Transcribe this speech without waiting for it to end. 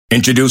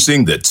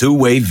Introducing the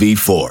Two-Way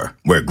V4,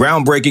 where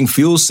groundbreaking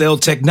fuel cell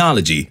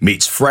technology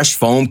meets fresh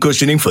foam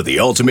cushioning for the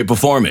ultimate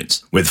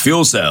performance. With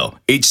Fuel Cell,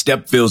 each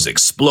step feels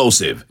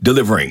explosive,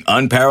 delivering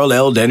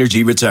unparalleled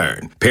energy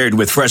return. Paired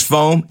with fresh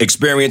foam,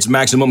 experience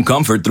maximum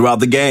comfort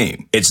throughout the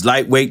game. Its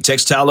lightweight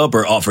textile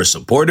upper offers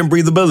support and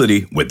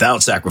breathability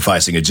without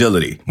sacrificing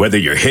agility. Whether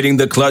you're hitting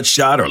the clutch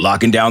shot or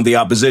locking down the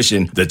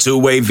opposition, the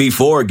Two-Way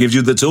V4 gives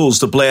you the tools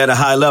to play at a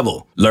high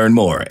level. Learn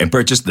more and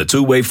purchase the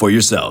Two-Way for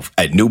yourself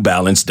at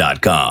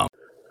newbalance.com.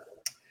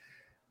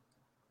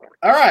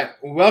 All right,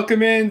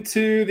 welcome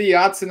into the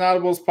Odds and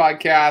Audibles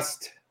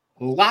podcast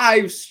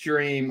live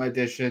stream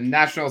edition,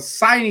 National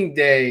Signing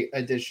Day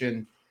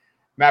edition.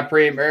 Matt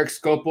Prehm, Eric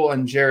Skopel,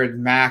 and Jared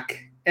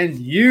Mack, and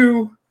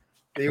you,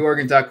 the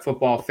Oregon Duck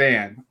football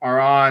fan, are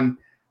on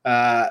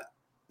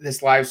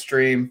this live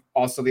stream.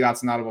 Also, the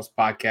Odds and Audibles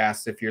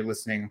podcast. If you're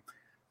listening,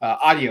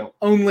 audio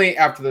only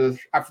after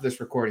this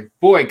recording.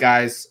 Boy,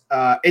 guys,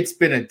 it's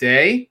been a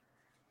day.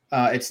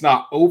 It's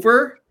not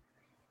over.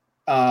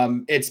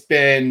 It's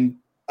been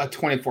a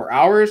 24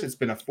 hours. It's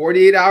been a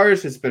 48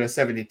 hours. It's been a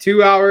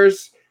 72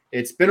 hours.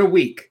 It's been a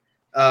week.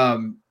 A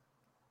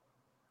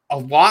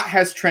lot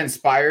has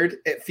transpired.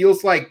 It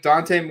feels like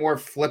Dante Moore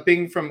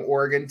flipping from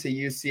Oregon to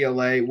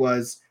UCLA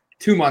was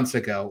 2 months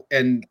ago.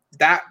 And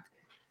that,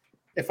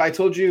 if I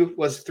told you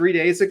was 3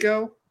 days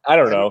ago, I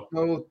don't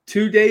know.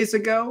 2 days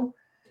ago,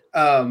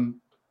 I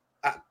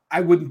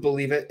wouldn't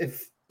believe it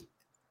if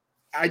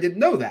I didn't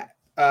know that.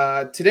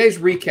 Today's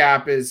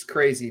recap is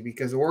crazy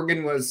because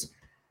Oregon was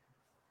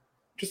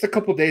just a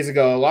couple days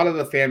ago, a lot of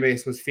the fan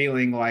base was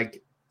feeling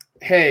like,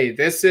 hey,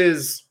 this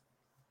is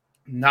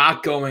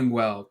not going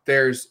well.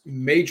 There's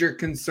major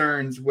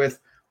concerns with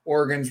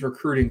Oregon's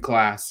recruiting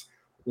class.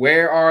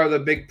 Where are the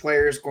big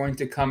players going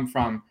to come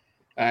from?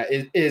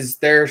 Is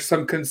there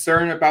some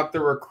concern about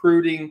the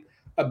recruiting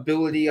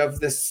ability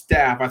of the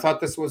staff? I thought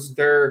this was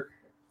their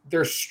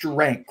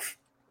strength.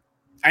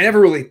 I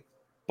never really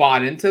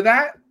bought into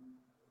that,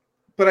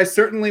 but I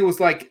certainly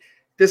was like,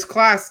 this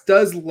class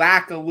does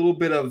lack a little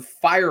bit of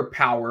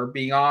firepower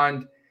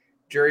beyond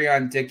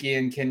Jurion Dickey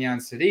and Kenyon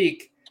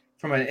Sadiq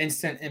from an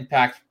instant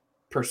impact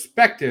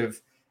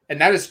perspective. And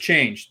that has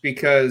changed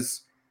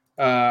because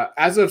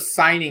as of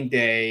signing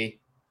day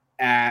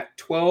at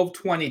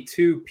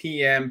 12:22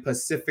 p.m.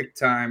 Pacific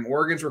time,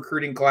 Oregon's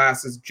recruiting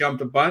class has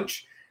jumped a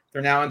bunch.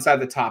 They're now inside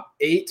the top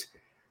 8.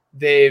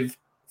 They've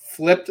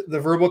flipped the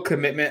verbal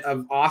commitment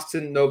of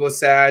Austin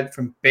Novosad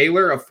from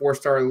Baylor, a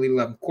 4-star Elite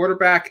 11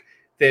 quarterback.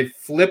 They've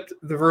flipped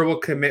the verbal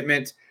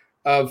commitment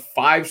of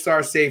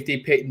 5-star safety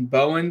Peyton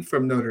Bowen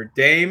from Notre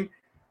Dame.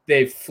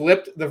 They've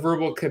flipped the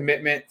verbal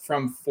commitment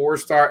from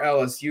 4-star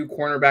LSU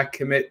cornerback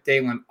commit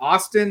Dalen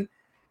Austin.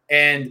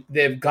 And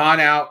they've gone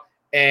out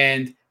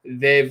and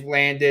they've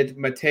landed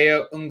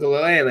Mateo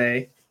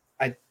Ungalele.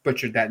 I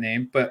butchered that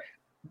name, but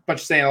a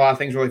bunch of saying a lot of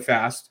things really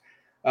fast.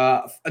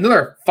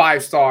 Another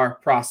 5-star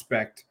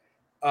prospect.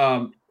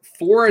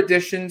 4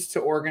 additions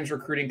to Oregon's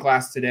recruiting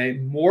class today.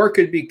 More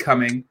could be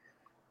coming.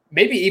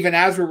 Maybe even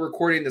as we're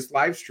recording this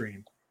live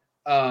stream.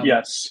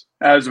 Yes,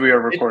 as we are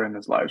recording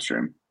this live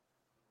stream.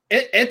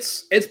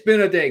 It's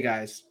been a day,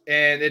 guys.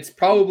 And it's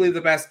probably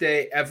the best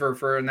day ever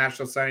for a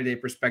National Signing Day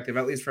perspective,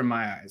 at least from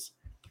my eyes.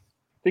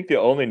 I think the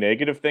only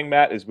negative thing,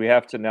 Matt, is we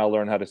have to now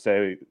learn how to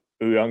say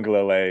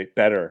Uyangalele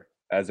better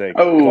as a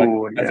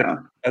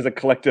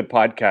collective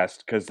podcast,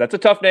 because that's a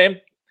tough name.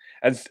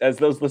 As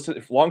those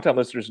longtime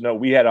listeners know,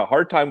 we had a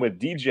hard time with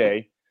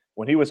DJ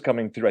when he was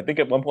coming through. I think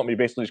at one point we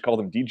basically just called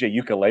him DJ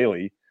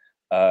Ukulele.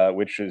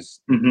 Which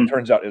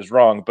turns out is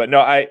wrong. But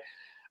no,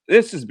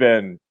 this has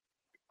been,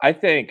 I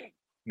think,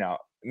 now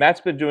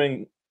Matt's been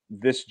doing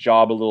this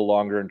job a little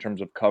longer in terms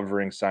of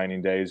covering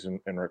signing days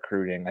and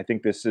recruiting. I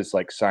think this is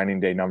like signing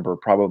day number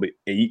probably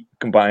 8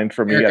 combined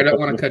for me. Eric, I don't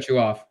want to cut you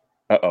off.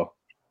 Uh-oh.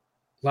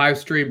 Live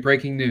stream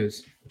breaking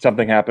news.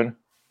 Something happened?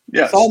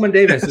 Yes. Solomon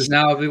Davis is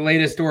now the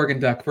latest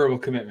Oregon Duck verbal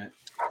commitment.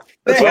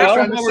 That's what I was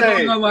trying to say. We're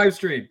doing on live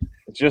stream.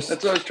 That's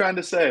what I was trying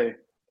to say.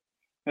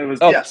 It was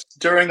yes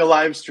during a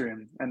live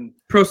stream, and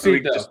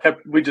proceed.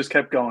 We just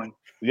kept going.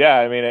 Yeah,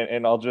 I mean,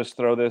 and I'll just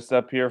throw this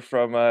up here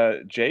from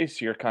Jace.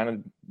 You're kind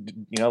of,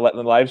 letting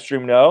the live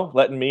stream know,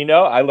 letting me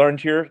know. I learned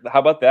here. How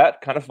about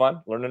that? Kind of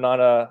fun learning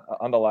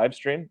on the live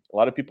stream. A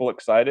lot of people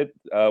excited.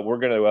 We're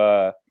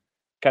gonna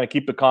kind of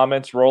keep the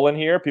comments rolling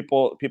here.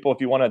 People,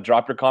 if you want to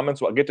drop your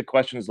comments, we'll get to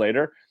questions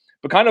later.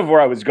 But kind of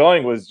where I was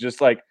going was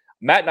just like,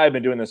 Matt and I have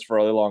been doing this for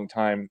a really long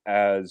time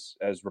as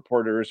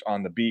reporters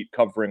on the beat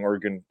covering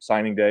Oregon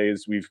signing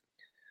days.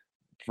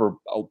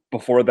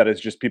 Before that,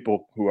 it's just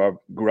people who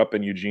grew up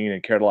in Eugene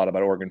and cared a lot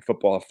about Oregon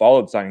football have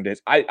followed signing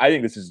days. I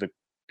think this is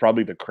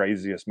probably the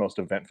craziest, most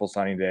eventful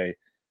signing day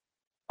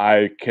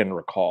I can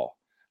recall.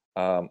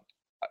 I'm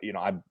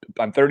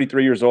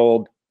 33 years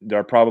old. There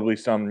are probably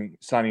some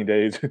signing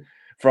days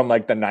from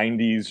like the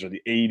 90s or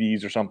the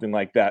 80s or something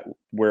like that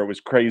where it was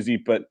crazy,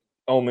 but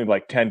only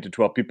like 10 to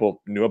 12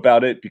 people knew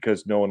about it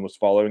because no one was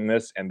following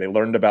this, and they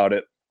learned about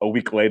it a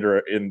week later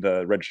in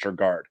the Register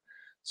Guard.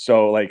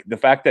 So like the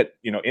fact that,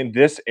 in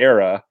this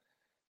era,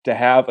 to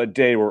have a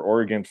day where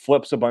Oregon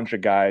flips a bunch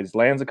of guys,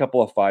 lands a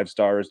couple of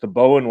 5-stars. The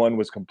Bowen one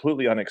was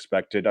completely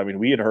unexpected. I mean,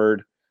 we had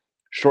heard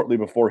shortly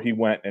before he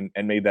went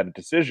and made that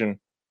decision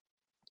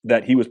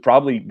that he was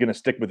probably going to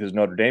stick with his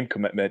Notre Dame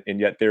commitment, and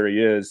yet there he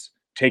is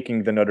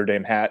taking the Notre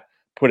Dame hat,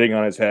 putting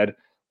on his head,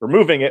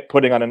 removing it,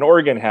 putting on an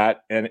Oregon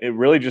hat, and it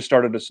really just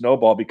started to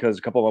snowball because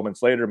a couple of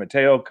moments later,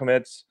 Mateo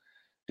commits,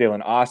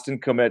 Dalen Austin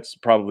commits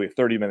probably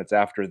 30 minutes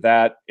after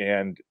that,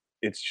 and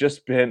it's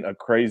just been a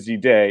crazy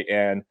day.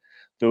 And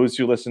those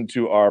who listen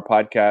to our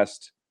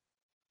podcast,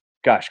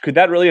 gosh, could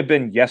that really have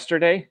been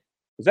yesterday?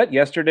 Was that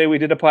yesterday we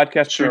did a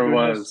podcast? Sure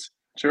was.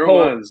 Sure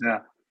was, yeah.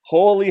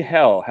 Holy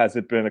hell, has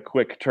it been a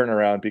quick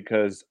turnaround,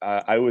 because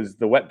I was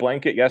the wet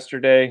blanket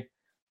yesterday.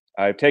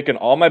 I've taken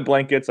all my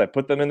blankets. I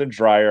put them in the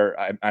dryer.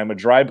 I'm a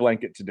dry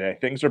blanket today.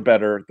 Things are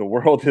better. The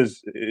world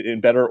is in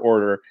better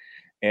order.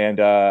 And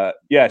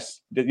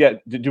yes,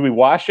 do we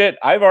wash it?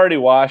 I've already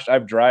washed.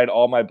 I've dried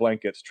all my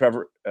blankets.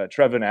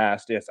 Trevin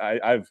asked. Yes,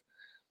 I've.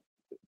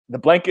 The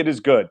blanket is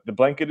good. The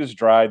blanket is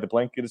dry. The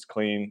blanket is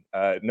clean.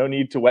 No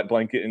need to wet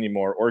blanket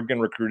anymore. Oregon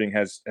recruiting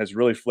has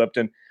really flipped.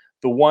 And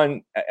the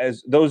one,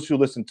 as those who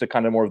listen to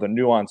kind of more of the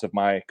nuance of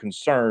my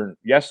concern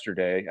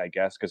yesterday, I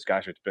guess, because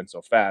gosh, it's been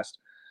so fast.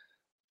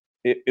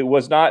 It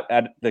was not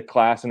at the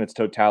class in its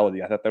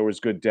totality. I thought there was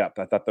good depth.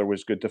 I thought there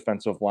was good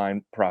defensive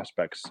line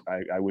prospects.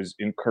 I was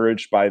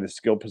encouraged by the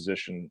skill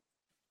position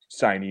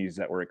signees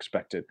that were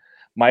expected.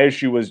 My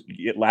issue was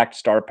it lacked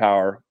star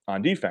power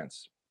on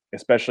defense,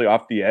 especially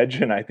off the edge.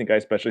 And I think I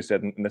especially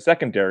said in the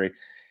secondary.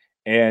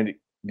 And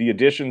the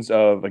additions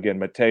of, again,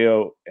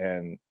 Mateo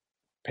and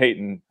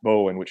Peyton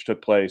Bowen, which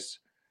took place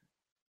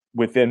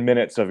within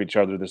minutes of each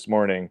other this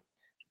morning,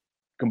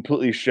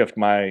 completely shift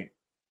my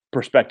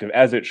perspective,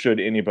 as it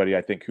should anybody,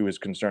 I think, who is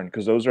concerned,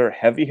 because those are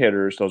heavy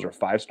hitters. Those are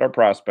 5-star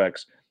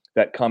prospects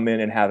that come in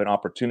and have an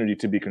opportunity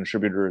to be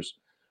contributors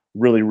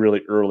really,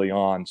 really early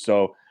on.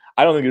 So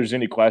I don't think there's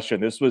any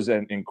question. This was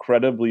an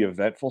incredibly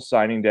eventful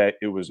signing day.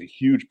 It was a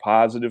huge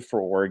positive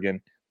for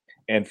Oregon.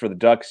 And for the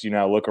Ducks, you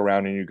now look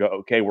around and you go,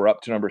 okay, we're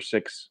up to number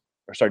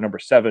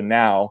 7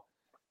 now.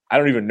 I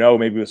don't even know,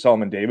 maybe with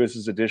Solomon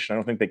Davis's addition, I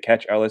don't think they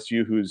catch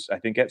LSU, who's I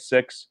think at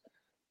 6.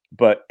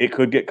 But it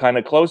could get kind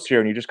of close here,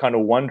 and you just kind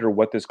of wonder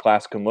what this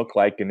class can look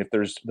like, and if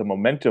there's the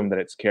momentum that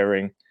it's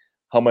carrying,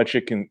 how much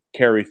it can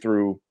carry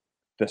through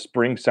the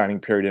spring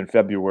signing period in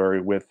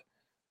February.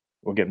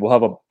 Again, we'll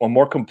have a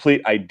more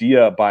complete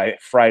idea by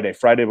Friday.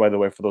 Friday, by the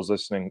way, for those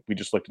listening, we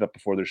just looked it up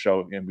before the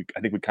show, and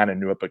I think we kind of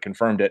knew it, but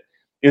confirmed it,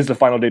 is the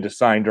final day to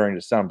sign during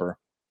December.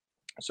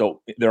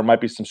 So there might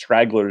be some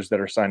stragglers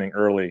that are signing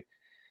early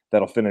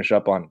that'll finish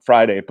up on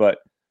Friday, but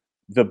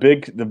the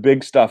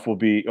big stuff will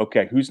be,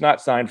 okay, who's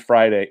not signed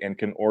Friday, and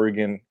can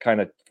Oregon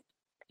kind of,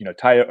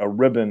 tie a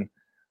ribbon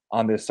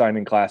on this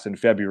signing class in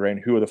February,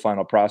 and who are the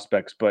final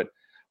prospects? But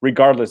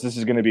regardless, this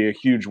is going to be a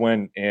huge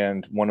win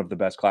and one of the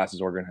best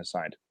classes Oregon has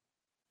signed.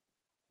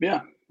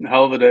 Yeah,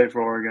 hell of a day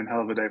for Oregon,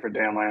 hell of a day for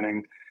Dan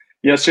Lanning.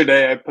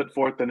 Yesterday, I put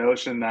forth the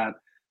notion that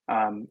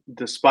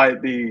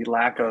despite the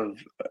lack of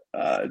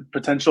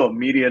potential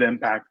immediate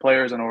impact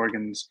players in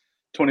Oregon's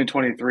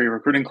 2023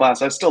 recruiting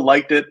class, I still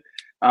liked it.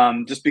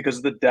 Just because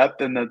of the depth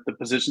and the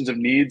positions of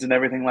needs and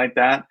everything like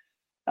that.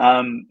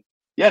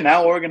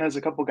 Now Oregon has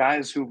a couple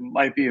guys who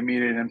might be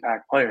immediate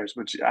impact players,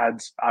 which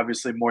adds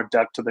obviously more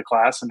depth to the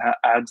class and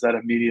adds that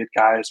immediate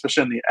guy,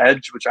 especially on the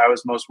edge, which I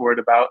was most worried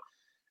about.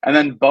 And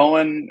then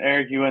Bowen,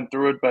 Eric, you went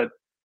through it, but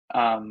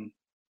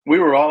we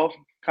were all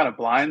kind of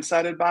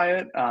blindsided by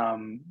it. I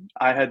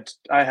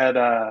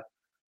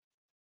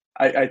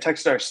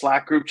texted our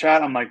Slack group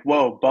chat. I'm like,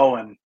 whoa,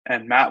 Bowen.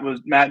 And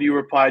Matt, you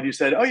replied, you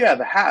said, oh yeah,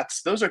 the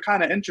hats, those are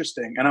kind of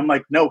interesting. And I'm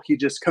like, no, he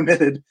just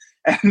committed.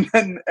 And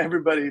then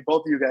everybody,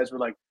 both of you guys were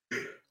like,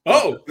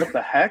 oh, what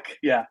the heck?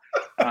 Yeah.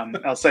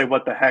 I'll say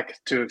what the heck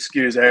to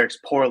excuse Eric's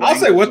poor language. I'll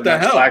say what the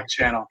hell. Slack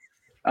channel.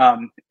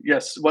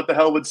 Yes, what the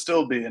hell would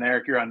still be, and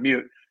Eric, you're on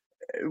mute.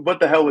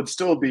 What the hell would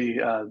still be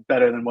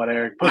better than what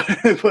Eric put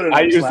in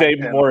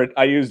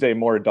I used a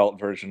more adult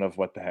version of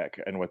what the heck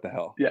and what the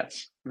hell.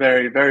 Yes,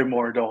 very, very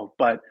more adult.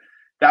 But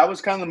that was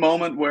kind of the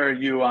moment where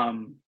you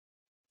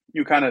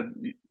kind of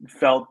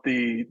felt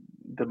the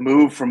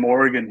move from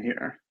Oregon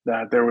here,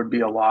 that there would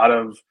be a lot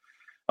of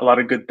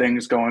good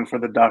things going for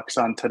the Ducks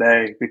on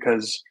today,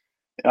 because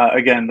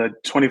again, the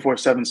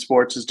 24/7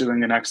 Sports is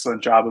doing an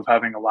excellent job of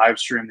having a live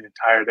stream the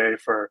entire day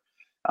for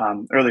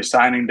early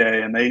signing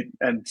day,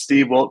 and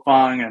Steve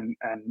Wiltfong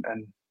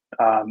and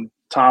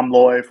Tom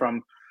Loy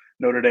from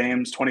Notre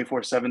Dame's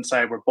 24/7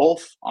 site were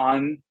both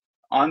on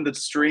the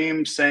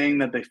stream saying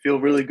that they feel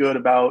really good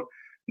about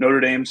Notre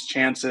Dame's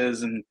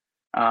chances. And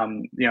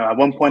at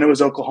one point it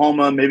was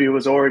Oklahoma, maybe it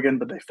was Oregon,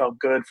 but they felt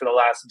good for the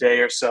last day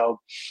or so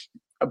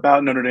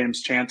about Notre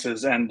Dame's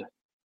chances. And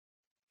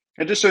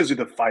it just shows you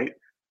the fight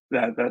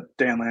that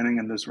Dan Lanning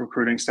and this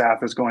recruiting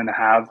staff is going to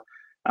have.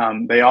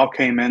 They all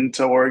came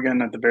into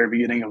Oregon at the very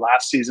beginning of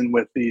last season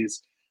with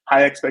these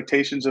high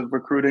expectations of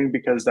recruiting,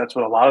 because that's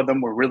what a lot of them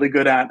were really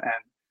good at, and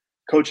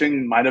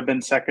coaching might have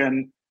been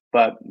second,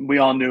 but we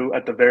all knew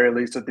at the very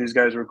least that these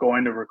guys were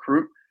going to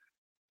recruit.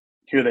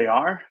 Here they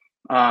are.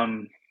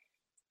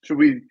 Should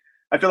we?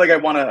 I feel like I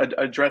want to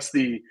address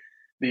the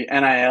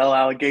NIL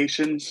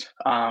allegations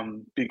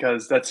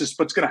because that's just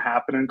what's going to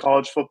happen in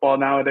college football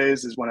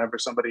nowadays. Is whenever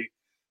somebody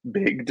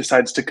big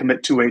decides to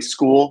commit to a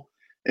school,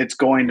 it's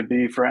going to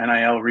be for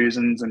NIL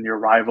reasons, and your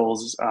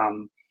rivals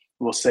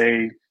will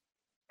say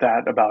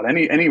that about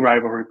any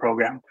rivalry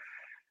program.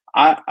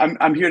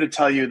 I'm here to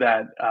tell you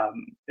that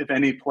if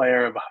any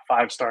player of a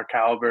 5-star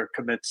caliber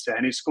commits to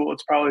any school,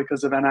 it's probably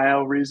because of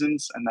NIL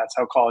reasons, and that's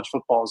how college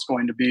football is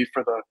going to be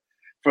for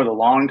the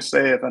long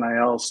stay if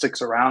NIL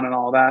sticks around and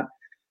all that.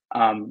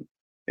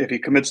 If he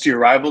commits to your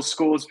rival's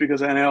school, it's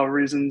because of NIL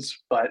reasons.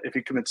 But if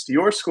he commits to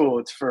your school,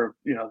 it's for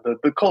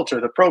the culture,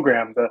 the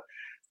program,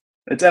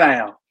 it's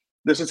NIL.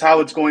 This is how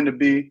it's going to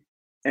be,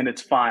 and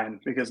it's fine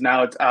because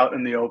now it's out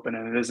in the open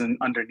and it isn't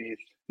underneath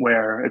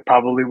where it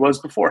probably was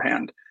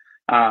beforehand.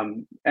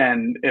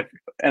 And if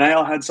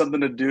NIL had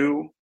something to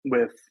do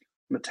with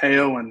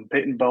Mateo and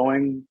Peyton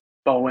Bowen,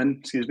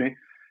 coming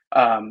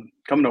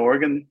to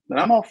Oregon, then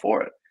I'm all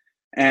for it.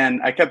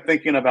 And I kept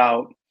thinking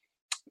about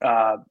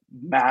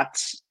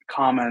Matt's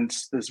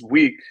comments this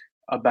week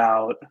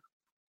about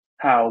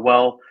how,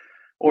 well,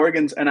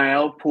 Oregon's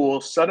NIL pool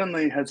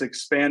suddenly has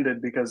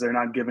expanded because they're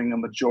not giving a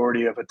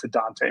majority of it to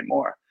Dante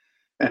Moore.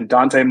 And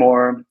Dante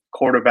Moore,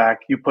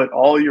 quarterback, you put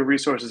all your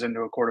resources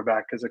into a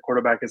quarterback because a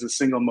quarterback is the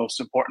single most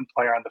important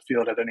player on the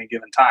field at any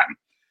given time.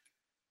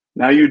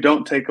 Now you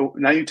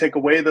take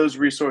away those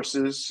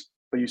resources,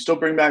 but you still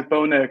bring back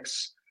Bo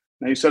Nix.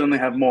 Now you suddenly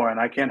have more, and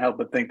I can't help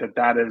but think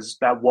that is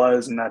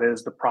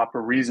the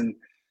proper reason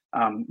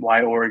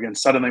why Oregon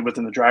suddenly was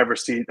in the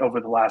driver's seat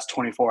over the last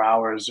 24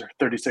 hours or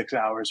 36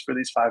 hours for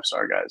these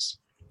 5-star guys.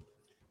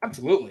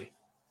 Absolutely.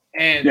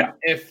 And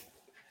if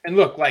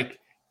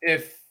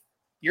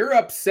you're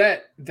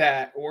upset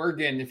that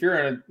Oregon,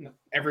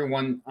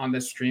 everyone on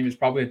this stream is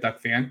probably a Duck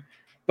fan,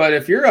 but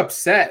if you're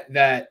upset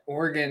that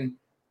Oregon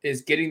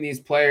is getting these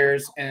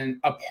players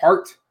and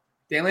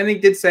Dan Lanning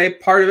did say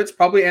part of it's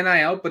probably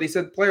NIL, but he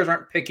said players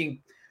aren't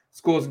picking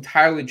schools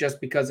entirely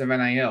just because of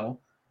NIL.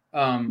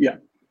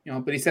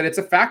 But he said it's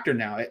a factor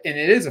now, and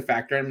it is a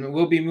factor, and it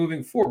will be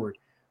moving forward.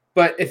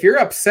 But if you're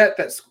upset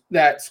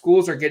that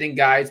schools are getting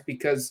guys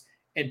because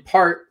in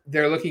part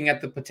they're looking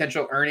at the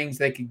potential earnings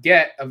they could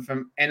get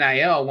from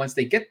NIL once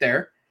they get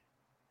there,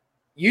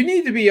 you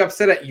need to be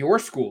upset at your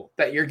school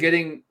that you're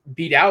getting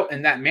beat out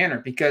in that manner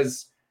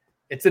because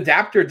it's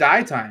adapt or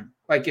die time.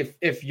 Like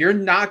if you're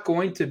not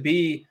going to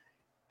be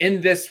in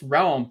this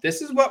realm,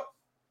 this is what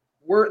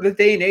the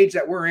day and age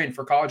that we're in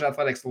for college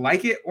athletics,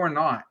 like it or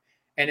not.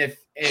 And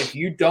if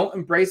you don't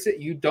embrace it,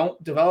 you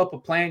don't develop a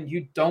plan,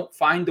 you don't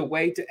find a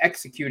way to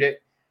execute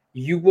it,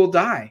 you will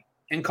die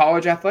in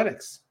college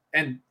athletics.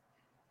 And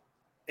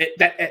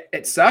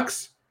it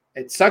sucks.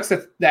 It sucks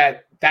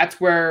that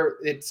that's where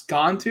it's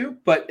gone to.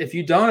 But if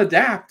you don't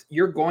adapt,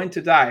 you're going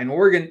to die. And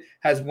Oregon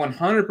has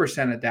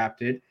 100%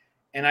 adapted.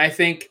 And I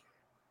think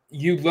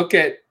you look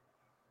at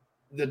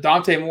the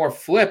Dante Moore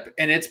flip,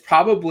 and it's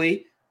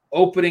probably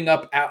opening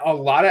up a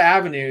lot of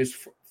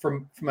avenues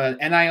from an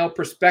NIL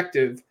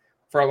perspective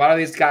for a lot of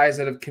these guys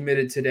that have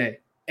committed today.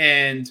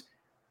 And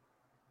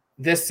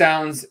this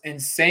sounds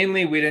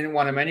insanely, we didn't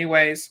want him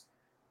anyways,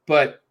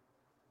 but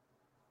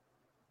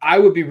I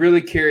would be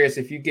really curious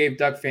if you gave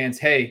Duck fans,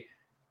 hey,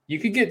 you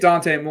could get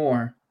Dante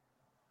Moore,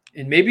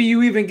 and maybe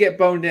you even get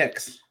Bo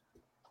Nix,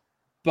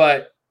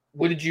 but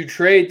would you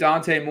trade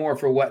Dante Moore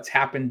for what's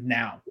happened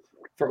now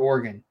for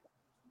Oregon?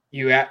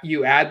 You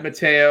add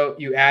Mateo,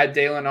 you add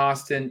Dalen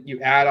Austin,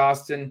 you add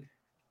Austin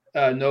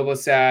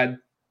Novosad.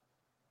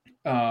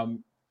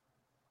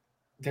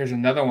 There's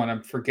another one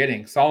I'm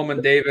forgetting. Solomon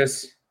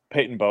Davis.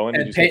 Peyton Bowen.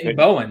 And Peyton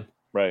Bowen.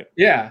 Right.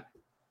 Yeah.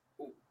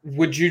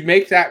 Would you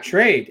make that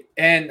trade?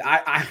 And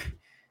I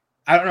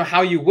don't know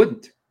how you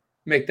wouldn't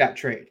make that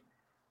trade.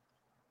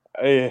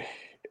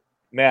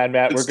 Matt,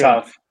 it's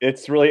tough.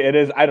 It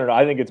is. I don't know.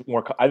 I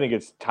think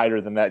it's tighter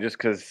than that just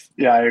because.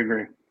 Yeah, I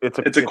agree. It's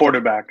a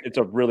quarterback. It's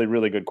a really,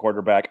 really good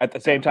quarterback. At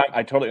the same time,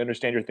 I totally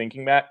understand your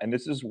thinking, Matt. And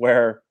this is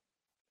where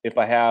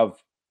I have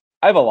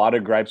a lot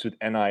of gripes with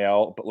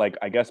NIL, but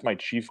I guess my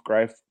chief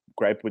gripe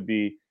would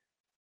be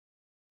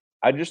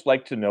I'd just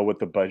like to know what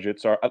the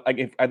budgets are.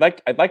 I'd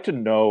like to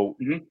know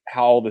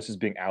how this is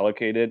being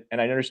allocated.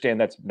 And I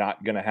understand that's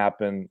not going to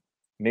happen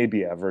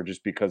maybe ever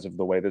just because of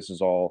the way this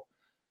is all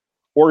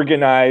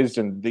organized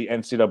and the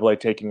NCAA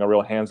taking a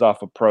real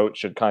hands-off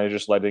approach and kind of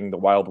just letting the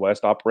Wild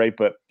West operate.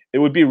 But it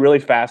would be really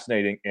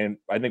fascinating and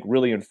I think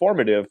really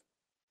informative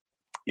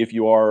if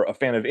you are a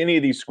fan of any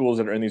of these schools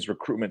that are in these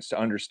recruitments to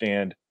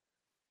understand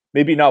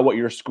maybe not what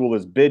your school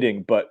is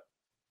bidding, but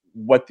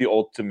what the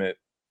ultimate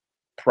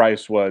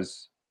price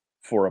was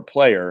for a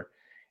player.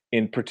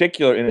 In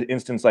particular, in an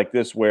instance like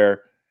this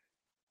where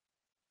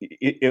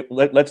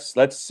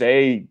let's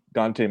say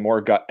Dante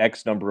Moore got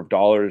X number of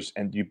dollars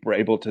and you were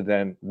able to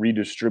then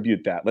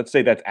redistribute that. Let's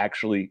say that's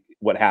actually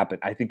what happened.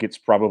 I think it's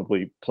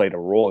probably played a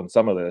role in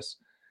some of this.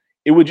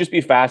 It would just be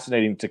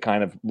fascinating to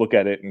kind of look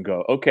at it and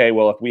go, okay,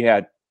 well, if we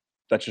had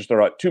let's just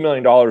throw out $2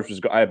 million.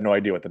 I have no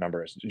idea what the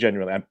number is.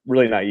 Genuinely, I'm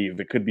really naive.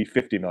 It could be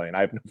 50 million.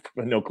 I have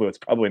no clue. It's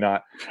probably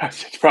not.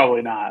 It's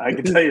probably not. I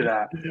can tell you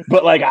that.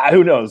 But like,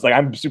 who knows? Like,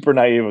 I'm super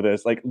naive with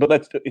this. Like,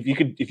 but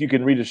if you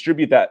can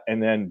redistribute that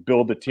and then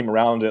build a team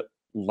around it,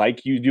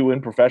 like you do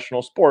in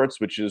professional sports,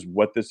 which is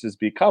what this is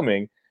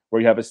becoming,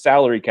 where you have a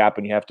salary cap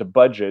and you have to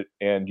budget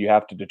and you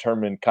have to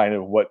determine kind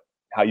of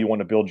how you want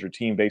to build your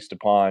team based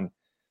upon,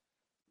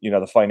 the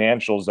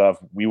financials of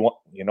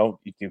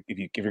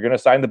if you're going to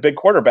sign the big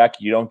quarterback,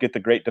 you don't get the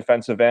great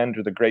defensive end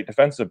or the great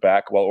defensive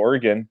back. Well,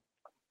 Oregon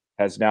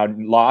has now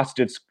lost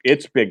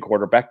its big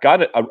quarterback,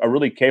 got a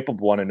really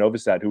capable one in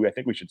Novosad, who I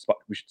think we should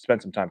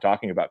spend some time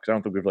talking about, because I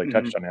don't think we've really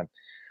touched on him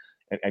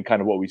and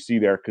kind of what we see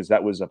there, because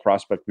that was a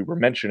prospect we were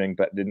mentioning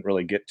but didn't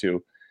really get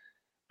to.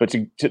 But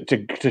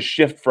to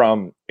shift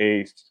from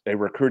a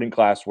recruiting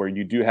class where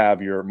you do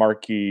have your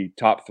marquee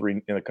top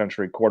 3 in the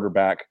country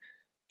quarterback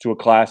to a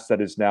class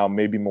that is now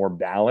maybe more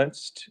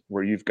balanced,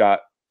 where you've got,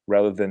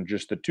 rather than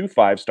just the 2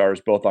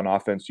 5-stars both on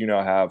offense, you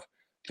now have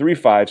 3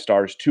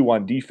 5-stars, 2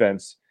 on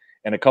defense,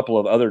 and a couple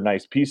of other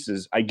nice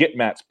pieces. I get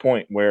Matt's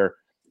point where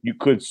you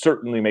could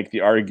certainly make the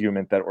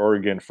argument that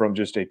Oregon, from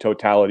just a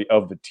totality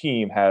of the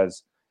team,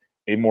 has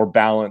a more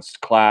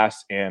balanced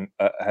class and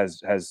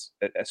has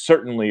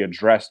certainly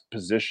addressed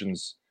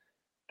positions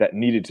that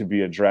needed to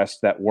be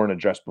addressed that weren't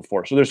addressed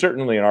before. So there's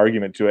certainly an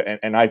argument to it.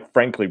 And I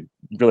frankly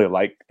really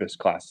like this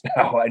class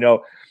now. I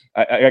know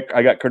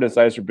I got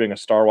criticized for being a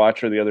star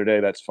watcher the other day.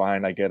 That's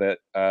fine. I get it.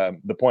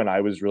 The point I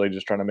was really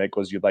just trying to make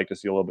was you'd like to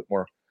see a little bit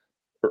more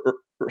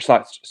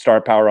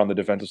star power on the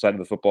defensive side of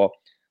the football.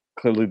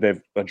 Clearly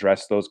they've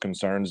addressed those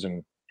concerns.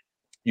 And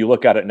you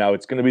look at it now,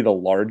 it's going to be the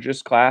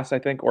largest class I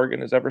think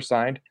Oregon has ever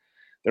signed.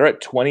 They're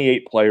at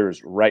 28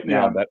 players right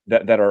now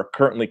that are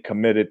currently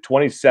committed.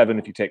 27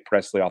 if you take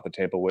Presley off the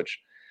table, which,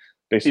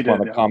 based upon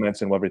the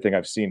comments and everything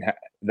I've seen,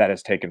 that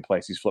has taken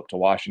place. He's flipped to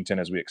Washington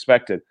as we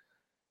expected.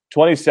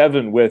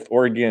 27 with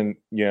Oregon,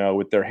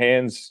 with their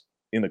hands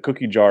in the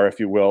cookie jar, if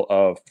you will,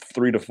 of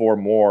 3 to 4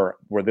 more,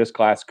 where this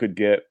class could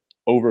get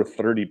over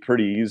 30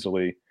 pretty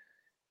easily.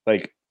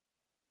 Like,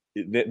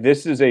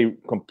 this is a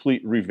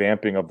complete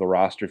revamping of the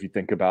roster. If you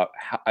think about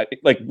how,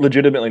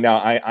 legitimately now,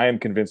 I am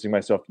convincing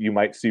myself you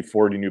might see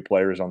 40 new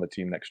players on the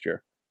team next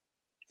year,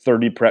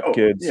 30 prep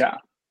kids,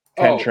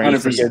 10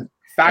 transfer kids.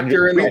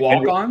 Factor in the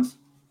walk-ons.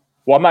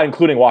 Well, I'm not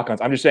including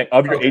walk-ons. I'm just saying,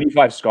 of your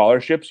 85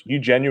 scholarships,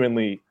 you're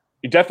definitely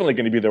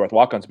going to be there with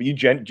walk-ons, but you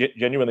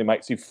genuinely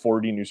might see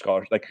 40 new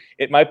scholarships. Like,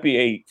 it might be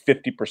a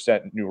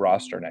 50% new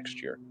roster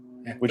next year.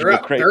 Which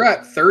they're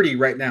at 30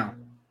 right now.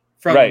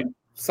 From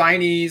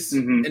signees,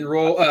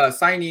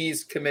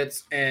 signees,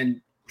 commits, and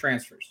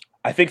transfers.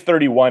 I think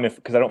 31,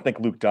 because I don't think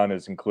Luke Dunn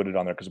is included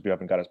on there because we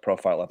haven't got his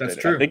profile updated. That's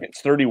true. I think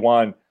it's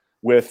 31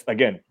 with,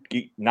 again,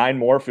 9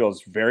 more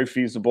feels very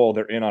feasible.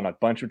 They're in on a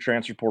bunch of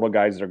transfer portal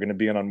guys that are going to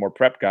be in on more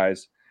prep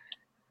guys.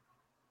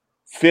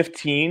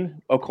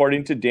 15,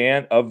 according to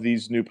Dan, of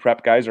these new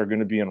prep guys are going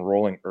to be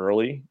enrolling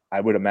early. I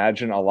would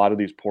imagine a lot of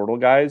these portal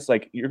guys,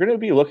 like, you're going to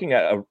be looking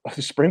at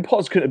spring ball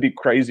is going to be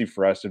crazy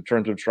for us in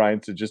terms of trying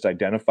to just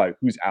identify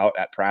who's out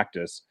at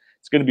practice.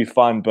 It's going to be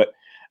fun, but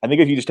I think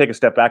if you just take a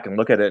step back and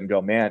look at it and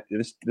go, man,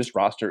 this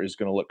roster is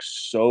going to look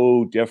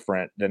so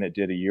different than it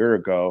did a year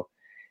ago.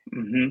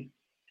 Mm-hmm.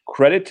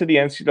 Credit to the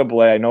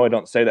NCAA. I know I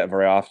don't say that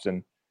very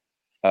often.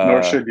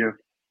 Nor should you.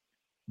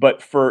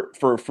 But for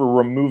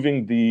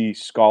removing the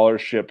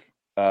scholarship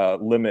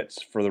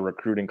limits for the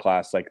recruiting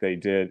class like they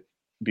did,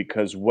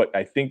 because what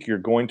I think you're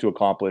going to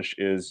accomplish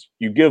is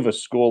you give a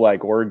school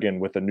like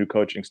Oregon with a new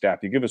coaching staff,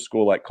 you give a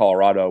school like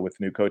Colorado with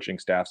new coaching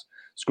staffs,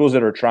 schools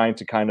that are trying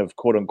to kind of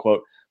quote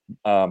unquote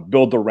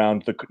build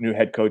around the new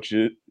head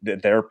coaches,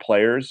 their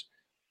players,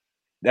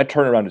 that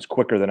turnaround is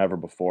quicker than ever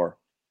before.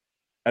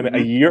 I mean,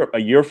 a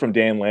year from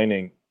Dan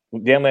Lanning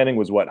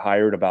was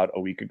hired about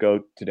a week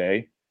ago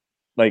today.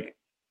 Like,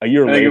 a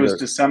year later. I think it was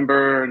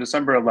December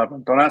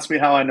 11th. Don't ask me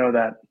how I know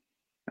that.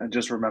 I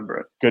just remember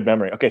it. Good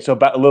memory. Okay, so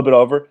about a little bit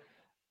over.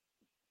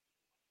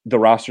 The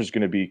roster is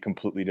going to be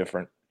completely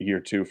different year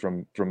 2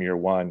 from year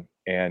 1.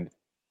 And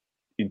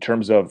in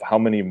terms of how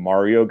many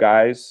Mario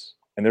guys,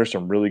 and there's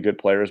some really good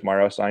players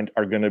Mario signed,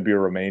 are going to be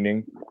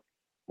remaining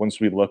once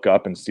we look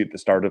up and see at the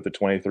start of the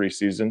 23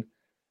 season,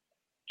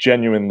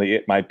 genuinely,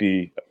 it might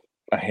be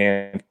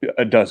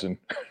a dozen.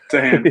 It's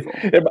a handful.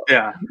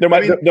 There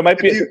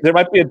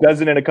might be a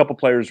dozen and a couple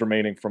players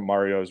remaining from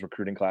Mario's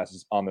recruiting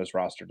classes on this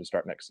roster to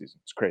start next season.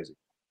 It's crazy.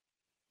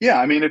 Yeah,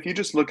 I mean, if you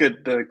just look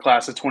at the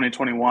class of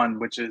 2021,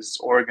 which is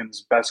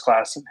Oregon's best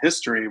class in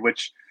history,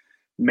 which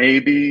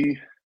maybe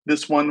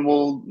this one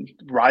will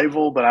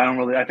rival, but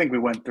I think we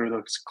went through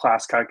the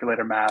class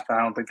calculator math, and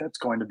I don't think that's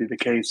going to be the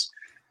case.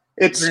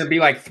 It's going to be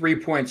like 3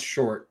 points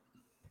short.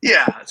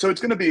 Yeah, so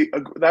it's going to be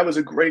that was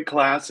a great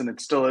class, and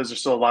it still is. There's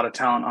still a lot of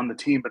talent on the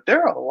team, but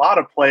there are a lot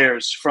of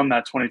players from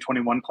that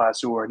 2021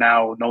 class who are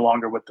now no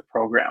longer with the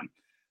program,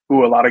 a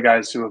lot of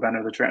guys who have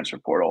entered the transfer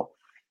portal.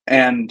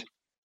 And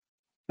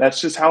that's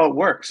just how it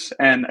works.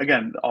 And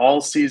again, all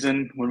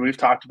season, when we've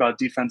talked about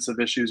defensive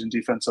issues and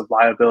defensive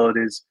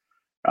liabilities,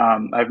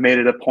 I've made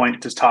it a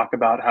point to talk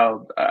about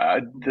how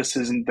this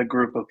isn't the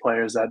group of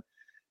players that,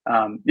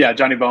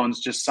 Johnny Bowens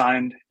just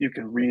signed. You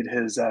can read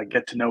his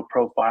get to know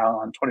profile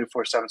on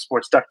 24/7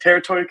 Sports Duck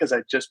Territory because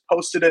I just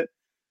posted it.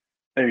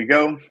 There you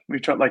go. We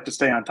like to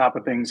stay on top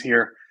of things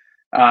here.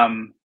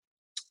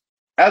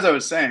 As I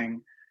was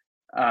saying,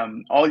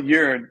 all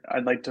year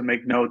I'd like to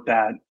make note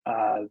that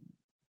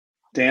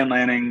Dan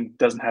Lanning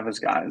doesn't have his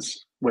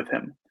guys with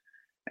him.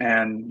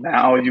 And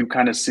now you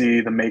kind of see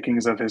the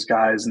makings of his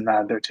guys and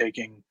that they're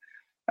taking,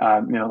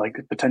 like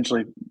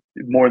potentially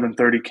more than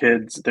 30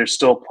 kids. There's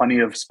still plenty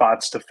of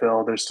spots to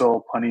fill. There's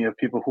still plenty of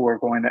people who are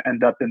going to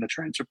end up in the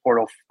transfer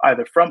portal,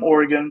 either from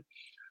Oregon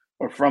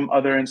or from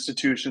other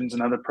institutions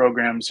and other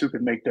programs who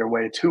could make their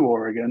way to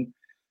Oregon.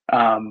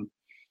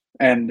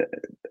 And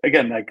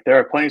again, like there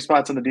are plenty of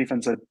spots on the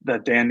defense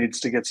that Dan needs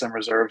to get some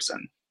reserves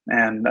in.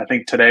 And I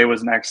think today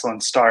was an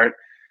excellent start.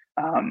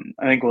 I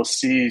think we'll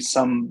see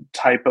some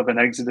type of an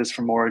exodus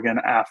from Oregon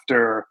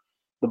after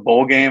the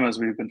bowl game, as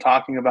we've been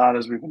talking about,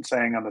 as we've been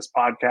saying on this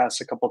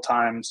podcast a couple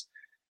times.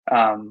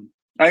 I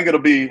think it'll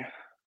be,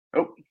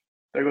 oh,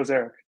 there goes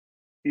Eric.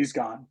 He's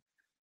gone.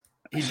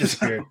 He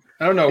disappeared.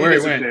 I don't know where he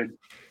went.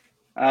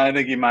 I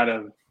think he might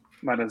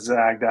have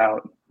zagged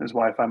out. His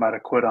Wi-Fi might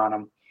have quit on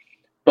him.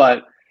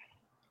 But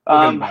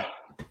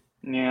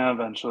yeah,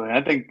 eventually.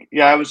 I think,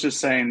 I was just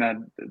saying that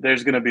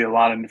there's going to be a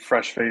lot of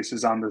fresh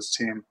faces on this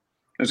team.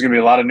 There's going to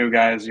be a lot of new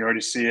guys. You already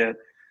see it.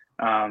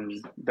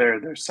 They're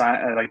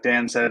like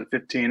Dan said,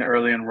 15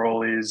 early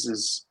enrollees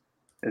is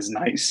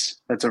nice.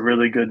 That's a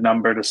really good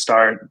number to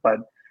start.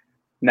 But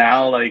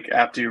now, like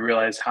after you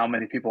realize how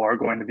many people are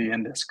going to be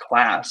in this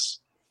class,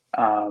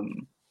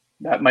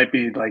 that might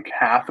be like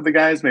half of the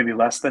guys, maybe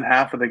less than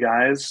half of the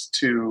guys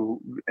to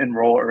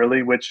enroll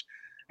early, which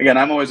again,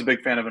 I'm always a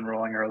big fan of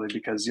enrolling early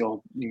because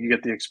you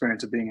get the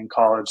experience of being in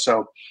college.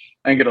 So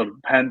I think it'll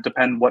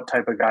depend what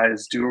type of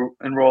guys do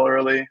enroll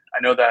early. I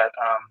know that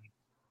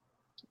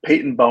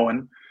Peyton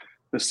Bowen,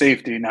 the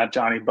safety, not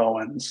Johnny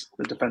Bowens,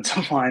 the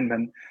defensive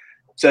lineman,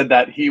 said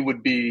that he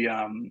would be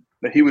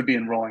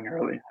enrolling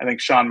early. I think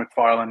Sean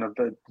McFarland of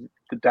the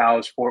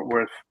Dallas-Fort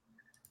Worth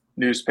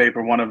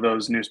newspaper, one of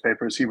those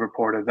newspapers, he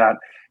reported that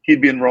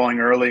he'd be enrolling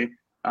early.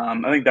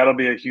 I think that'll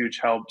be a huge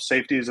help.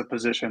 Safety is a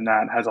position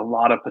that has a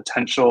lot of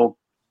potential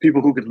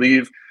people who could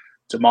leave.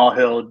 Jamal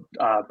Hill,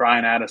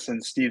 Brian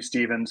Addison, Steve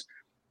Stevens,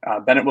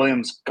 Bennett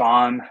Williams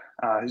gone.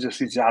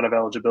 He's out of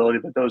eligibility.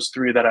 But those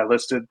three that I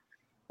listed,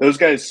 those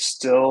guys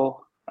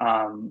still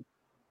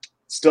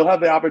have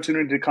the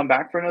opportunity to come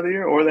back for another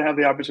year, or they have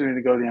the opportunity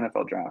to go to the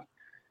NFL draft.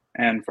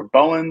 And for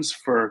Bowens,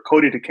 for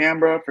Cody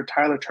DeCambra, for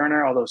Tyler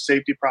Turner, all those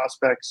safety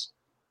prospects,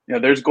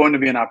 there's going to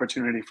be an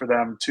opportunity for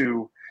them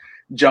to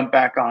jump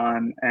back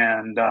on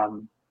and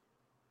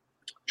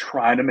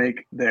try to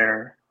make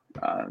their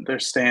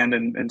stand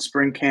in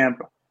spring camp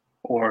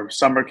or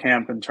summer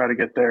camp and try to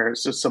get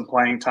just some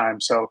playing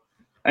time. So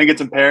I think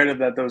it's imperative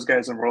that those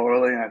guys enroll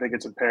early, and I think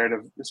it's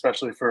imperative,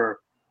 especially for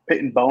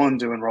Peyton Bowen,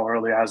 to enroll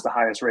early as the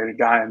highest rated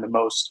guy and the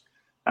most,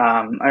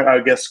 I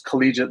guess,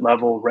 collegiate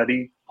level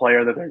ready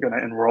player that they're going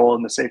to enroll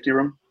in the safety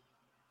room.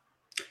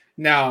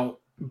 Now,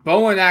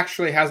 Bowen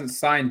actually hasn't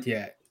signed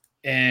yet,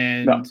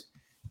 and no.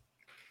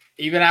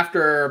 Even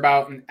after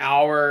about an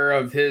hour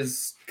of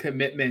his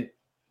commitment,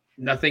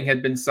 nothing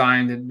had been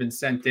signed, had been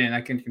sent in.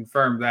 I can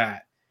confirm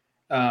that.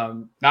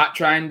 Not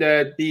trying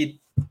to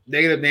be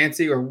negative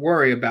Nancy or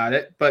worry about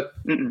it, but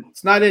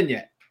It's not in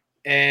yet.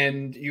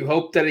 And you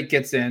hope that it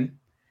gets in,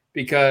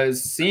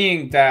 because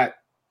seeing that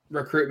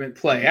recruitment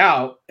play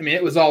out, I mean,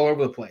 it was all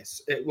over the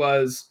place. It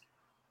was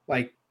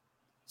like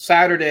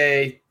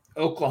Saturday,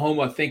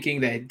 Oklahoma thinking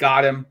they had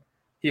got him.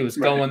 He was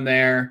going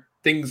there.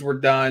 Things were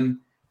done.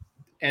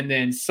 And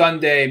then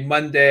Sunday,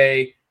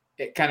 Monday,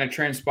 it kind of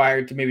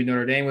transpired to maybe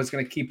Notre Dame was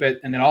going to keep it.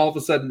 And then all of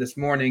a sudden this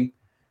morning,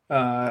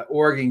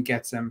 Oregon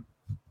gets him.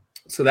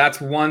 So that's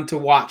one to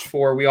watch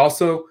for. We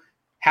also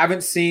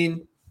haven't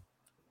seen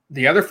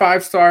the other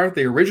 5-star,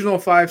 the original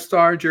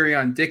 5-star,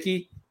 Jurion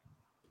Dickey.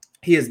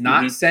 He has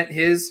not sent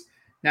his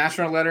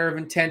national letter of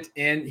intent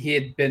in. He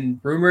had been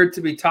rumored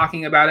to be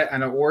talking about it,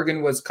 and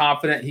Oregon was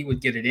confident he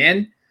would get it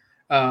in.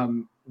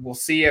 We'll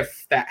see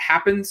if that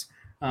happens.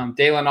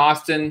 Dalen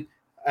Austin,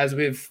 as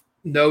we've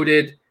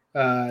noted,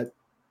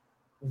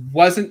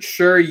 wasn't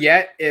sure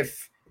yet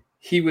if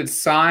he would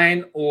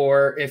sign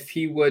or if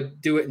he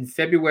would do it in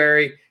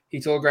February. He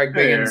told Greg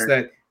Biggins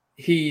that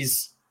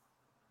he's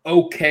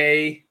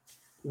okay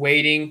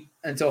waiting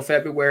until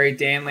February.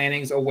 Dan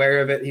Lanning's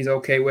aware of it. He's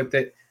okay with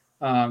it.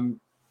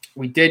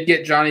 We did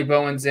get Johnny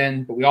Bowens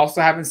in, but we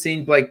also haven't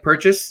seen Blake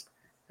Purchase,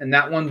 and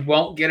that one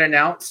won't get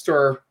announced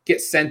or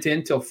get sent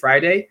in till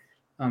Friday.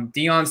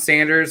 Deion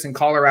Sanders in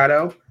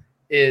Colorado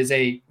is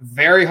a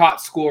very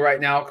hot school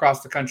right now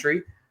across the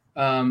country.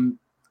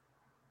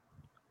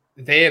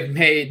 They have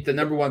made the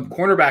number one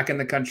cornerback in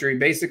the country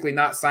basically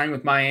not sign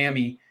with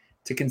Miami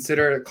to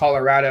consider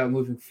Colorado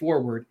moving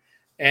forward.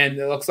 And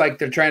it looks like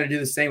they're trying to do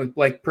the same with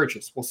Blake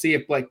Purchase. We'll see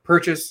if Blake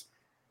Purchase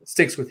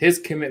sticks with his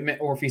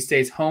commitment or if he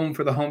stays home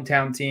for the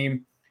hometown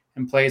team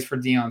and plays for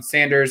Deion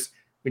Sanders.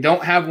 We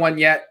don't have one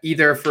yet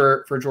either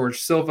for George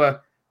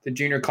Silva, the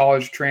junior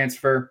college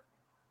transfer.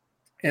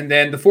 And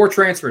then the 4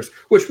 transfers,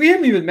 which we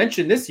haven't even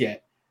mentioned this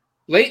yet.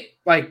 Late,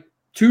 like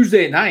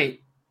Tuesday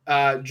night,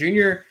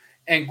 Junior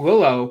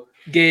Anguillo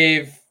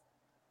gave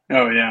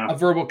a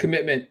verbal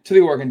commitment to the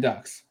Oregon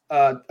Ducks.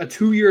 A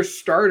 2-year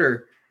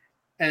starter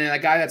and a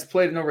guy that's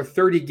played in over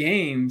 30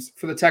 games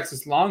for the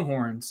Texas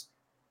Longhorns.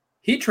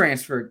 He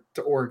transferred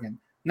to Oregon.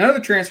 None of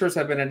the transfers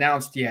have been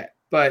announced yet,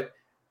 but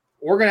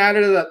Oregon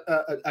added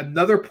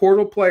another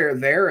portal player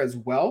there as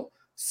well.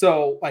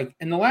 So, like,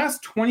 in the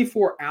last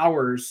 24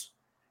 hours,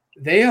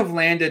 they have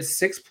landed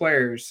 6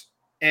 players,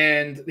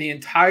 and the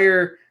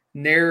entire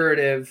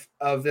narrative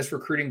of this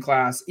recruiting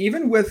class,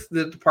 even with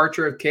the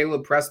departure of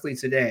Caleb Presley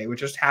today, which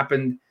just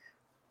happened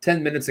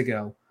 10 minutes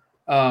ago,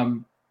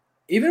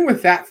 even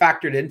with that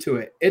factored into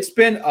it, it's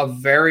been a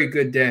very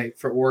good day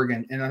for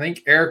Oregon. And I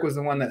think Eric was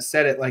the one that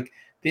said it, like,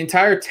 the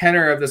entire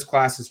tenor of this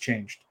class has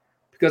changed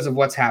because of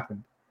what's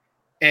happened.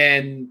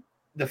 And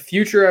the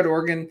future at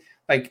Oregon,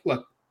 like,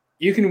 look,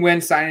 you can win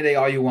signing day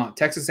all you want.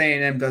 Texas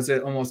A&M does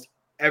it almost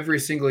every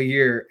single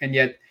year, and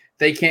yet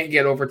they can't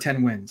get over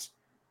 10 wins,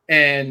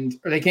 or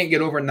they can't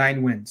get over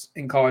 9 wins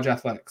in college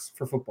athletics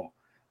for football.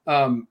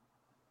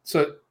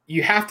 So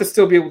you have to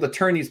still be able to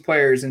turn these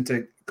players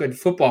into good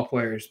football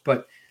players,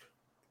 but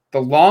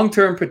the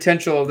long-term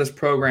potential of this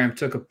program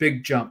took a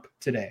big jump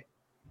today.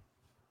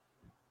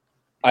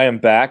 I am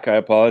back. I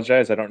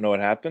apologize. I don't know what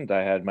happened.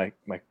 I had my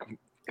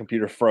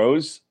computer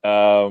froze.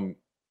 I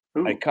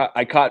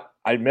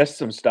missed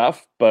some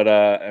stuff, but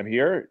I'm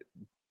here.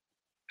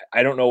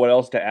 I don't know what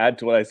else to add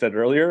to what I said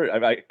earlier.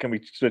 Can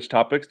we switch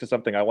topics to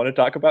something I want to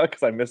talk about?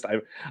 Because I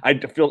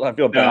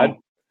feel bad.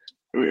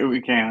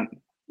 We can't.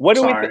 What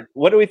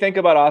do we think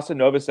about Asa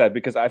Novosad?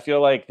 Because I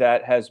feel like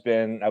that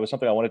was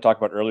something I want to talk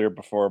about earlier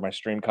before my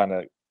stream kind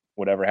of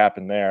whatever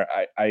happened there.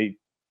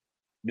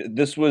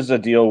 This was a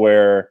deal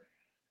where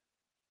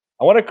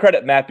I want to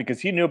credit Matt because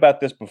he knew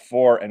about this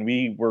before, and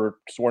we were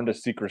sworn to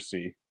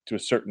secrecy to a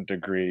certain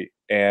degree,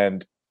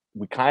 and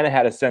we kind of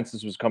had a sense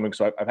this was coming.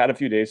 So I've had a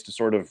few days to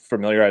sort of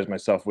familiarize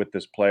myself with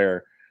this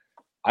player.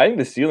 I think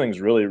the ceiling's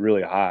really,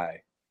 really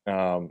high.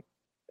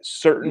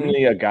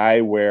 Certainly a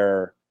guy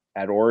where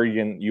at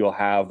Oregon you'll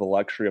have the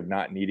luxury of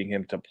not needing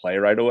him to play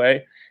right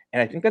away,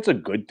 and I think that's a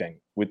good thing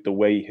with the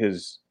way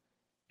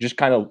just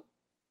kind of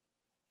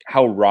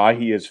how raw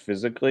he is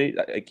physically.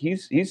 Like he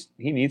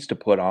needs to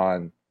put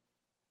on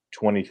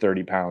 20,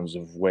 30 pounds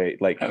of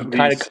weight. Like he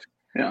kind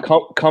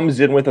of comes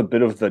in with a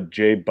bit of the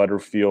Jay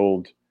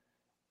Butterfield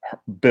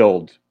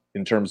build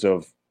in terms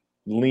of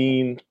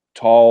lean,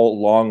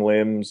 tall, long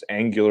limbs,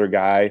 angular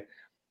guy.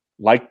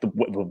 Like the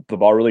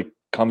ball really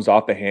comes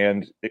off the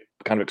hand. It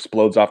kind of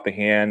explodes off the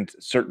hand.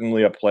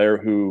 Certainly a player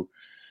who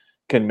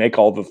can make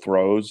all the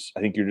throws.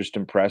 I think you're just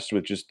impressed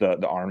with just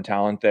the arm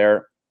talent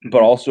there.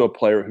 But also a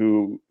player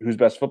whose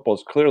best football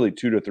is clearly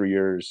 2 to 3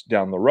 years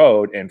down the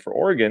road. And for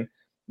Oregon,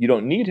 you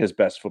don't need his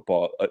best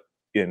football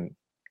in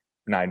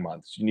 9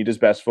 months. You need his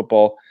best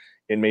football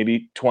in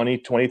maybe 20,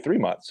 23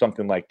 months,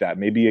 something like that.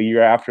 Maybe a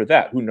year after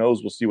that. Who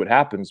knows? We'll see what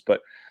happens.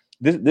 But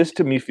this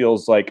to me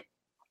feels like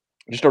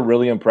just a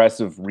really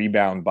impressive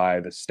rebound by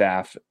the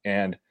staff.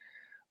 And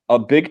a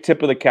big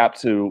tip of the cap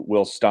to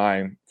Will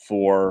Stein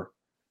for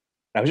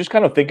 – I was just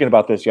kind of thinking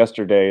about this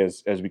yesterday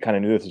as we kind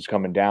of knew this was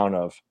coming down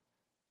of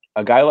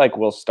a guy like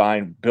Will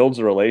Stein builds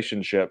a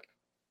relationship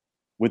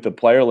with a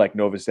player like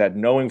Novosad,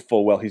 knowing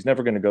full well he's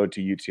never going to go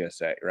to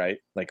UTSA, right?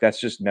 Like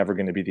that's just never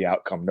going to be the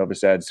outcome.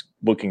 Novosad's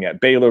looking at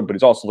Baylor, but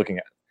he's also looking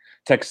at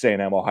Texas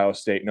A&M, Ohio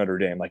State, Notre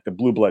Dame, like the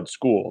blue blood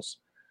schools.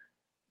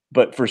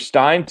 But for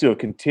Stein to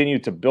continue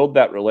to build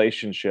that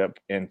relationship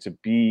and to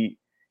be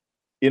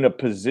in a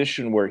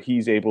position where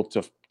he's able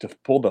to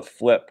pull the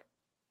flip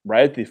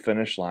right at the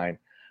finish line,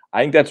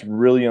 I think that's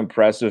really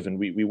impressive. And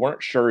we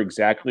weren't sure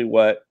exactly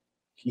what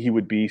he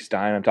would be,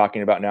 Stein, I'm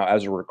talking about now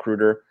as a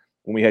recruiter.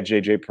 When we had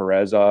JJ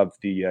Perez of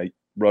the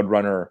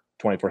Roadrunner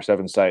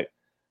 24/7 site,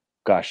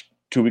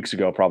 2 weeks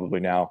ago, probably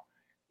now,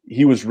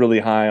 he was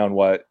really high on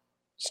what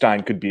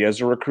Stein could be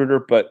as a recruiter,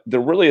 but there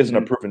really isn't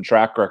a proven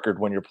track record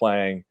when you're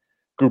playing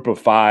group of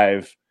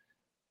 5,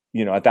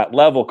 at that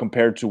level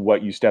compared to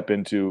what you step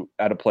into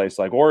at a place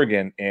like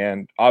Oregon.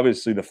 And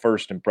obviously the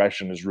first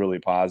impression is really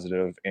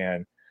positive.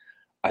 And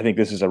I think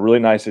this is a really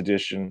nice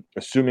addition.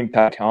 Assuming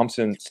Ty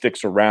Thompson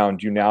sticks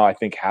around, you now, I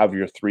think, have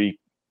your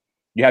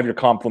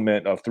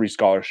complement of 3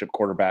 scholarship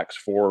quarterbacks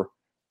for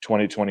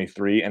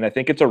 2023. And I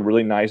think it's a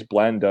really nice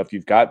blend of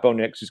you've got Bo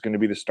Nix, who's going to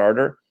be the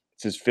starter.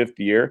 It's his 5th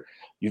year.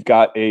 You've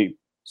got a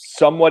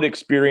somewhat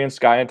experienced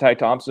guy in Ty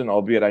Thompson,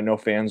 albeit I know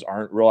fans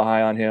aren't real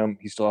high on him.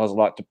 He still has a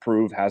lot to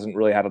prove, hasn't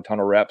really had a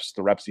ton of reps.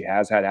 The reps he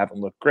has had haven't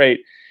looked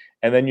great.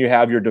 And then you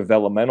have your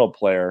developmental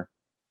player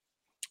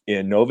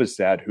in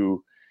Novosad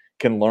who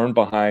can learn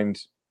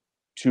behind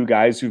 2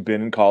 guys who've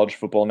been in college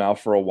football now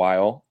for a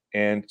while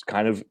and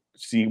kind of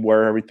see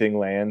where everything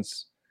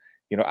lands.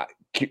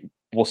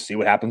 We'll see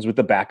what happens with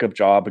the backup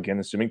job. Again,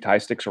 assuming Ty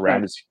sticks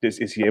around,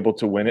 is he able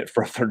to win it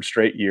for a 3rd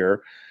straight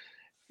year?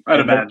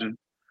 I'd imagine.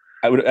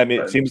 I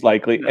mean, it seems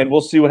likely, and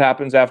we'll see what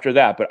happens after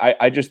that. But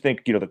I just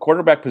think, the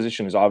quarterback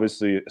position is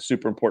obviously a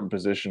super important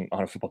position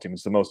on a football team.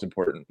 It's the most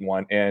important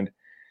one. And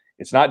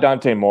it's not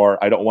Dante Moore.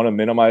 I don't want to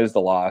minimize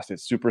the loss.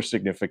 It's super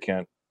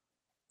significant.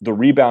 The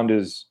rebound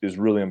is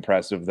really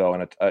impressive, though.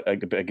 And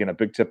again, a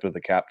big tip of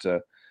the cap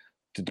to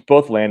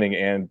both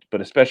Lanning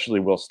but especially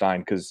Will Stein,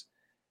 because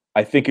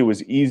I think it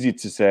was easy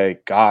to say,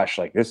 gosh,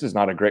 like, this is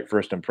not a great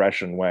first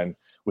impression when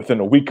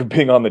within a week of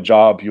being on the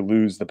job, you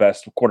lose the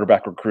best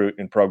quarterback recruit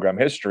in program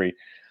history.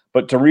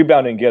 But to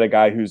rebound and get a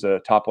guy who's a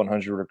top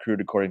 100 recruit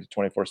according to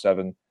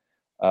 24/7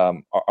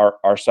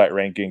 our site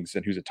rankings,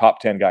 and who's a top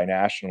 10 guy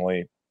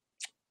nationally,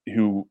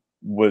 who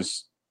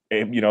was,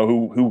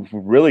 who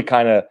really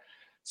kind of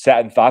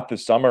sat and thought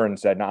this summer and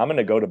said, "No, I'm going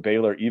to go to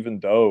Baylor, even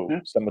though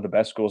some of the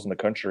best schools in the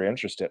country are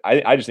interested."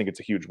 I just think it's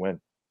a huge win.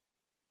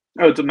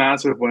 Oh, it's a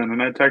massive win,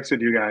 and I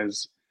texted you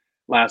guys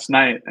last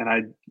night, and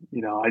I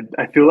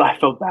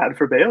felt bad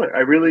for Baylor. I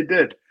really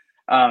did.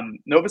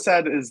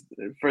 Novosad is,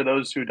 for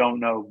those who don't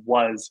know,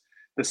 was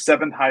the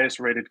 7th highest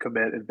rated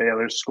commit in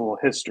Baylor's school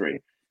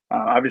history.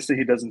 Obviously,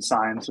 he doesn't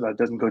sign, so that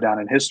doesn't go down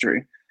in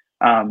history.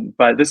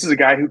 But this is a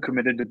guy who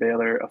committed to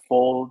Baylor a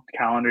full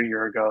calendar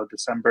year ago,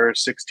 December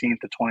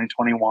 16th of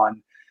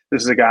 2021.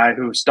 This is a guy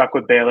who stuck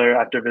with Baylor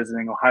after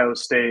visiting Ohio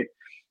State,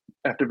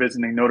 after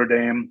visiting Notre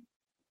Dame,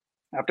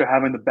 after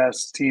having the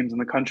best teams in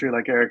the country,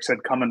 like Eric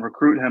said, come and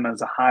recruit him as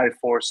a high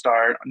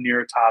 4-star,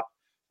 near top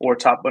or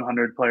top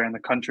 100 player in the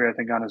country. I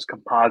think on his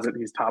composite,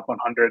 he's top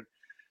 100,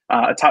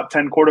 a top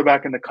 10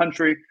 quarterback in the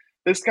country.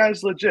 This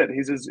guy's legit.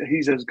 He's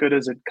as good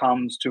as it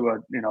comes to a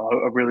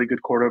really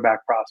good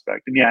quarterback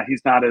prospect. And yeah,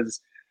 he's not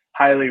as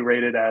highly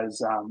rated as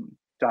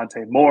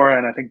Dante Moore,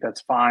 and I think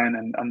that's fine.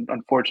 And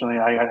unfortunately,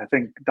 I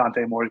think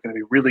Dante Moore is going to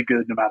be really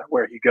good no matter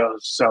where he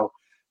goes. So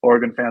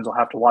Oregon fans will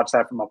have to watch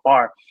that from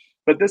afar.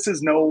 But this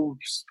is no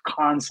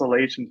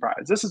consolation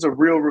prize. This is a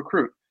real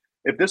recruit.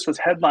 If this was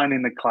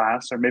headlining the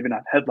class, or maybe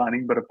not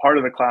headlining, but a part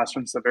of the class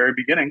since the very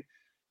beginning,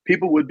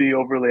 people would be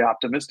overly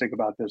optimistic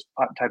about this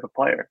type of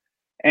player.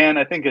 And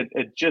I think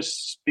it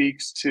just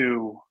speaks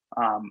to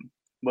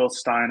Will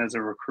Stein as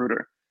a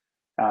recruiter.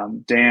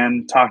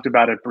 Dan talked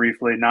about it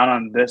briefly, not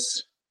on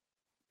this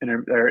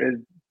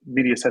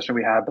media session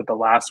we had, but the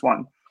last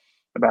one,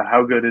 about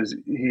how good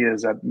he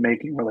is at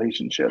making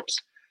relationships.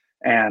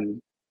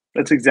 And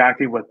that's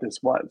exactly what this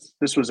was.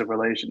 This was a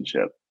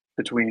relationship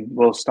between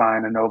Will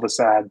Stein and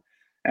Novosad,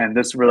 and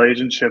this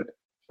relationship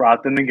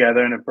brought them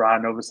together, and it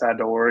brought Novosad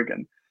to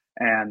Oregon.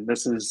 And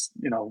this is,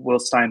 Will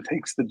Stein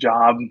takes the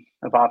job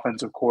of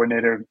offensive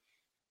coordinator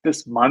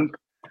this month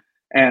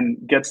and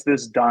gets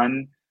this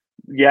done.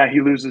 Yeah, he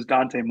loses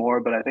Dante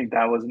Moore, but I think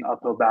that was an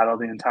uphill battle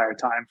the entire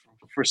time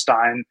for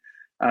Stein,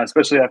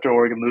 especially after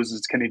Oregon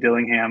loses Kenny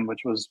Dillingham,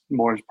 which was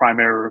Moore's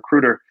primary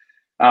recruiter.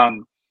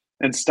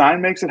 And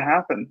Stein makes it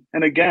happen.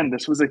 And again,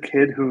 this was a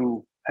kid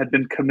who had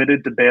been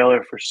committed to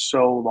Baylor for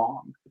so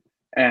long,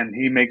 and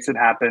he makes it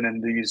happen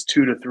in these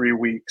 2 to 3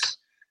 weeks.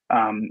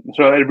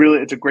 So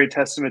it's a great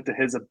testament to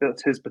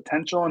his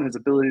potential and his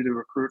ability to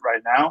recruit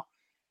right now.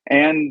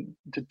 And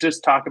to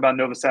just talk about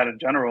Novosad in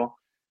general,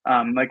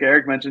 like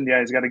Eric mentioned,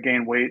 yeah, he's got to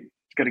gain weight.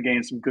 He's got to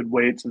gain some good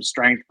weight, some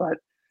strength, but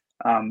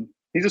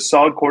he's a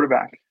solid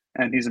quarterback,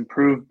 and he's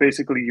improved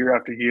basically year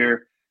after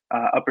year.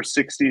 Upper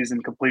 60s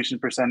in completion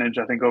percentage,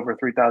 I think over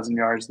 3,000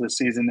 yards this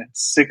season.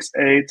 It's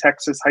 6A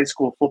Texas high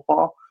school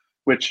football,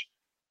 which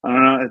I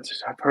don't know.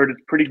 I've heard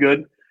it's pretty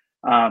good.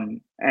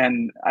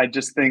 And I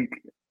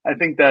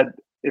think that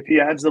if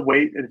he adds the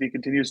weight and if he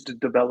continues to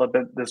develop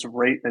at this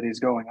rate that he's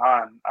going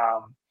on,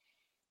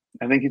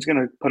 I think he's going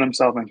to put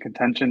himself in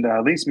contention to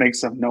at least make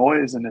some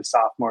noise in his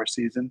sophomore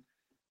season,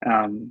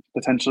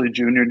 potentially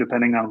junior,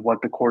 depending on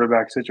what the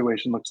quarterback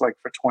situation looks like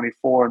for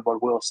 24 and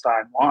what Will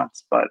Stein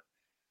wants. But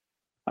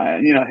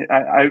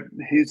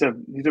he's a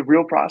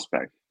real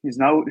prospect. He's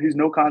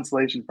no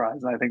consolation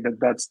prize, and I think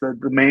that's the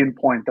main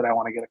point that I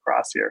want to get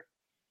across here.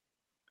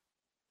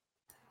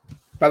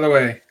 By the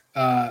way,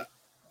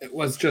 it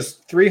was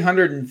just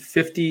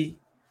 350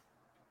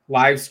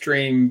 live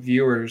stream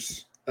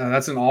viewers.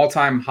 That's an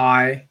all-time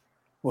high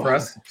for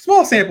us.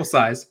 Small sample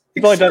size.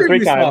 We've only done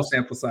 3 times. Small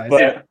sample size.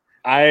 But yeah.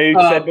 I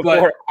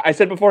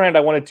said beforehand I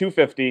wanted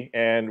 250,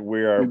 and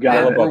we're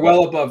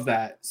well above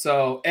that.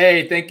 So,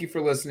 thank you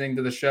for listening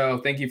to the show.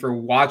 Thank you for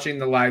watching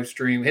the live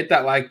stream. Hit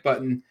that like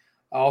button.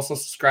 Also,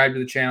 subscribe to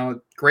the channel. It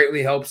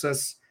greatly helps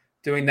us.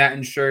 Doing that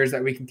ensures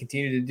that we can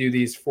continue to do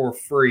these for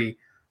free.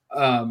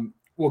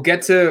 We'll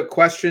get to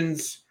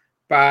questions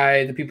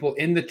by the people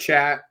in the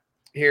chat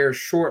here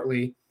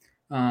shortly.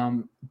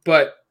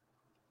 But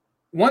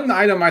one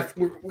item,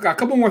 we've got a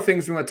couple more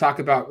things we want to talk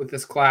about with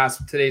this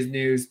class, today's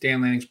news,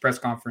 Dan Lanning's press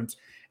conference,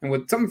 and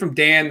with something from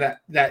Dan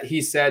that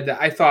he said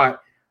that I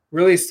thought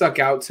really stuck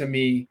out to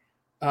me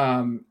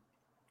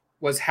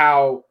was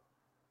how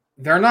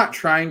they're not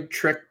trying to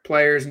trick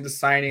players into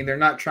signing. They're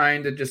not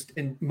trying to just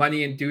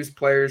money-induce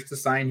players to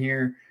sign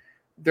here.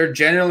 They're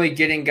generally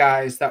getting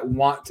guys that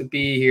want to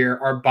be here,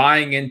 are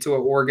buying into what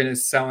Oregon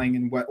is selling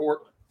and what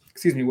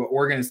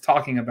Oregon is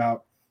talking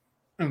about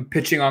and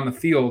pitching on the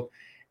field.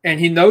 And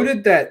he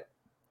noted that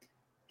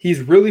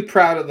he's really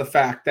proud of the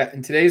fact that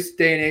in today's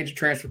day and age of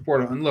transfer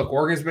portal, and look,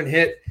 Oregon's been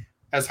hit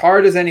as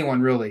hard as anyone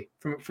really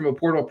from a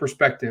portal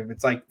perspective.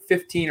 It's like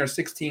 15 or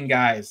 16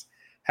 guys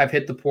have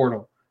hit the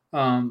portal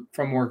from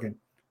Oregon.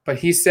 But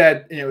he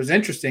said, and it was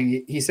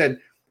interesting, he said,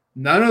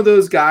 none of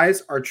those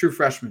guys are true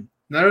freshmen.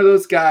 None of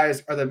those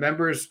guys are the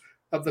members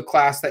of the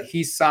class that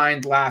he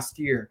signed last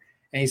year.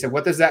 And he said,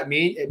 what does that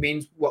mean? It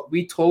means what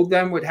we told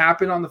them would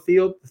happen on the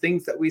field, the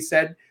things that we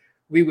said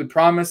we would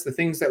promise, the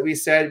things that we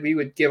said we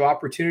would give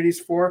opportunities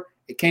for,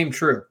 it came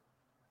true.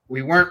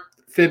 We weren't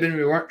fibbing,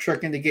 we weren't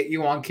tricking to get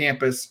you on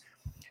campus.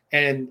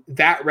 And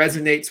that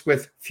resonates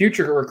with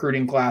future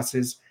recruiting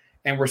classes.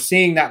 And we're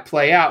seeing that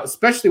play out,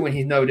 especially when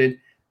he noted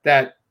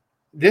that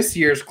this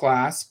year's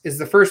class is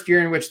the first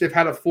year in which they've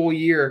had a full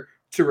year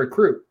to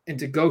recruit and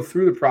to go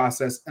through the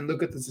process and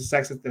look at the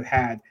success that they've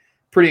had.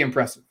 Pretty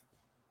impressive.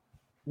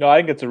 No, I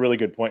think it's a really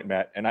good point,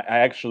 Matt. And I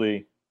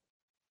actually,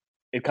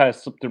 it kind of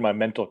slipped through my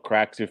mental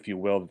cracks, if you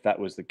will, that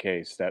was the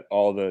case, that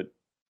all the,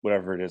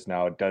 whatever it is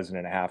now, a dozen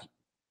and a half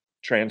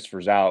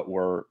transfers out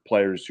were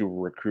players who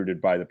were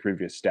recruited by the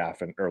previous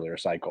staff in earlier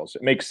cycles.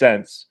 It makes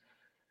sense.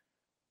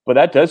 But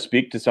that does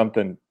speak to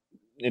something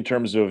in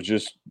terms of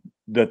just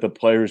that the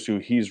players who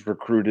he's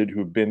recruited,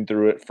 who've been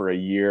through it for a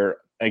year,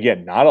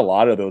 again, not a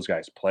lot of those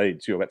guys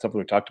played too. That's something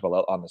we talked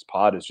about on this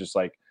pod, is just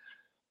like,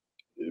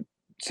 it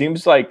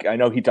seems like, I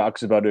know he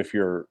talks about if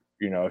you're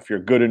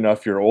good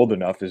enough, you're old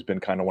enough has been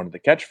kind of one of the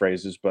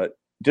catchphrases, but it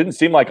didn't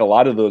seem like a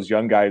lot of those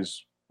young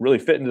guys really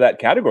fit into that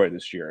category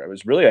this year. It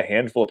was really a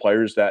handful of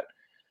players that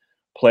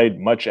played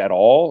much at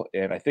all.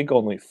 And I think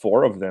only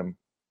four of them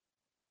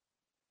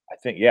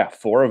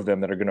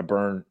that are going to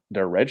burn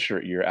their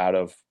redshirt year out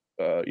of,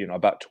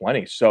 about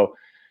 20. So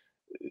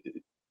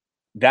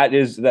that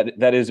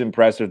is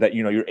impressive that,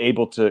 you're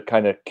able to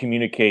kind of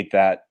communicate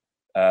that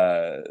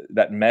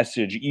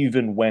message,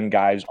 even when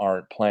guys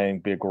aren't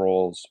playing big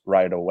roles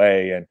right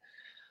away. And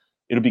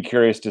it'll be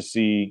curious to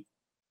see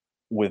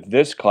with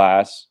this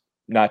class,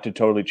 not to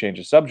totally change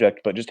the subject,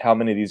 but just how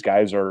many of these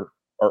guys are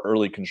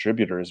early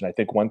contributors. And I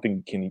think one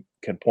thing can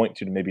point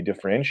to maybe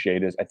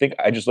differentiate is, I think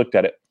I just looked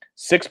at it,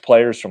 6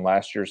 players from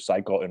last year's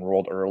cycle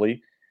enrolled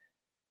early.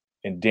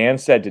 And Dan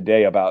said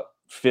today about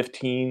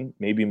 15,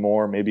 maybe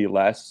more, maybe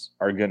less,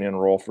 are going to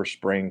enroll for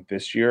spring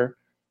this year.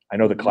 I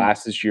know the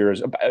class this year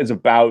is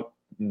about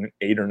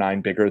 8 or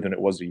 9 bigger than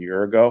it was a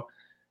year ago.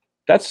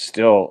 That's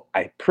still,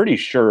 I'm pretty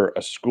sure,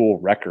 a school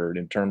record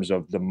in terms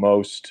of the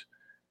most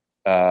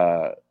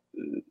signees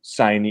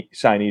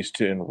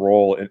to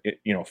enroll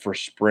for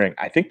spring.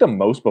 I think the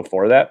most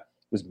before that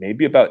was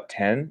maybe about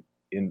 10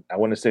 in, I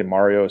want to say,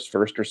 Mario's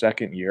first or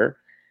second year.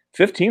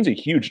 15 is a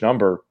huge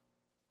number,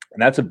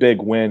 and that's a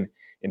big win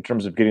in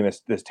terms of getting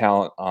this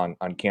talent on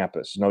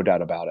campus, no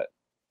doubt about it.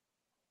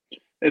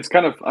 It's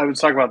kind of, I was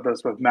talking about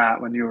this with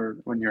Matt when your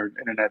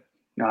internet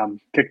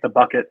kicked the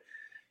bucket.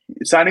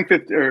 Signing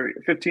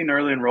 15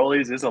 early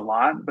enrollees is a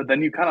lot, but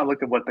then you kind of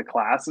look at what the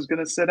class is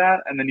going to sit at,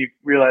 and then you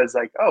realize,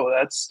 like, oh,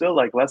 that's still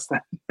like less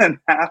than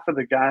half of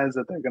the guys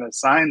that they're going to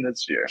sign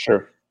this year.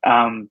 Sure.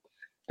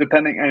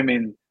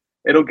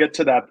 It'll get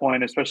to that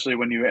point, especially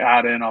when you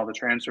add in all the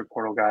transfer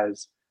portal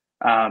guys.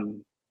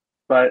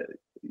 But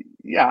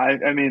yeah, I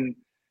don't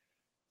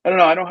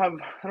know. I don't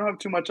have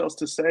too much else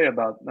to say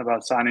about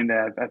signing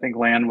day. I think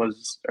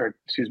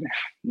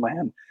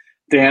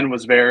Dan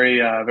was very,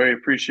 very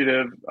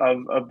appreciative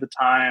of the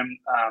time.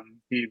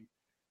 He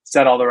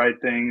said all the right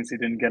things. He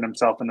didn't get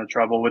himself into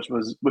trouble, which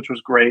was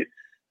great.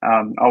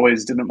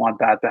 Always didn't want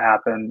that to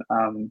happen.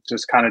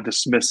 Just kind of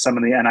dismissed some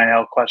of the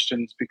NIL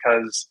questions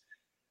because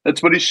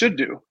that's what he should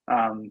do.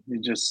 He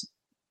just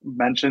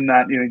mentioned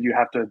that you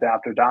have to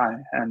adapt or die,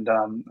 and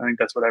I think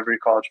that's what every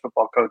college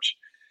football coach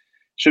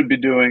should be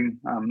doing.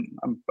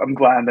 I'm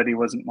glad that he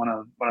wasn't one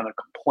of the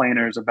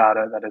complainers about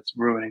it, that it's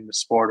ruining the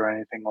sport or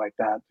anything like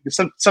that.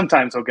 Because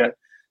sometimes they'll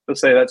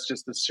say that's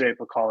just the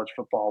shape of college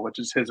football, which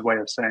is his way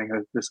of saying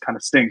that this kind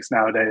of stinks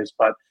nowadays.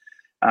 But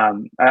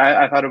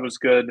I thought it was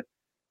good.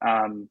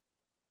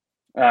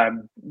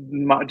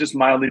 Just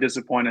mildly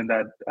disappointed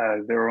that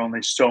there were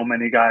only so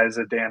many guys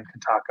that Dan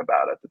could talk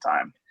about at the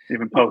time,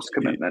 even post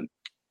commitment.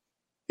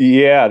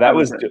 Yeah, that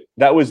was different.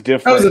 That was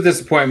a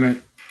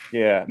disappointment.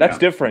 Yeah, that's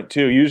different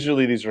too.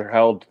 Usually these are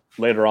held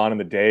later on in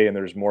the day, and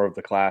there's more of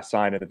the class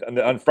sign. And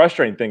the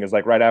unfrustrating thing is,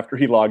 like, right after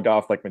he logged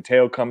off, like,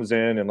 Mateo comes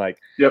in, and like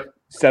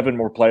 7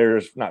 more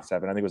players, not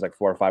 7, I think it was like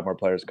 4 or 5 more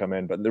players come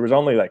in, but there was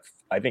only like,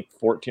 I think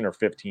 14 or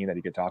 15 that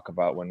he could talk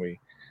about when we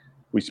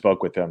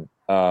spoke with him.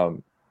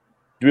 Do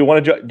we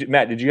want to,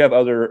 Matt, did you have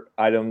other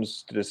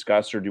items to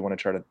discuss, or do you want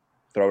to try to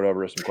throw it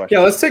over to some questions?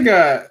 Yeah,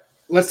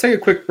 let's take a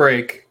quick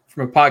break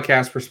from a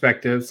podcast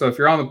perspective. So if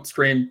you're on the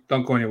stream,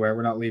 don't go anywhere.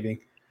 We're not leaving.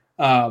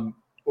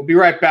 We'll be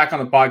right back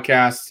on the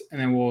podcast, and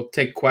then we'll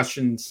take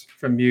questions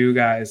from you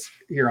guys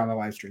here on the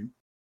live stream.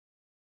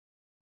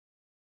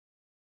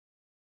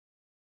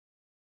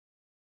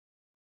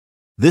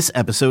 This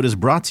episode is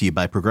brought to you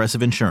by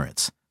Progressive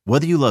Insurance.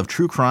 Whether you love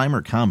true crime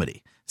or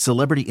comedy,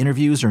 celebrity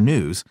interviews or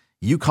news,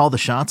 you call the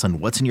shots on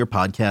what's in your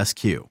podcast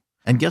queue.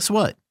 And guess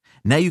what?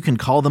 Now you can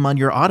call them on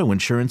your auto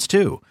insurance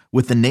too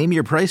with the Name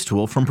Your Price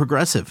tool from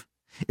Progressive.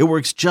 It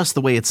works just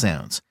the way it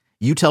sounds.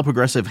 You tell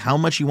Progressive how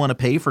much you want to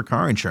pay for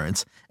car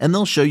insurance, and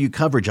they'll show you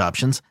coverage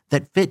options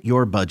that fit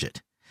your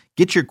budget.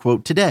 Get your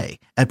quote today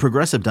at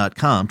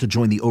Progressive.com to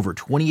join the over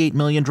 28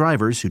 million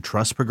drivers who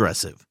trust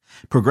Progressive.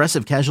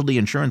 Progressive Casualty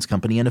Insurance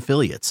Company and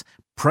Affiliates.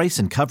 Price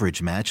and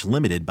coverage match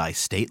limited by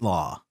state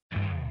law.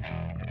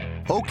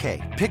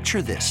 Okay,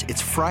 picture this.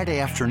 It's Friday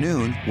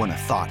afternoon when a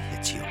thought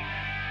hits you.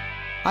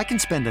 I can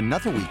spend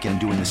another weekend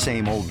doing the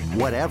same old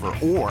whatever,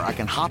 or I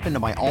can hop into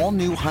my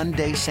all-new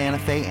Hyundai Santa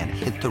Fe and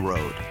hit the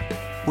road.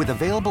 With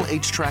available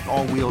H-Track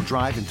all-wheel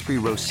drive and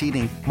 3-row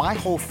seating, my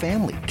whole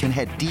family can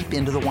head deep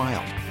into the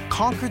wild.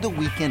 Conquer the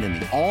weekend in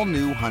the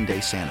all-new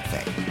Hyundai Santa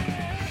Fe.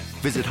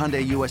 Visit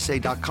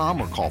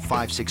HyundaiUSA.com or call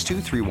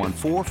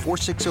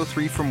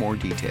 562-314-4603 for more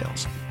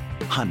details.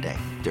 Hyundai,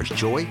 there's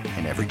joy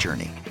in every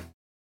journey.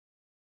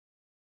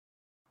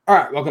 All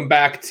right, welcome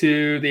back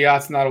to the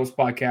Yachts and Autos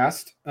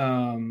podcast.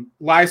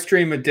 Live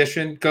stream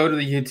edition. Go to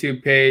the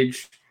YouTube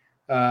page.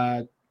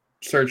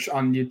 Search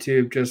on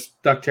YouTube,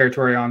 just Duck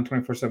Territory on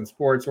 24/7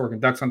 Sports, Oregon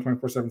Ducks on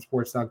 24/7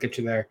 Sports. That'll get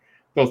you there.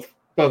 Both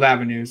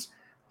avenues.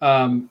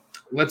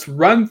 Let's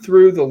run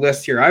through the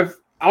list here.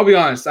 I'll be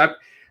honest.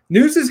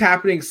 News is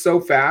happening so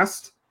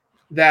fast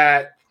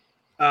that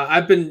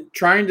I've been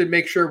trying to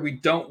make sure we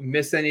don't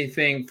miss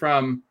anything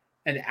from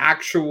an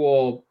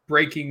actual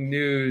breaking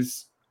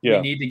news. Yeah.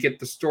 We need to get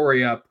the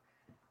story up.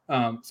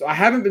 So I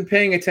haven't been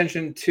paying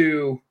attention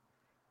to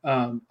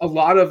a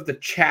lot of the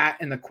chat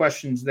and the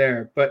questions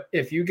there. But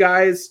if you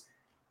guys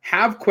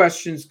have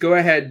questions, go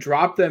ahead,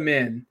 drop them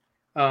in.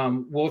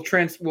 We'll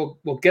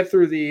get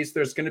through these.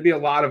 There's going to be a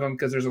lot of them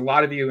because there's a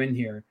lot of you in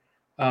here.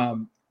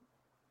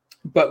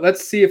 But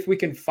let's see if we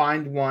can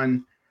find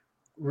one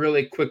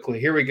really quickly.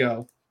 Here we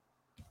go.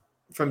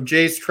 From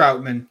Jace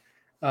Troutman.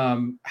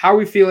 How are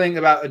we feeling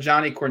about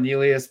Johnny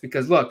Cornelius?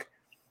 Because look,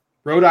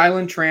 Rhode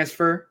Island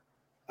transfer.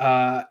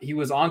 He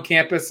was on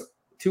campus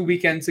 2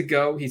 weekends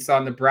ago. He saw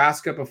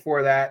Nebraska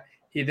before that.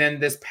 He then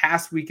this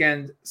past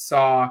weekend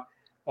saw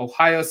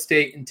Ohio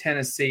State and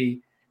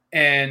Tennessee.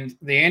 And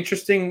the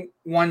interesting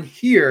one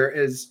here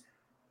is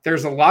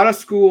there's a lot of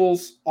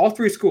schools, all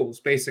three schools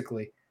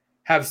basically,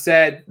 have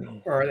said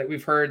or that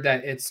we've heard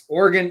that it's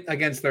Oregon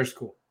against their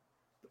school.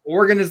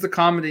 Oregon is the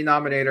common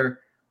denominator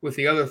with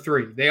the other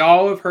three. They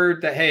all have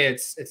heard that, hey,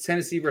 it's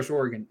Tennessee versus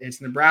Oregon.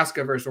 It's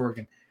Nebraska versus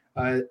Oregon.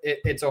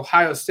 It's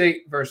Ohio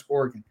State versus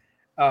Oregon.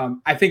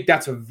 I think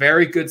that's a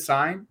very good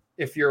sign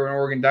if you're an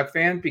Oregon Duck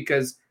fan,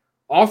 because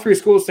all three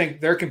schools think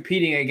they're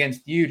competing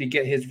against you to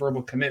get his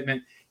verbal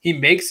commitment. He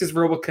makes his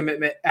verbal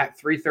commitment at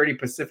 3:30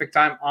 Pacific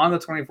time on the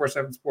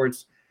 24/7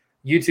 Sports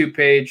YouTube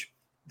page.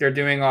 They're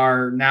doing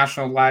our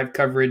national live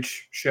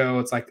coverage show.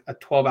 It's like a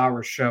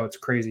 12-hour show. It's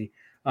crazy.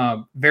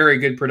 Very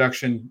good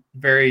production.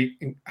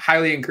 Very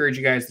highly encourage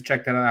you guys to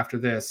check that out after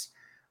this.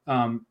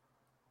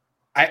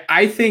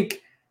 I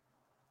think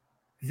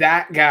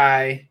that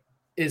guy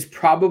is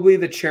probably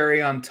the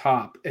cherry on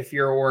top if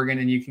you're Oregon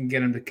and you can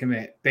get him to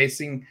commit.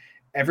 Basing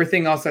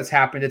everything else that's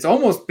happened, it's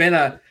almost been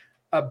a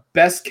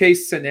best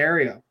case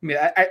scenario. I mean,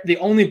 the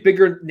only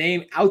bigger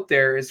name out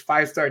there is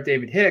 5-star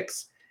David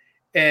Hicks,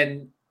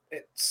 and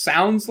it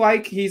sounds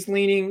like he's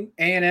leaning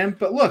A&M.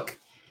 But look,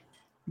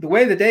 the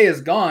way the day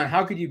has gone,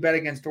 how could you bet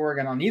against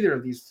Oregon on either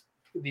of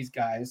these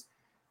guys?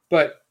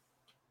 But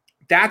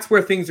that's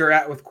where things are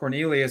at with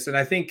Cornelius, and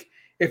I think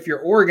if you're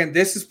Oregon,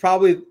 this is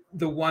probably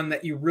the one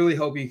that you really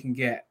hope you can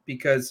get,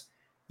 because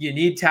you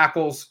need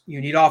tackles, you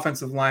need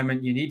offensive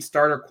linemen, you need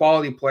starter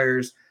quality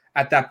players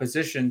at that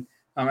position.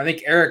 I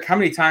think, Eric, how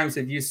many times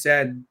have you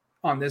said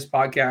on this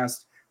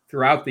podcast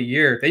throughout the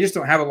year, they just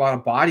don't have a lot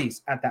of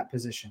bodies at that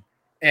position.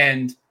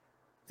 And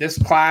this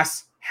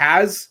class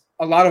has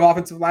a lot of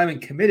offensive linemen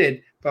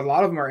committed, but a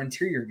lot of them are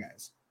interior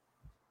guys.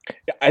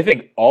 I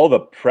think all the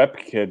prep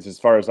kids, as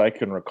far as I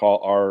can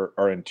recall,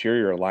 are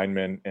interior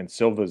linemen, and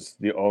Silva's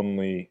the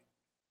only.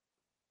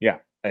 Yeah,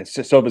 and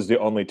Silva's the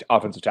only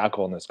offensive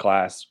tackle in this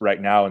class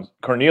right now, and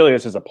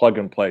Cornelius is a plug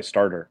and play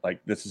starter.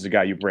 Like, this is a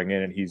guy you bring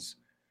in, and he's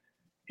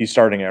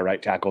starting at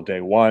right tackle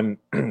day one.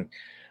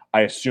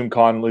 I assume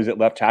Conley's at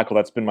left tackle.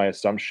 That's been my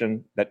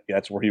assumption.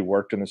 That's where he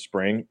worked in the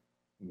spring.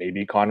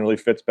 Maybe Conley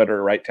fits better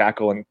at right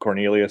tackle, and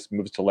Cornelius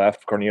moves to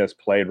left. Cornelius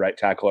played right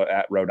tackle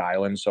at Rhode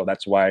Island, so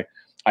that's why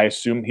I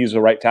assume he's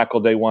a right tackle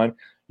day one.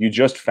 You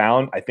just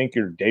found, I think,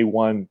 your day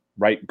one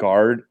right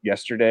guard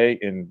yesterday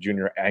in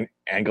Junior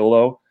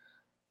Angelo.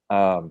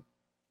 So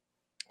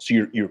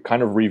you're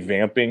kind of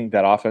revamping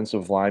that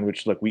offensive line,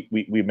 which, look,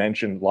 we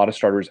mentioned a lot of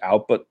starters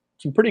out, but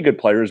some pretty good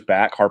players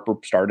back. Harper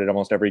started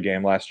almost every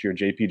game last year.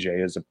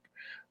 JPJ is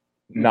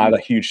not a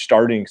huge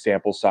starting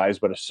sample size,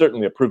 but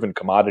certainly a proven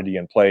commodity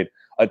and played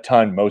a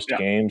ton most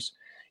games.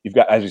 You've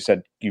got, as you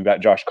said, you've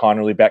got Josh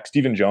Connerly back.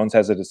 Stephen Jones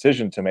has a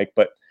decision to make,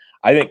 but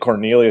I think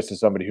Cornelius is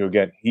somebody who,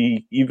 again,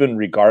 he, even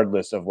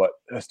regardless of what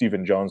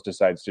Stephen Jones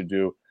decides to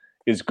do,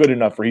 is good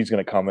enough where he's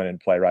going to come in and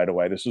play right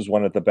away. This is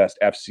one of the best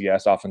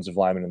FCS offensive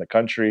linemen in the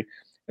country.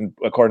 And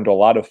according to a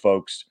lot of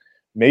folks,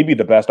 maybe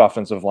the best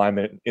offensive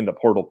lineman in the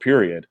portal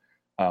period.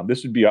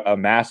 This would be a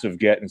massive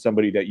get, and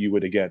somebody that you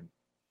would, again,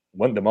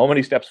 when the moment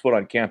he steps foot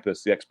on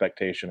campus, the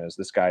expectation is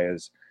this guy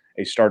is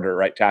a starter at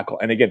right tackle.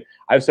 And again,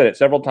 I've said it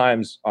several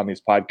times on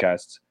these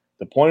podcasts.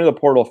 The point of the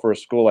portal for a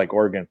school like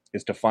Oregon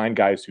is to find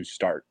guys who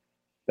start.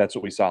 That's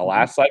what we saw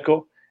last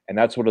cycle, and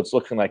that's what it's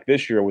looking like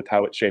this year with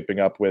how it's shaping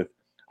up with,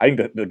 I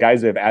think the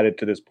guys they've added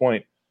to this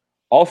point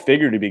all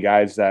figure to be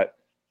guys that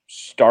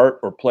start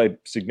or play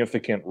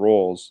significant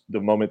roles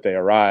the moment they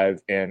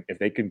arrive. And if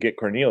they can get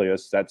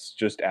Cornelius, that's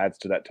just adds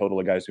to that total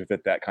of guys who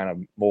fit that kind of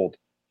mold.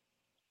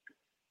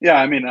 Yeah,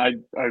 I mean, I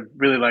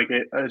really like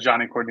it,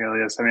 Johnny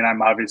Cornelius. I mean,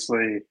 I'm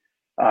obviously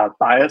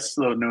biased,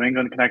 the New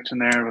England connection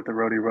there with the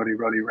Rody,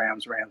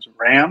 Rams.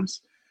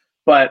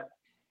 But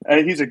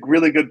he's a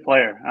really good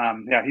player.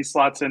 Yeah, he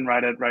slots in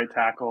right at right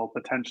tackle,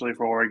 potentially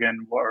for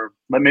Oregon, or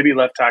maybe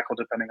left tackle,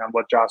 depending on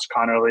what Josh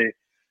Conerly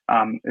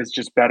is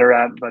just better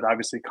at. But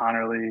obviously,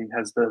 Conerly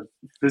has the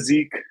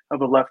physique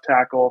of a left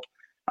tackle.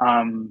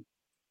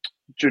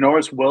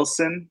 Janoris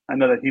Wilson, I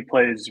know that he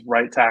plays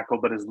right tackle,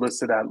 but is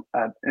listed at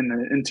in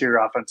the interior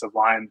offensive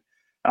line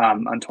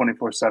on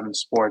 24/7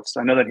 Sports.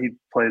 I know that he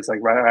plays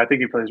right. I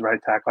think he plays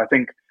right tackle. I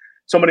think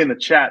somebody in the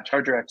chat,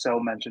 Charger XL,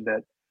 mentioned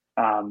it.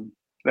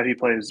 That he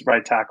plays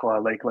right tackle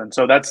at Lakeland.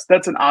 So that's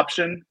an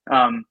option.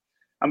 I'm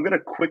going to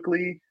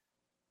quickly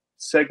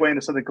segue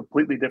into something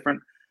completely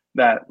different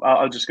that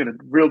I'll just going to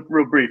real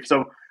brief.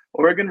 So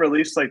Oregon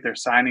released their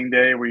signing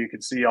day where you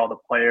could see all the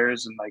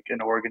players and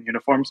in Oregon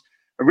uniforms.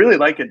 I really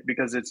like it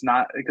because it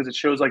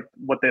shows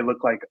what they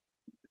look like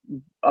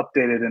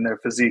updated in their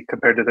physique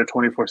compared to their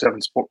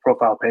 24/7 sport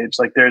profile page.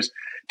 There's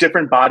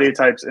different body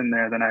types in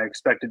there than I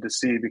expected to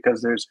see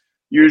because there's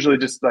usually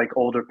just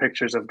older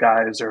pictures of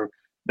guys or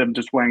them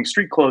just wearing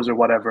street clothes or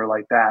whatever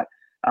like that.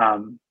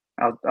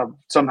 I'll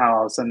send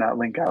that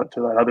link out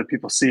to let other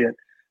people see it.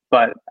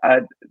 But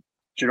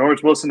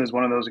Janoris Wilson is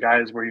one of those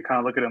guys where you kind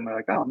of look at him and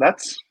like, oh,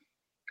 it's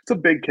a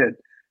big kid.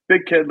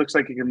 Big kid, looks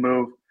like he can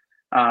move.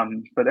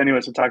 But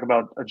anyways, to talk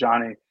about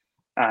Johnny,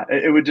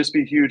 it would just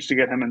be huge to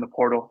get him in the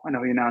portal. I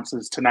know he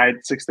announces tonight,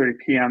 6:30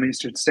 p.m.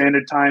 Eastern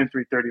Standard Time,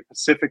 3:30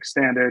 Pacific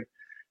Standard.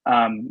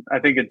 I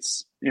think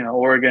it's,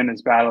 Oregon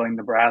is battling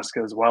Nebraska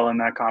as well in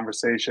that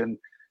conversation.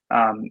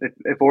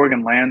 If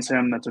Oregon lands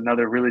him, that's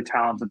another really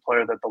talented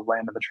player that they'll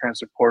land in the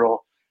transfer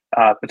portal.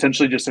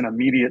 Potentially just an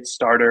immediate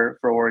starter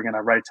for Oregon,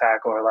 a right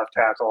tackle or left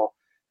tackle.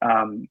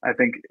 I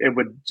think it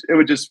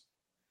would just,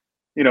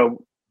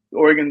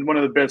 Oregon, one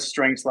of the best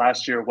strengths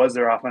last year was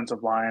their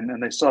offensive line,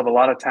 and they still have a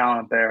lot of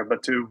talent there.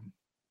 But to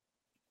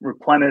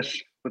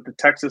replenish with the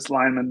Texas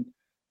lineman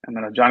and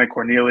then a Johnny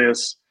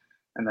Cornelius,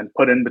 and then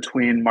put in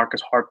between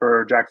Marcus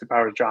Harper, Jackson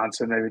Powers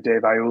Johnson, maybe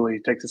Dave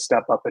Iuli takes a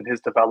step up in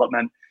his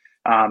development.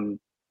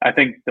 I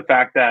think the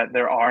fact that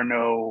there are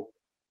no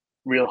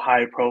real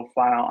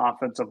high-profile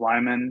offensive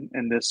linemen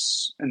in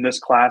this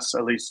class,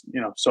 at least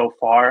so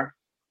far,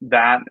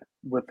 that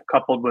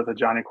coupled with a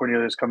Johnny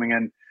Cornelius coming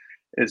in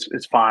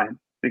is fine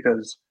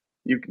because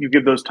you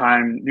give those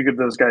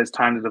guys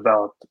time to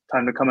develop,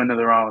 time to come into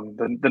their own.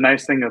 The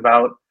nice thing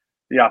about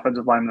the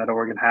offensive linemen that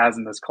Oregon has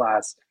in this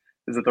class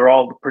is that they're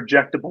all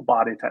projectable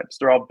body types.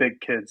 They're all big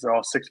kids. They're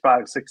all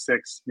 6'5",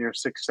 6'6", near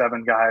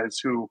 6'7" guys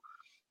who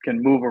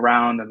can move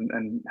around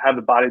and have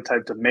the body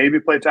type to maybe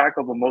play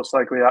tackle, but most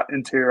likely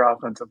interior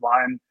offensive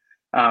line.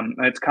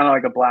 And it's kind of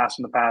like a blast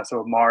from the past of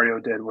what Mario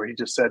did, where he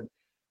just said,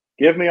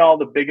 give me all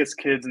the biggest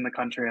kids in the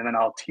country, and then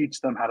I'll teach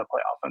them how to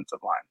play offensive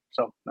line.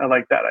 So I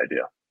like that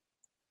idea.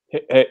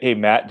 Hey,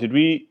 Matt, did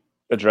we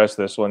address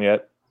this one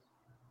yet?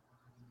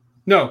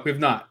 No, we've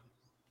not.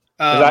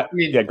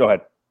 Yeah, go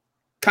ahead.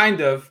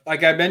 Kind of.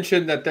 Like I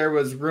mentioned that there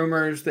was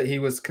rumors that he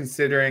was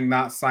considering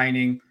not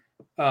signing,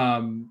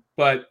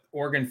 but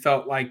Oregon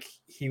felt like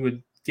he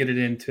would get it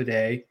in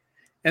today.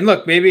 And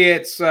look, maybe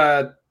it's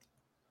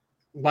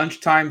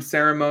lunchtime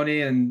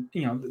ceremony and,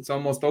 it's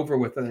almost over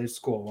with at his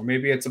school. Or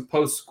maybe it's a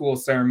post-school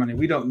ceremony.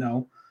 We don't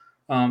know.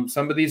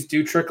 Some of these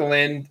do trickle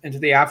into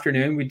the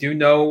afternoon. We do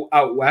know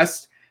out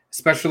west,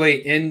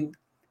 especially in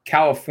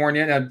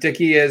California. Now,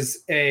 Dickey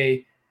is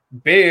a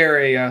Bay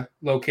Area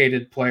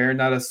located player,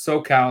 not a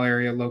SoCal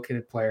area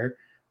located player.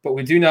 But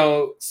we do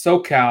know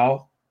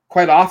SoCal,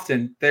 quite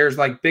often, there's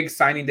big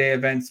signing day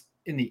events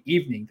in the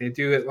evening. They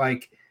do it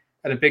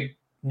at a big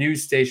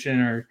news station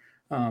or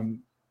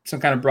some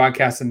kind of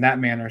broadcast in that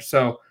manner.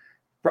 So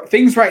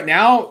things right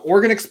now,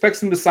 Oregon expects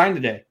them to sign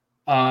today.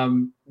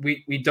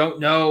 We don't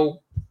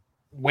know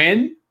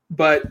when,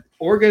 but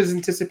Oregon is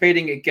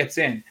anticipating it gets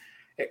in.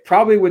 It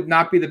probably would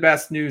not be the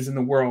best news in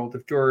the world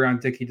if Dorian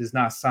Dickey does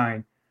not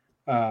sign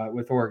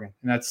with Oregon.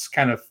 And that's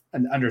kind of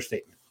an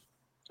understatement.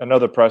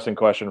 Another pressing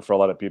question for a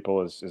lot of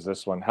people is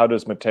this one. How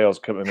does Mateo's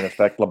commitment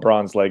affect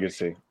LeBron's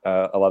legacy?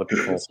 A lot of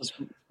people.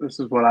 This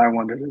is what I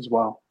wondered as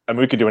well. I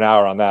mean, we could do an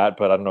hour on that,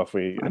 but I don't know if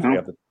we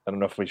don't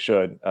know if we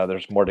should.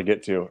 There's more to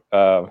get to.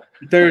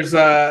 There's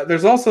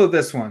also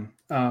this one.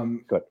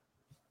 Good.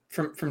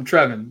 From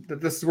Trevin.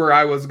 This is where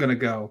I was going to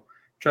go.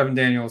 Trevin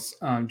Daniels.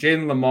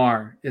 Jalen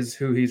Lamar is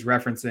who he's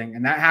referencing,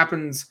 and that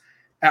happens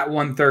at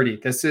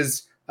 1:30. This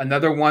is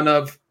another one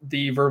of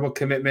the verbal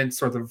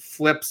commitments or the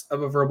flips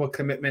of a verbal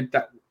commitment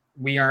that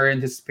we are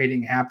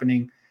anticipating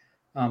happening.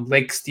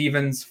 Lake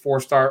Stevens,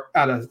 4-star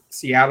out of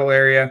Seattle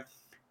area,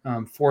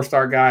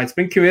 4-star guy. It's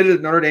been committed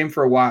to Notre Dame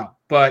for a while,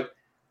 but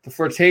the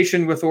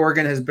flirtation with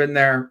Oregon has been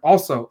there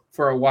also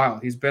for a while.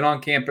 He's been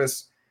on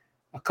campus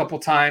a couple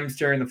times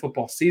during the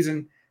football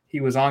season. He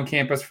was on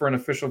campus for an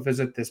official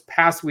visit this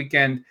past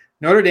weekend.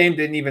 Notre Dame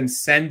didn't even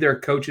send their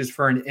coaches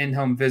for an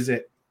in-home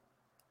visit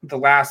the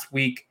last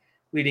week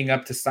leading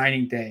up to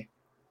signing day.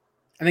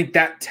 I think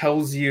that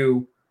tells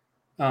you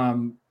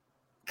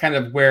kind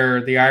of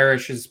where the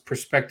Irish's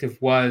perspective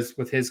was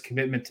with his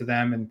commitment to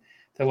them and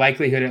the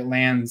likelihood it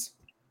lands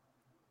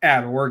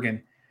at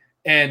Oregon.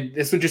 And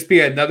this would just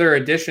be another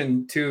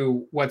addition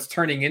to what's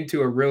turning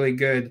into a really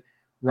good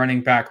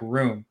running back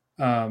room.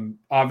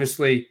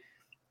 Obviously,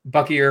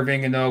 Bucky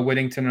Irving and Noah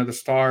Whittington are the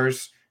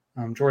stars.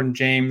 Jordan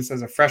James,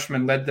 as a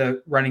freshman, led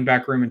the running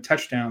back room in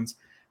touchdowns.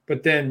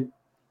 But then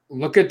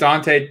look at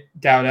Dante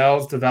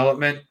Dowdell's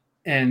development,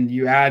 and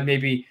you add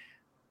maybe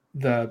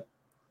the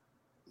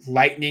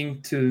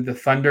lightning to the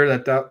thunder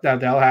that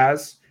Dowdell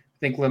has. I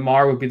think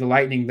Lamar would be the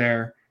lightning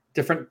there.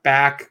 Different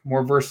back,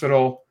 more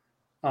versatile.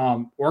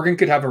 Oregon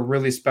could have a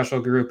really special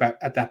group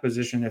at that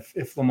position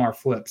if Lamar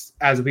flips,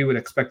 as we would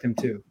expect him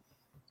to.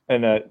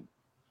 And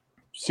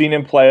seen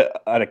him play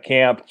at a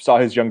camp, saw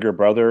his younger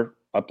brother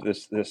up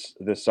this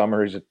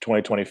summer. He's a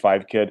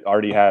 2025 kid,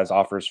 already has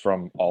offers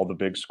from all the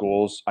big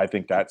schools. I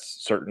think that's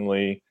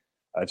certainly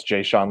it's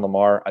Jay-Sean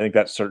Lamar. I think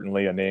that's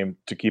certainly a name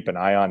to keep an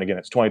eye on. Again,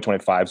 it's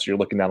 2025, so you're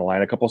looking down the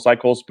line a couple of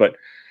cycles, but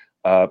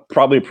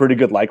probably a pretty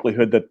good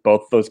likelihood that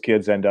both those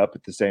kids end up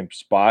at the same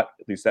spot.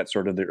 At least that's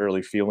sort of the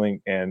early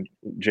feeling. And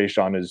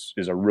Jay-Sean is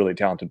a really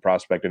talented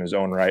prospect in his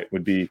own right.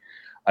 Would be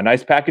a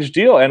nice package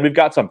deal, and we've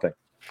got something.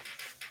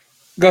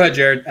 Go ahead,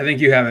 Jared. I think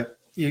you have it.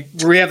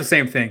 We have the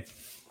same thing.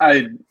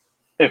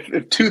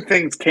 If two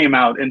things came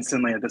out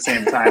instantly at the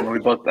same time, we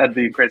both had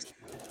the crazy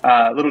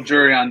little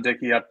Jurion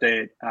Dickey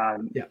update.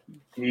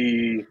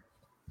 He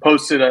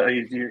posted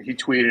he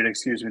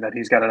tweeted, that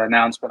he's got an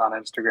announcement on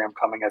Instagram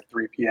coming at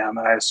 3 p.m.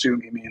 and I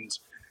assume he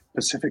means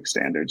Pacific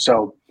Standard.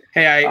 So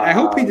hey, I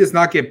hope he does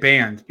not get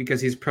banned because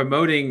he's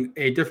promoting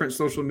a different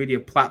social media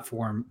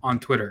platform on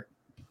Twitter.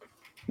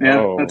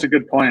 Yeah, That's a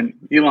good point.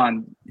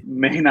 Elon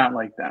may not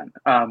like that.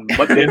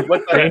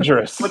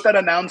 Dangerous. What that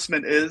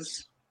announcement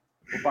is,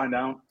 we'll find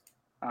out.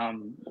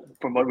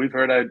 From what we've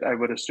heard, I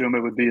would assume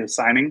it would be a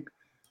signing.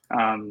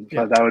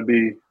 But that would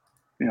be,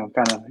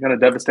 kind of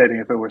devastating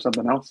if it were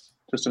something else.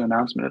 Just an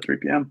announcement at 3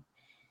 p.m.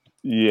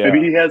 Yeah.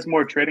 Maybe he has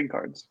more trading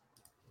cards.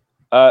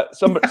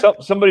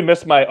 Somebody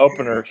missed my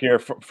opener here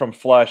from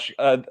Flush.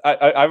 I've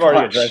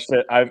already addressed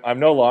it. I'm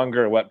no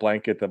longer a wet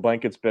blanket. The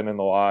blanket's been in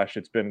the wash.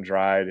 It's been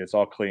dried. It's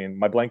all clean.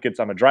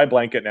 I'm a dry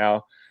blanket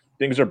now.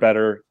 Things are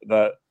better.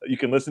 You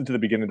can listen to the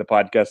beginning of the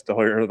podcast to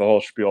hear the whole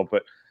spiel,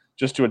 but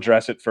just to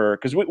address it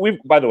because we've,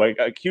 by the way,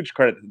 a huge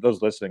credit to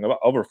those listening. About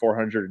over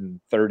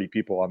 430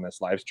 people on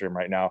this live stream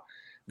right now.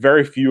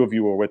 Very few of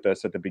you were with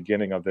us at the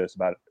beginning of this,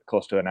 about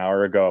close to an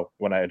hour ago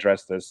when I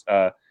addressed this.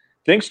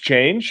 Things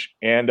change,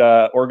 and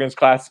Oregon's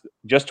class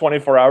just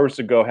 24 hours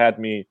ago had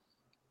me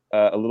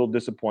a little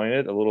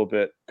disappointed, a little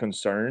bit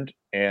concerned,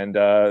 and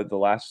in the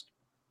last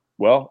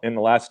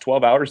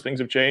 12 hours, things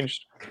have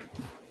changed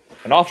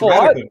an awful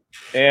lot,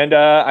 and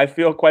I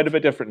feel quite a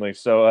bit differently.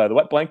 So the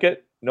wet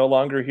blanket, no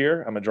longer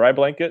here. I'm a dry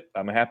blanket.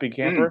 I'm a happy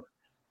camper.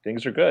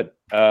 Things are good.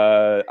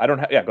 Go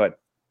ahead.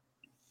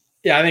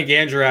 Yeah, I think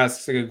Andrew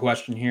asks a good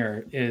question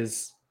here.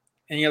 Is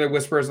any other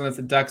whispers on if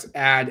the Ducks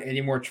add any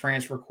more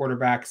transfer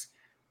quarterbacks?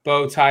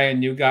 Bo, Ty,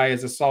 and new guy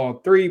is a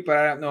solid 3, but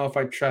I don't know if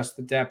I trust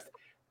the depth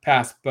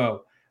past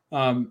Bo.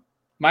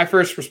 My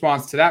first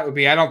response to that would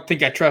be I don't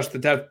think I trust the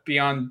depth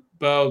beyond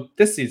Bo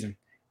this season.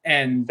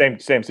 And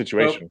same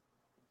situation. Bo,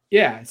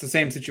 yeah, it's the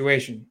same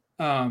situation.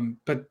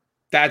 But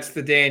that's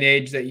the day and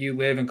age that you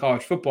live in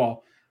college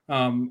football.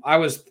 I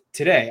was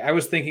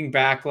thinking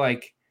back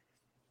like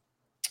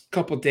a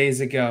couple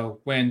days ago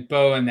when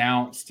Bo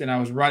announced, and I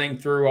was running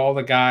through all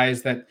the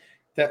guys that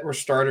were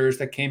starters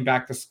that came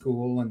back to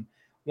school. And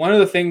one of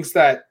the things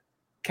that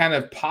kind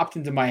of popped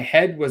into my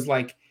head was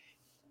like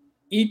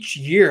each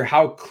year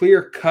how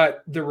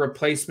clear-cut the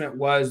replacement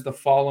was the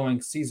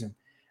following season.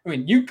 I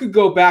mean, you could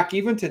go back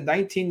even to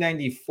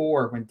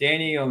 1994 when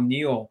Danny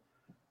O'Neil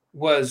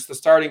was the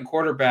starting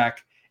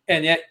quarterback,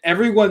 and yet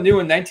everyone knew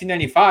in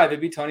 1995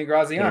 it'd be Tony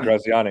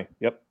Graziani.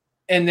 Yep.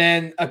 And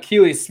then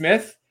Akili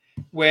Smith,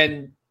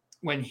 when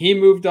he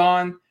moved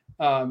on,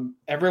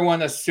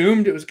 everyone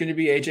assumed it was going to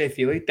be AJ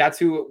Feely. That's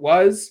who it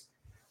was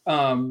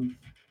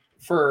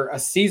for a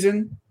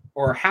season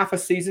or half a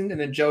season, and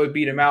then Joey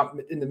beat him out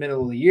in the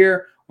middle of the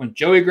year. When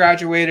Joey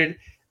graduated,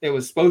 it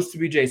was supposed to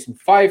be Jason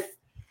Fife,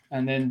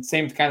 and then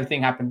same kind of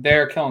thing happened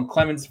there. Kellen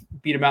Clemens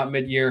beat him out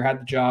mid-year,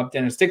 had the job.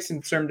 Dennis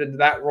Dixon served into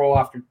that role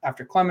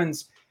after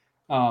Clemens.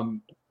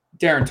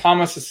 Darren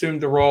Thomas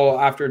assumed the role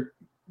after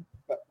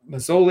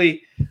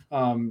Mazzoli.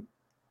 And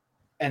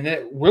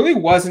it really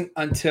wasn't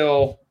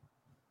until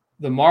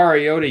the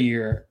Mariota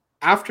year,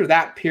 after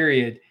that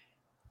period,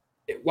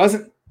 it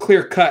wasn't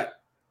clear cut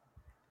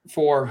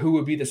for who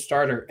would be the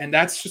starter. And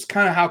that's just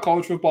kind of how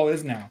college football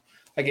is now.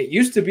 Like it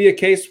used to be a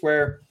case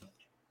where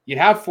you'd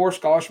have 4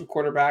 scholarship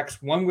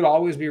quarterbacks. One would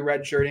always be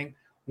redshirting.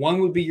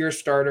 One would be your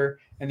starter.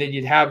 And then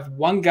you'd have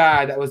one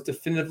guy that was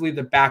definitively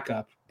the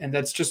backup. And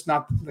that's just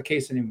not the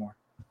case anymore.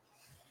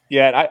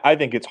 Yeah, I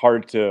think it's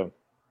hard to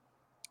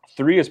 –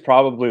 3 is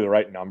probably the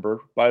right number,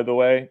 by the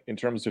way, in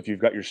terms of you've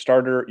got your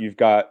starter, you've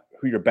got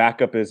who your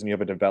backup is, and you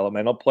have a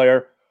developmental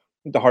player.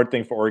 The hard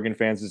thing for Oregon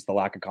fans is the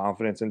lack of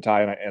confidence in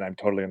Ty, and I'm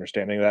totally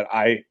understanding that.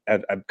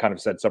 I've kind of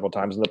said several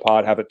times in the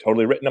pod, haven't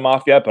totally written him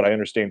off yet, but I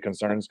understand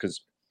concerns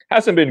because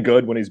hasn't been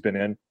good when he's been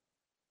in.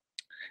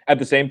 At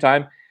the same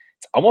time,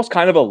 it's almost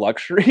kind of a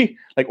luxury,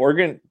 like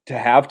Oregon, to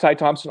have Ty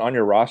Thompson on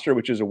your roster,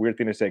 which is a weird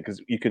thing to say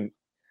because you can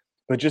 –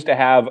 but just to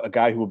have a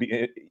guy who will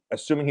be,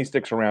 assuming he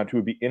sticks around, who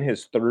would be in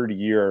his 3rd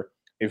year,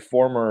 a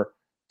former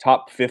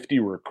top 50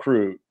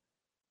 recruit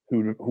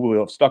who will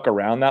have stuck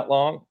around that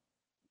long,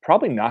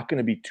 probably not going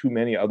to be too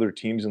many other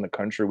teams in the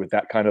country with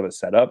that kind of a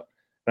setup.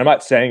 And I'm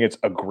not saying it's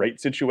a great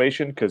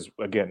situation because,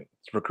 again,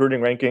 it's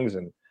recruiting rankings,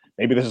 and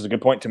maybe this is a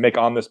good point to make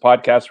on this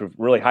podcast. We're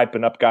really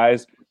hyping up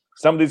guys.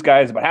 Some of these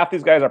guys, about half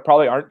these guys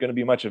probably aren't going to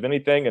be much of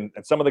anything, and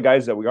some of the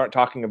guys that we aren't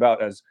talking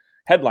about as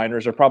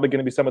headliners are probably going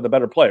to be some of the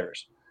better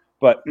players.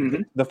 But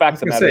the fact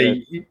of the matter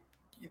is,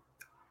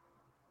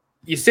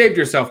 you saved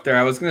yourself there.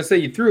 I was going to say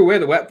you threw away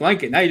the wet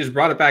blanket. Now you just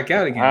brought it back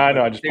out again. I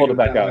know. I just pulled it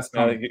back out.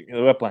 The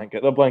wet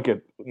blanket. The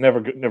blanket never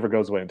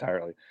goes away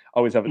entirely.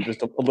 Always have it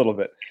just a little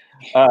bit.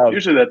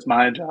 Usually that's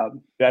my job.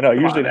 Yeah, no.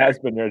 Usually it has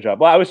been your job.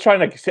 Well, I was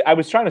trying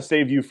to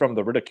save you from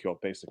the ridicule.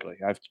 Basically,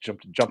 I have to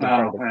jump in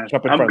front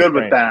of. I'm good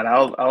with that.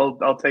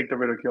 I'll take the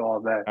ridicule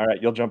all day. All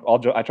right, you'll jump.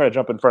 I try to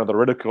jump in front of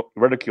the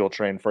ridicule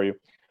train for you.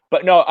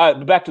 But no,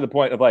 back to the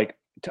point of like.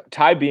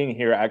 Ty being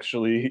here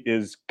actually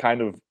is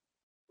kind of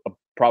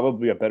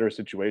probably a better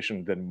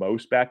situation than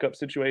most backup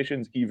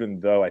situations, even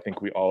though I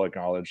think we all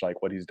acknowledge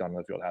like what he's done in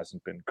the field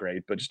hasn't been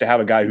great. But just to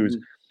have a guy who's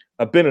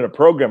been in a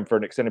program for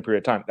an extended period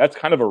of time, that's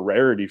kind of a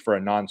rarity for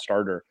a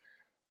non-starter.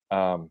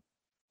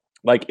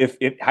 Like if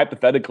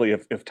hypothetically,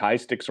 if Ty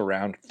sticks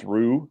around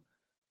through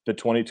the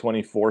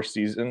 2024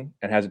 season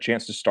and has a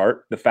chance to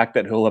start, the fact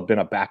that he'll have been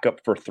a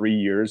backup for 3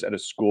 years at a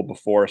school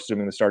before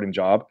assuming the starting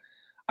job,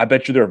 I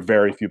bet you there are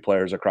very few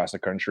players across the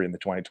country in the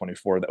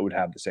 2024 that would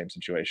have the same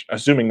situation.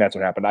 Assuming that's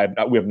what happened,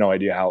 we have no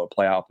idea how it would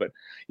play out. But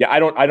yeah, I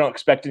don't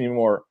expect any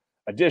more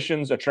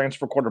additions. A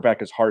transfer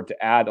quarterback is hard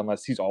to add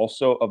unless he's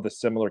also of the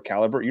similar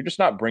caliber. You're just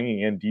not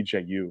bringing in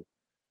DJU.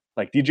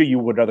 Like DJU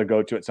would rather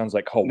go to, it sounds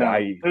like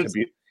Hawaii to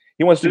be.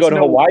 He wants to go to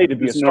Hawaii to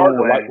be a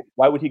starter.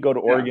 Why would he go to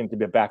Oregon to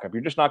be a backup?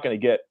 You're just not going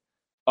to get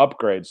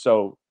upgrades.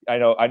 So I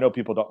know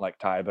people don't like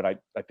Ty, but I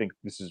think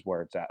this is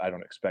where it's at. I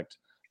don't expect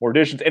more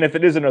additions. And if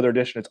it is another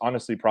addition, it's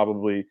honestly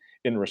probably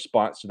in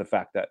response to the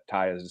fact that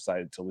Ty has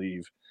decided to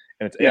leave.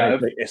 And it's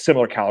a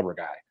similar caliber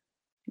guy.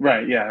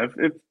 Right, yeah.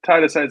 If Ty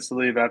decides to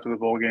leave after the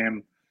bowl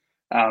game,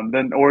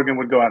 then Oregon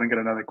would go out and get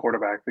another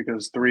quarterback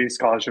because 3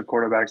 scholarship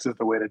quarterbacks is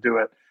the way to do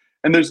it.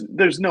 And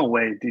there's no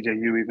way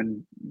DJU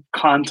even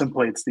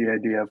contemplates the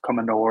idea of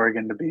coming to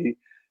Oregon to be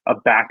a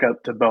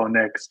backup to Bo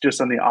Nix,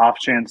 just on the off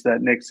chance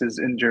that Nix is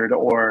injured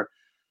or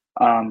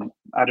I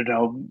don't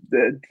know,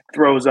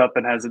 throws up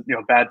and has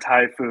bad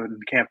Thai food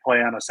and can't play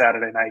on a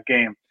Saturday night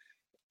game.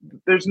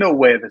 There's no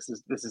way this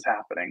is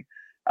happening.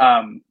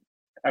 I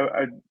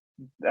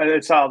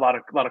saw a lot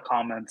of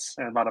comments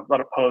and a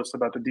lot of posts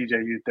about the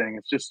DJU thing.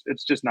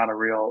 It's just not a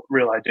real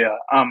idea.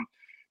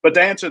 But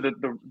to answer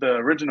the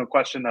original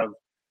question of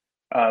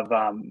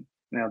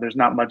there's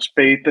not much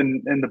faith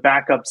in the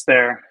backups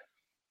there.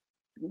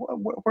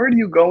 Where do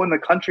you go in the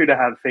country to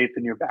have faith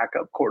in your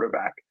backup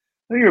quarterback?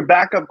 You're a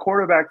backup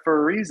quarterback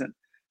for a reason.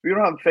 If you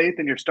don't have faith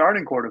in your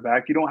starting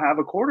quarterback, you don't have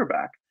a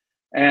quarterback.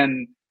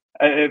 And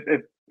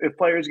if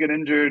players get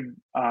injured,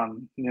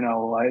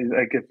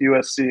 like if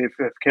USC,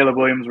 if Caleb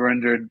Williams were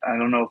injured, I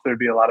don't know if there'd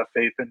be a lot of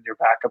faith in your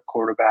backup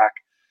quarterback.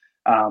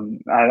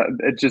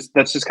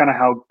 That's just kind of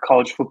how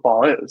college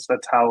football is.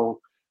 That's how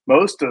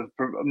most of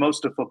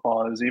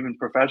football is, even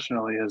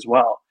professionally as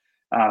well.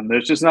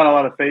 There's just not a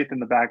lot of faith in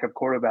the backup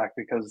quarterback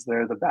because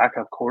they're the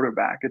backup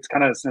quarterback. It's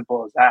kind of as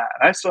simple as that.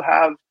 And I still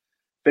have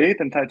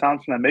faith in Ty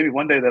Thompson that maybe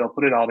one day that'll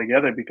put it all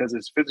together because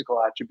his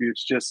physical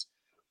attributes just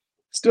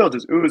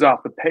ooze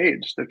off the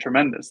page. They're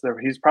tremendous.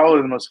 He's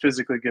probably the most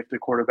physically gifted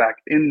quarterback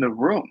in the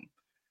room,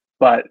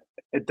 but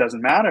it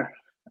doesn't matter.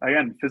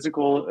 Again,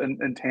 physical and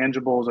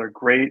intangibles are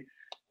great.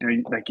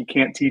 Like you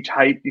can't teach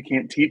height. You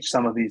can't teach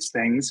some of these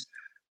things,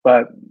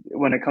 but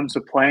when it comes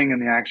to playing in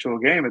the actual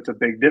game, it's a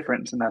big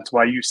difference. And that's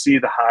why you see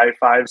the high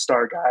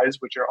 5-star guys,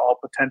 which are all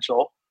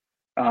potential,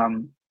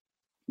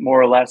 more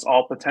or less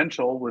all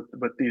potential with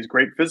these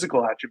great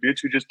physical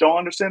attributes who just don't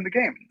understand the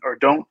game or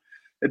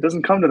it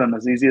doesn't come to them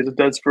as easy as it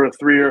does for a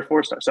 3 or a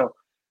 4-star. So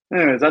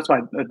anyways, that's why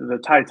the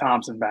Ty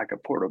Thompson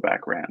backup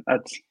quarterback rant.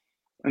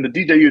 And the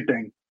DJU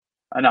thing,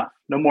 enough.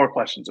 No more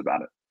questions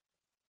about it.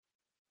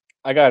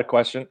 I got a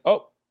question.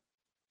 Oh,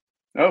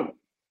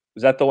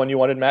 is that the one you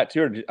wanted, Matt,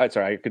 too? Or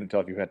sorry, I couldn't tell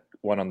if you had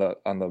one on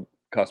the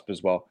cusp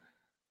as well.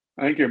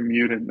 I think you're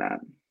muted, Matt.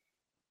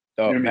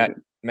 Oh,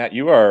 Matt,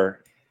 you are.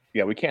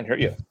 Yeah, we can't hear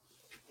you.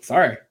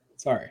 Sorry.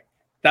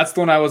 That's the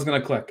one I was going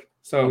to click.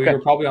 So we were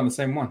probably on the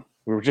same one.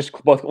 We were just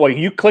both. Well,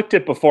 you clicked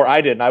it before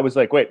I did, and I was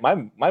like, "Wait,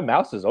 my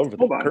mouse is over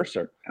the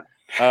cursor."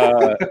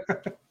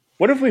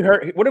 What have we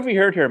heard? What have we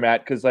heard here,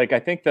 Matt? Because I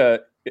think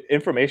the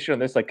information on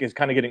this is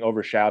kind of getting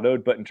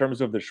overshadowed. But in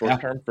terms of the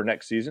short term for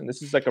next season,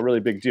 this is a really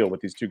big deal with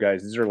these two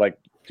guys. These are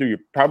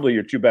probably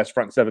your two best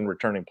front seven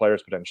returning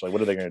players potentially.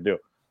 What are they going to do?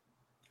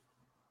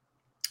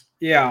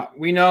 Yeah,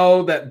 we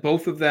know that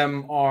both of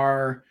them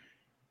are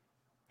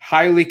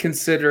highly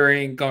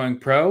considering going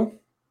pro.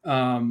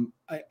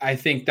 I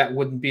think that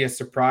wouldn't be a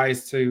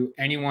surprise to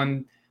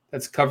anyone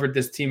that's covered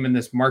this team in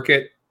this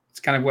market. It's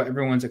kind of what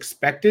everyone's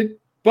expected.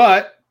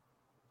 But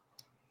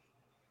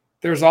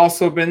there's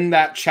also been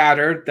that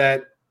chatter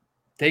that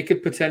they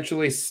could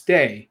potentially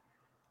stay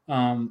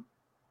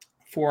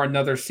for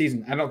another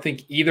season. I don't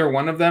think either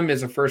one of them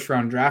is a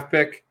first-round draft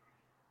pick.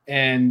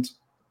 And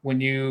when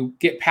you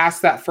get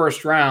past that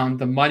first round,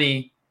 the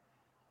money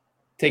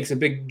takes a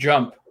big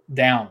jump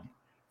down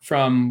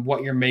from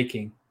what you're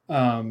making.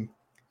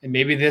 And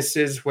maybe this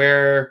is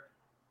where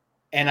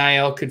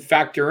NIL could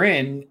factor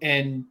in,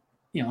 and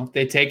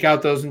they take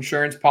out those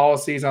insurance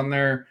policies on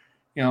their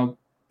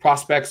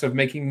prospects of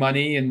making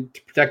money and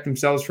to protect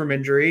themselves from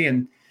injury,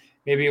 and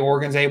maybe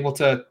Oregon's able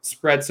to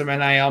spread some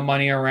NIL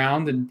money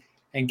around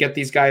and get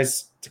these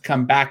guys to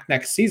come back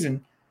next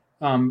season.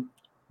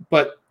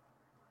 But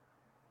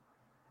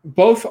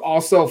both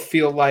also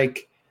feel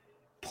like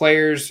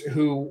players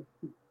who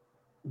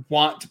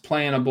want to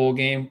play in a bowl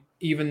game,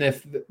 even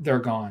if they're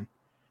gone.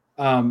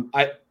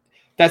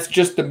 That's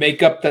just the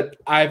makeup that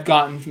I've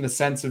gotten from the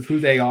sense of who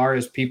they are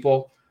as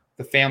people,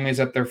 the families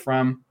that they're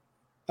from.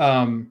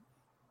 I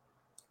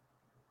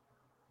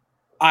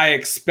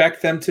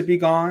expect them to be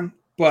gone,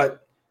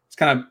 but it's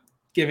kind of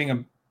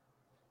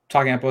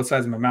talking out both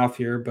sides of my mouth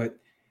here, but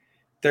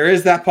there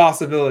is that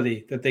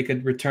possibility that they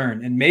could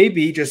return. And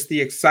maybe just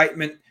the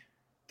excitement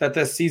that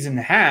this season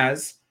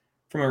has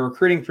from a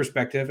recruiting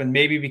perspective, and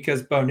maybe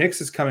because Bo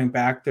Nix is coming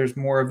back, there's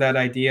more of that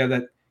idea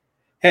that,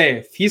 hey,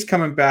 if he's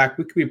coming back,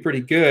 we could be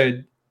pretty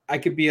good. I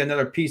could be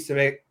another piece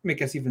to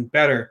make us even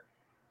better.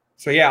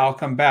 So, yeah, I'll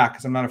come back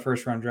because I'm not a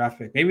first-round draft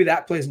pick. Maybe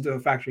that plays into a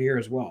factor here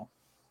as well.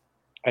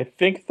 I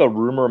think the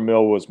rumor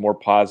mill was more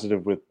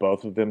positive with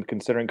both of them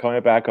considering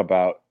coming back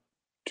about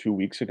 2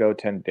 weeks ago,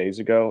 10 days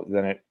ago,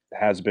 than it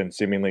has been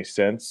seemingly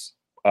since.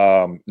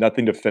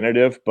 Nothing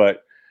definitive,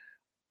 but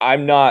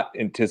I'm not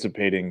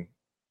anticipating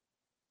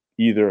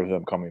either of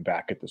them coming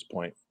back at this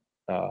point.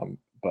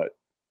 But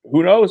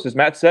who knows? As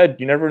Matt said,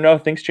 you never know.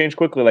 Things change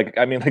quickly.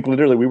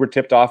 Literally, we were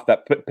tipped off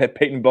that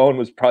Peyton Bowen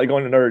was probably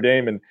going to Notre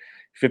Dame, and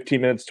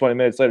 15 minutes, 20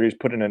 minutes later, he's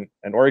putting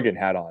an Oregon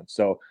hat on.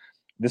 So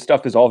this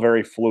stuff is all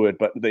very fluid.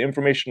 But the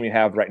information we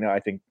have right now, I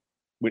think,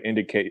 would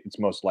indicate it's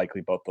most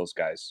likely both those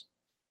guys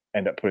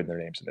end up putting their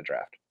names in the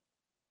draft.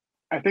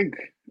 I think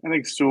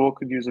Sewell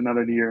could use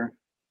another year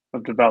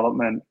of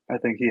development. I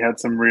think he had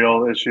some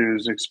real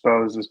issues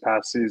exposed this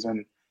past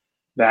season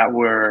that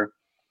were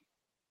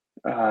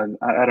I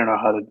don't know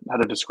how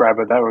to describe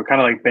it. That were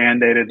kind of like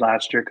band-aided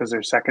last year because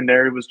their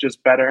secondary was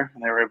just better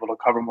and they were able to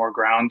cover more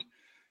ground.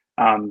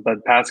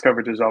 But pass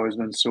coverage has always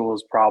been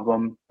Sewell's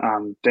problem.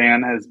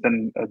 Dan has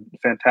been a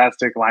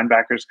fantastic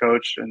linebackers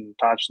coach, and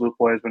Todd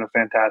Schlupoy has been a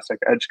fantastic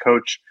edge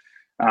coach.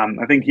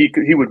 I think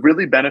he would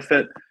really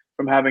benefit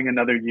from having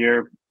another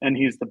year, and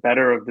he's the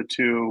better of the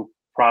two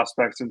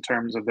prospects in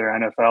terms of their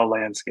NFL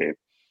landscape.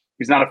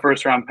 He's not a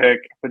first-round pick,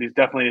 but he's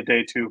definitely a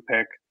day 2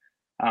 pick.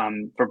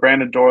 For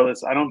Brandon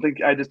Dorlus, I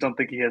just don't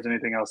think he has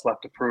anything else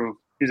left to prove.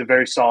 He's a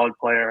very solid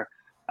player.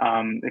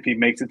 If he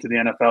makes it to the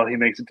NFL, he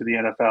makes it to the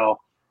NFL.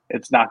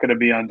 It's not going to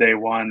be on day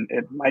 1.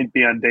 It might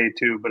be on day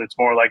 2, but it's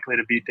more likely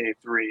to be day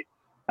 3.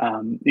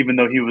 Even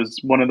though he was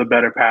one of the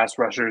better pass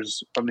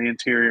rushers from the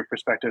interior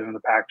perspective in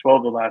the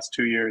Pac-12 the last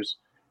 2 years.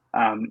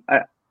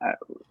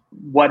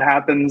 What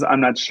happens,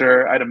 I'm not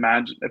sure. I'd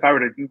imagine if I were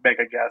to make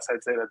a guess,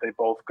 I'd say that they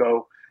both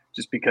go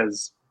just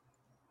because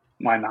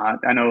why not?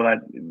 I know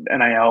that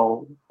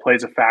NIL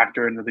plays a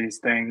factor into these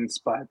things,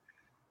 but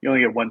you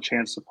only get one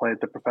chance to play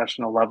at the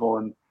professional level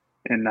in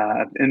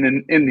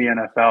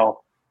the NFL.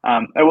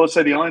 I will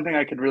say the only thing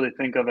I could really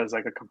think of as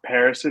like a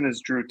comparison is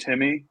Drew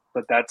Timme,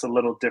 but that's a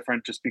little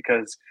different just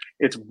because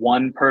it's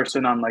one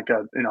person on like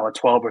a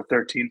 12 or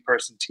 13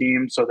 person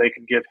team, so they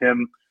can give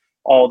him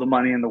all the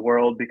money in the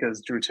world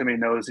because Drew Timme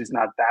knows he's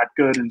not that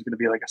good and he's going to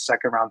be like a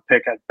second-round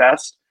pick at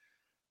best.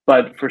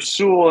 But for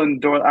Sewell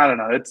and Doyle, I don't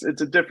know. It's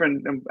a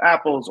different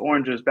apples,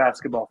 oranges,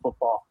 basketball,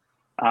 football.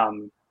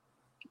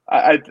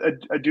 I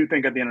do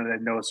think at the end of the day,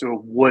 Noah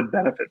Sewell would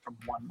benefit from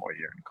one more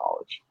year in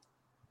college.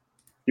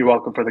 You're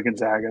welcome for the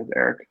Gonzaga,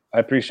 Eric. I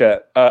appreciate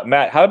it.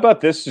 Matt, how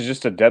about this is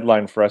just a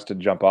deadline for us to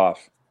jump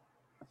off?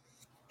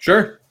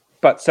 Sure.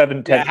 About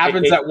 7, 10. It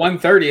happens at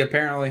 1:30,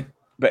 apparently.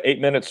 But 8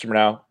 minutes from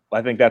now,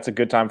 I think that's a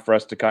good time for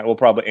us to we'll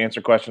probably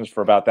answer questions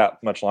for about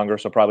that much longer,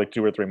 so probably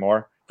 2 or 3 more.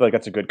 I feel like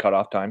that's a good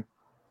cutoff time.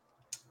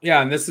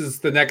 Yeah, and this is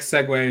the next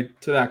segue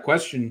to that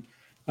question.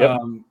 Yep.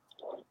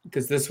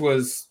 Because this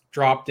was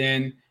dropped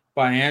in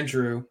by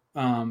Andrew.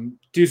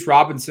 Deuce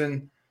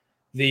Robinson,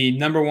 the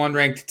number 1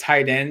 ranked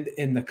tight end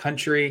in the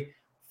country,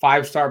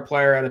 5-star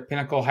player at a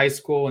Pinnacle High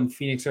School in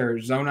Phoenix,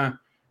 Arizona.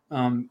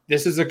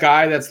 This is a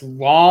guy that's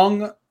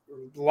long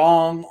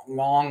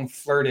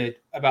flirted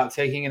about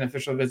taking an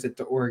official visit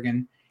to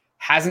Oregon.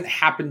 Hasn't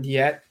happened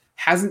yet.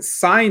 Hasn't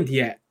signed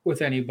yet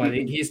with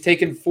anybody. He's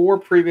taken 4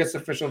 previous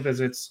official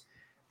visits: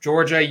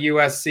 Georgia,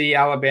 USC,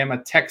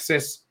 Alabama,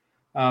 Texas.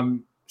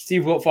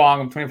 Steve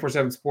Wiltfong of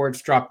 24/7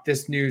 Sports dropped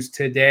this news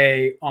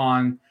today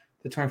on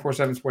the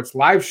 24/7 Sports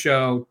live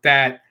show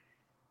that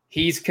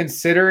he's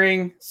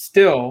considering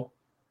still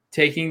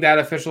taking that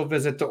official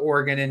visit to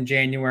Oregon in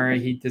January.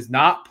 He does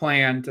not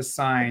plan to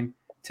sign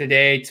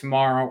today,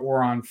 tomorrow,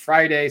 or on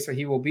Friday, so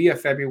he will be a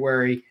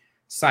February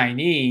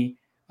signee.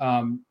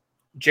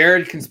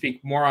 Jared can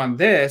speak more on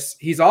this.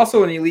 He's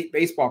also an elite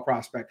baseball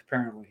prospect,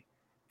 apparently.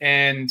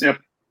 And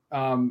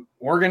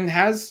Oregon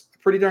has a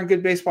pretty darn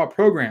good baseball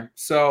program.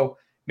 So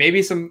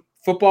maybe some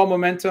football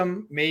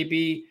momentum,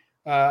 maybe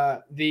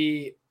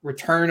the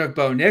return of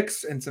Bo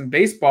Nix and some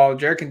baseball.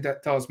 Jared can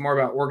tell us more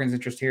about Oregon's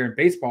interest here in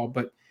baseball,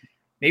 but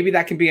maybe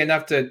that can be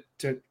enough to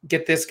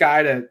get this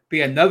guy to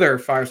be another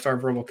 5-star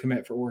verbal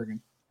commit for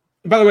Oregon.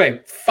 And by the way,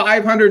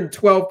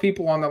 512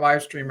 people on the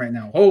live stream right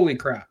now. Holy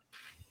crap.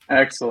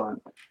 Excellent.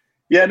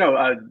 Yeah,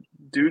 no,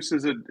 Deuce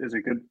is a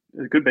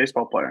good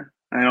baseball player.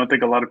 I don't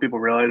think a lot of people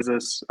realize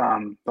this.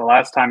 The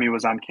last time he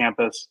was on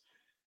campus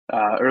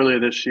earlier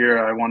this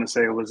year, I want to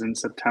say it was in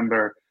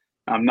September,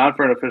 not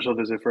for an official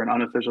visit, for an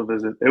unofficial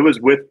visit. It was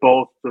with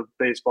both the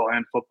baseball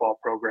and football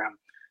program.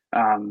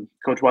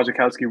 Coach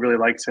Wazikowski really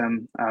likes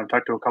him. I've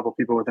talked to a couple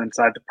people with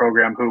inside the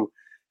program who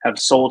have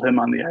sold him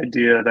on the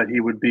idea that he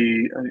would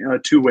be a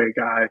two-way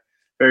guy,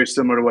 very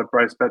similar to what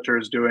Bryce Betcher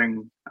is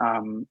doing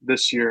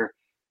this year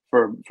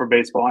for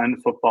baseball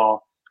and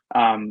football.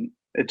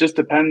 It just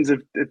depends if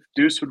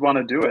Deuce would want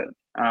to do it.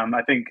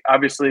 I think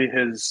obviously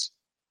his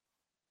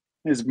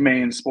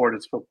main sport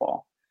is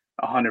football,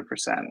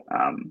 100%.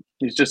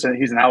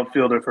 He's an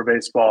outfielder for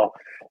baseball,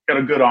 got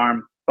a good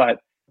arm,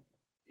 but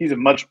he's a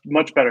much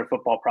better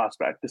football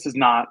prospect. This is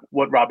not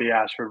what Robbie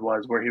Ashford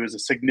was, where he was a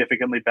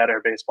significantly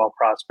better baseball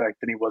prospect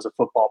than he was a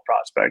football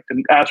prospect.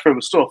 And Ashford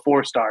was still a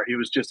 4-star. He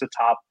was just a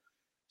top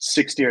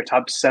 60 or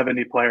top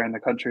 70 player in the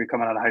country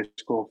coming out of high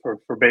school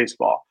for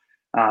baseball.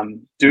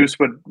 Deuce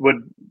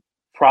would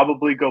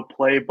probably go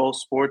play both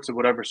sports at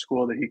whatever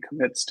school that he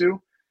commits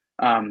to.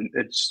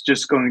 It's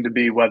just going to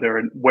be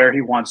where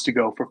he wants to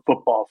go for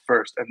football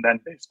first and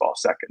then baseball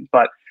second.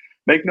 But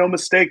make no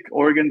mistake,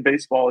 Oregon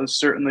baseball is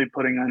certainly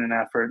putting in an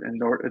effort in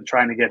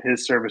trying to get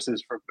his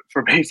services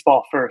for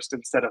baseball first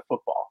instead of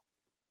football.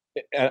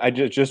 I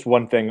just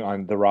one thing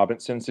on the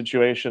Robinson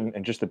situation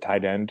and just the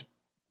tight end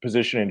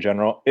position in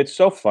general. It's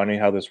so funny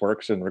how this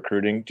works in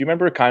recruiting. Do you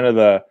remember kind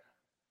of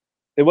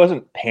it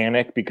wasn't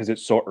panic because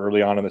it's so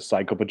early on in the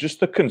cycle, but just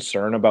the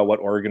concern about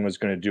what Oregon was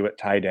going to do at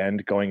tight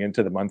end going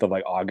into the month of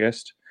like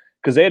August,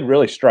 because they had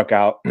really struck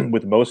out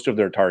with most of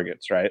their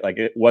targets, right? Like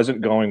it wasn't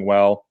going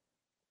well.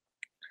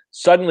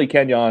 Suddenly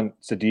Kenyon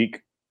Sadiq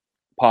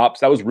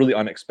pops. That was really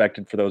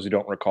unexpected for those who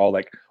don't recall.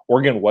 Like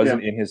Oregon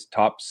wasn't in his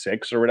top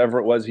 6 or whatever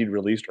it was he'd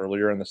released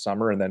earlier in the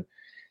summer, and then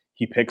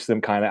he picks them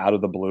kind of out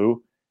of the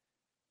blue.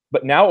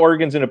 But now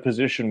Oregon's in a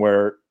position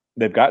where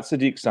they've got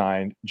Sadiq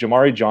signed.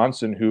 Jamari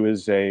Johnson, who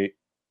is I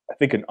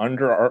think an I don't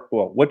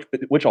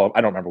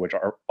remember which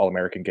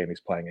All-American game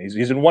he's playing.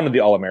 He's in one of the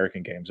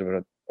All-American games.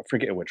 I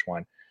forget which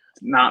one.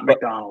 Not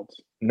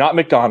McDonald's. Not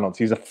McDonald's.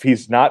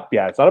 He's not.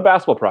 Yeah, it's not a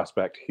basketball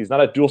prospect. He's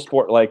not a dual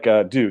sport like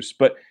Deuce.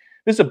 But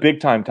this is a big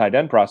time tight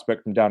end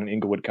prospect from down in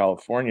Inglewood,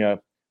 California,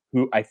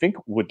 who I think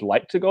would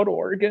like to go to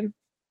Oregon.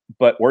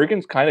 But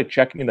Oregon's kind of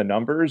checking the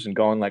numbers and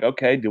going like,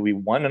 okay, do we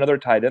want another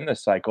tight end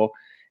this cycle?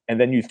 And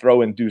then you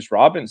throw in Deuce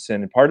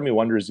Robinson, and part of me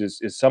wonders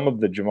is some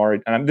of the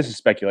Jamari, and this is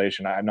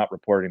speculation, I'm not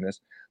reporting this,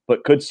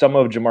 but could some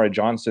of Jamari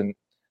Johnson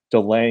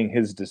delaying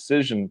his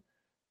decision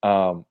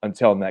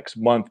until next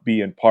month be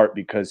in part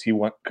because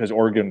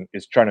Oregon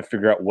is trying to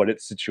figure out what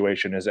its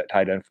situation is at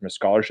tight end from a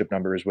scholarship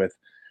numbers with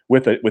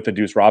a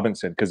Deuce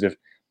Robinson? Because if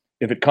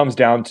it comes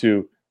down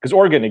to, because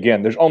Oregon,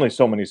 again, there's only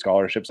so many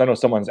scholarships. I know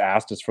someone's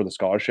asked us for the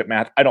scholarship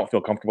math. I don't feel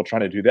comfortable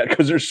trying to do that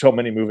because there's so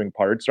many moving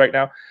parts right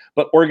now.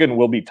 But Oregon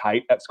will be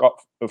tight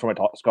from a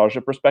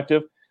scholarship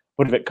perspective.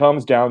 But if it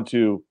comes down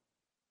to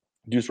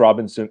Deuce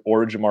Robinson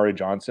or Jamari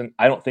Johnson,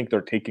 I don't think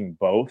they're taking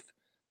both.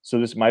 So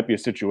this might be a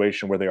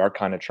situation where they are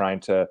kind of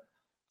trying to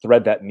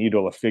thread that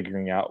needle of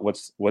figuring out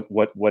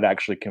what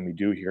actually can we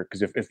do here.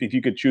 Because if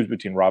you could choose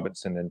between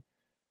Robinson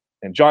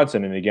and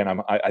Johnson, and again,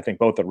 I think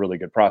both are really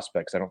good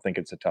prospects. I don't think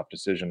it's a tough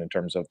decision in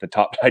terms of the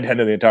top tight end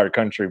of the entire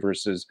country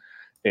versus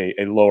a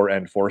lower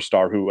end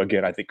 4-star who,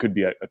 again, I think could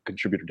be a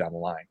contributor down the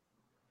line.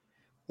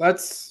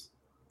 Let's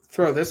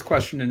throw this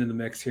question into the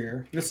mix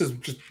here. This is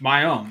just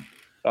my own.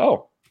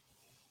 Oh.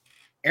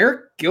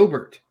 Eric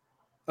Gilbert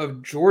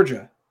of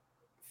Georgia,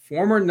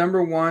 former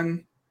number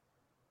 1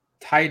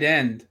 tight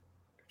end,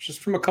 just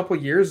from a couple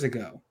years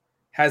ago,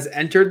 has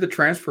entered the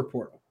transfer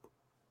portal.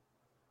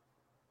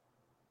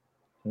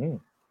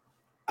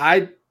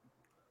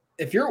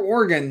 if you're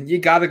Oregon, you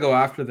got to go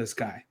after this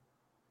guy.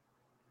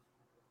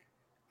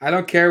 I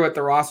don't care what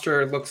the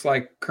roster looks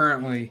like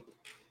currently.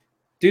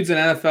 Dude's an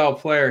NFL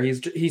player.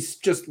 He's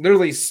just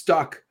literally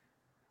stuck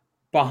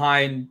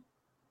behind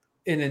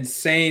an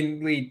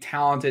insanely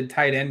talented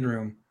tight end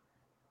room.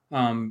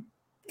 3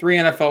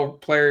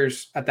 NFL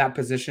players at that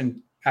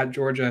position at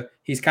Georgia.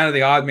 He's kind of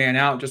the odd man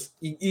out.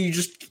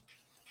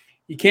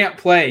 You can't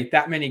play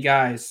that many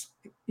guys,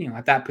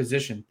 at that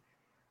position.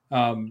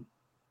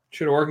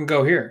 Should Oregon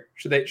go here?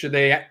 Should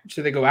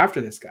they go after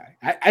this guy?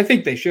 I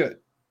think they should.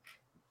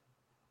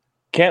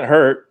 Can't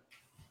hurt.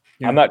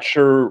 Yeah. I'm not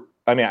sure.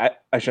 I mean,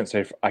 I shouldn't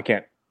say I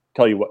can't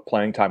tell you what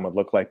playing time would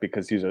look like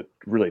because he's a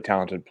really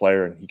talented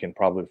player and he can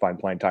probably find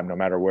playing time no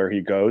matter where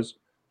he goes.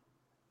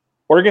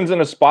 Oregon's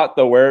in a spot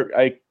though where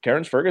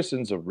Terrence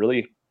Ferguson's a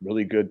really,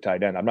 really good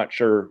tight end. I'm not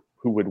sure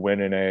who would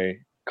win in a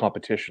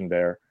competition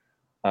there.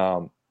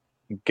 I'm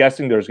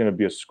guessing there's going to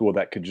be a school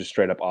that could just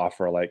straight up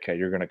offer like, hey,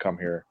 you're going to come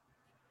here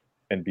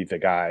and be the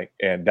guy.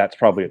 And that's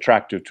probably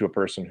attractive to a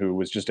person who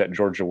was just at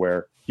Georgia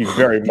where he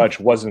very much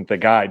wasn't the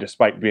guy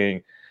despite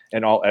being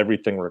an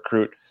all-everything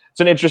recruit. It's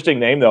an interesting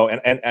name though.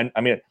 And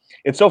I mean,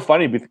 it's so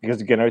funny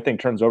because again, everything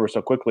turns over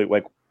so quickly.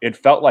 Like it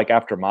felt like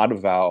after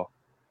Madaval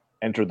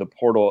entered the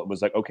portal, it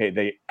was like, okay,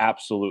 they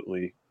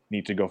absolutely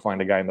need to go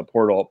find a guy in the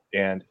portal.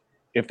 And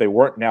if they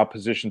weren't now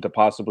positioned to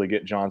possibly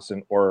get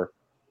Johnson or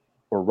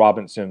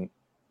Robinson,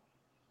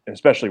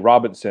 especially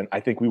Robinson, I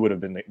think we would have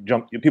been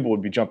people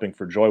would be jumping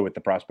for joy with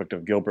the prospect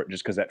of Gilbert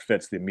just because that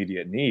fits the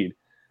immediate need.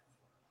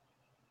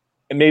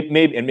 And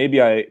maybe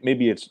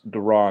it's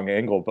the wrong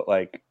angle, but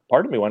like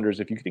part of me wonders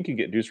if you think you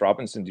get Deuce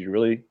Robinson, do you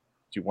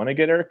want to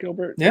get Eric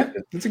Gilbert? Yeah,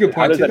 that's a good point.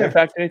 How does that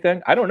impact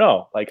anything? I don't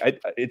know. Like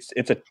it's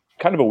a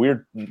kind of a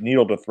weird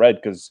needle to thread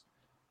because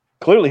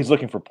clearly he's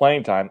looking for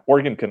playing time.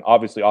 Oregon can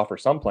obviously offer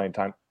some playing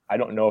time. I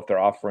don't know if they're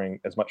offering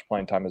as much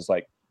playing time as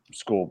like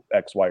school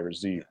X, Y, or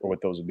Z or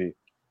what those would be.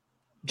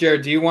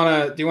 Jared, do you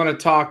want to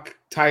talk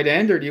tight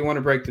end or do you want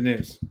to break the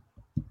news?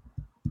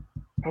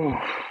 Can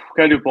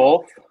I do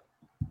both?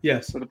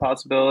 Yes. With a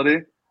possibility.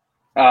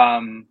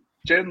 Jayden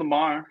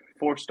Limar,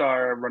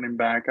 4-star running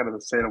back out of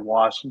the state of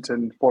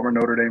Washington, former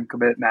Notre Dame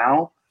commit,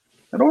 now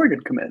an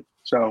Oregon commit.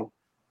 So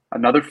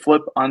another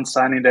flip on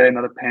signing day,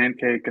 another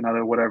pancake,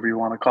 another whatever you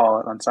want to call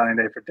it on signing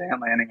day for Dan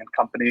Lanning and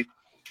company.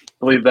 I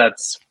believe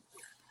that's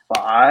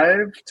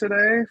 5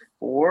 today,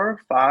 4,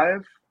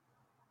 5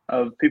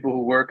 of people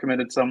who were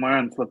committed somewhere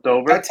and flipped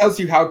over. That tells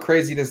you how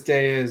crazy this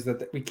day is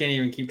that we can't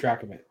even keep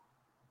track of it.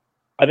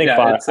 I think 5.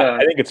 I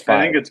think it's 5.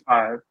 I think it's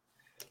 5.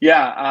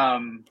 Yeah.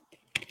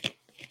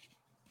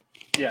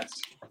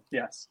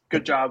 Yes.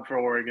 Good job for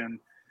Oregon.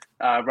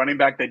 Running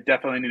back, they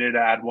definitely needed to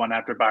add one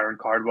after Byron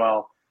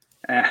Cardwell.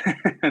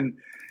 And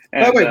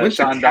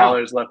Sean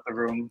Dollars left the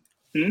room.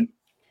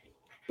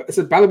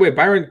 So, by the way,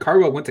 Byron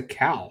Cardwell went to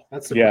Cal.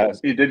 That's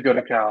surprising. He did go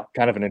to Cal.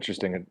 Kind of an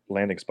interesting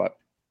landing spot.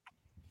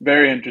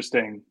 Very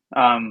interesting.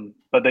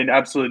 But they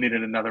absolutely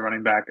needed another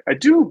running back. I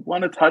do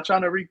want to touch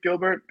on Eric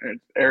Gilbert,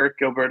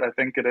 I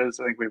think it is.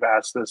 I think we've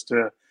asked this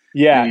to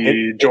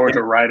the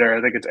Georgia writer.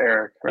 I think it's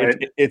Eric, right?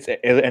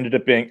 It ended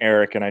up being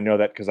Eric, and I know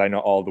that because I know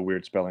all the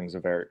weird spellings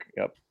of Eric.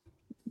 Yep.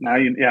 Now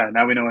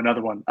we know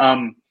another one.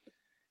 I'm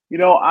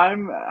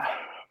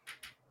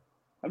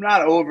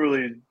not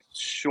overly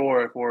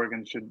sure if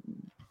Oregon should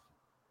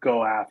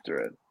go after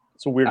it.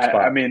 It's a weird spot.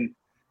 I mean,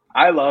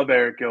 I love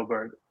Eric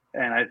Gilbert,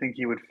 and I think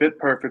he would fit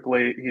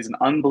perfectly. He's an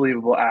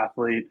unbelievable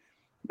athlete,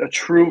 a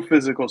true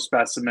physical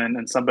specimen,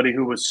 and somebody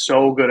who was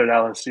so good at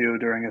LSU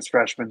during his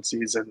freshman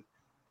season.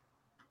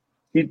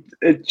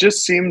 It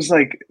just seems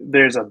like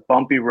there's a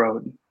bumpy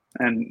road,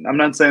 and I'm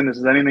not saying this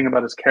is anything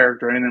about his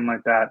character or anything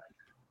like that.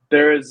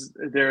 There is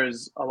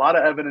a lot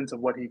of evidence of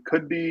what he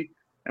could be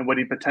and what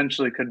he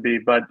potentially could be,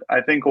 but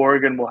I think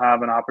Oregon will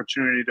have an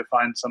opportunity to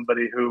find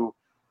somebody who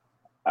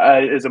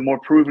is a more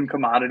proven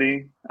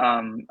commodity.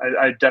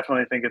 I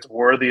definitely think it's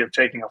worthy of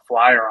taking a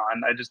flyer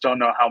on. I just don't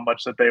know how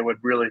much that they would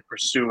really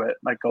pursue it,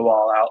 like go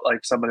all out,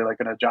 like somebody like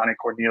a Johnny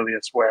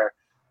Cornelius, where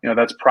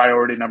that's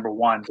priority number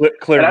one.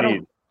 Clear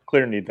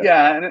need. That.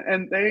 Yeah,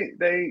 and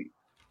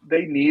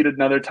they need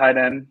another tight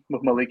end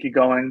with Maliki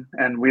going,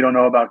 and we don't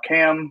know about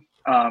Cam.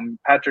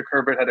 Patrick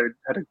Herbert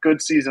had a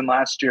good season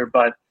last year,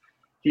 but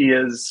he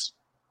is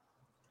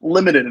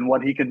limited in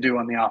what he can do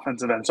on the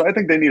offensive end. So I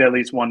think they need at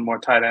least one more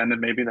tight end,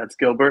 and maybe that's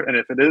Gilbert. And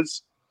if it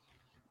is,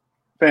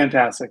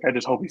 fantastic. I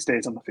just hope he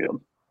stays on the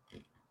field.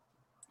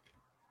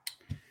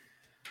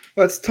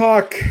 Let's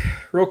talk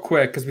real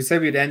quick because we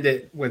said we'd end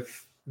it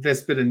with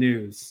this bit of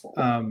news.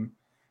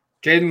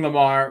 Jayden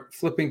Limar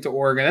flipping to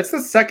Oregon. That's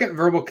the second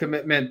verbal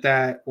commitment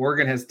that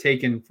Oregon has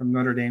taken from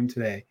Notre Dame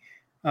today.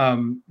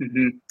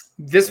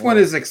 This one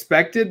is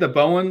expected.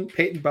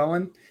 Peyton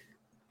Bowen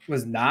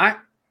was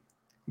not.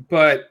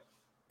 But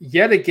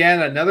yet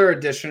again, another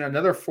addition,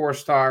 another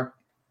 4-star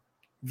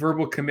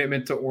verbal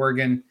commitment to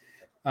Oregon.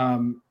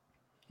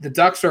 The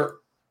Ducks are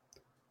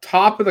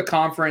top of the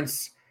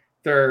conference.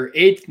 They're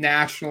 8th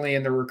nationally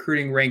in the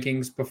recruiting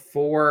rankings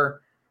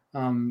before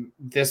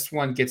this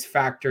one gets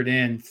factored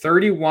in.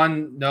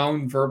 31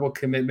 known verbal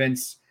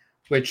commitments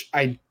which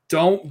I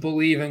don't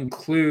believe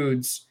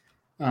includes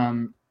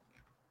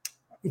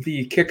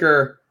the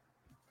kicker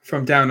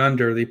from down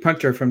under, the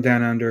punter from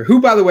down under,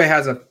 who, by the way,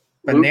 has a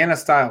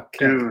banana-style kick.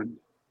 Dune.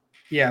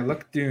 Yeah,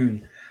 Luke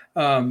Dune.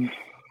 Jaden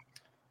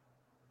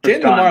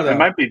Lamar, though. It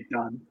might be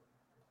done.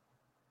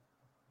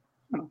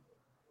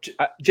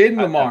 Jaden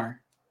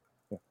Lamar.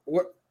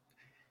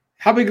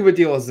 How big of a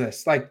deal is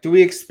this? Like, do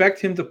we expect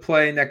him to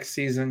play next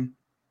season?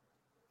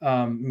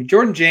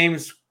 Jordan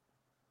James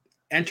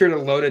entered a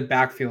loaded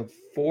backfield,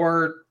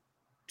 4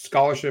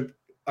 scholarship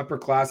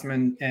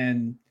upperclassmen,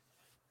 and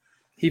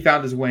he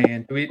found his way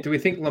in. Do we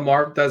think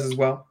Lamar does as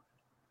well?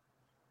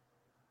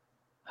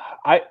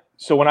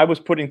 So when I was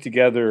putting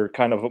together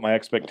kind of what my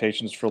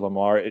expectations for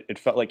Lamar, it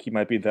felt like he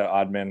might be the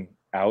odd man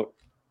out.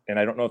 And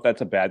I don't know if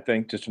that's a bad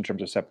thing, just in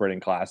terms of separating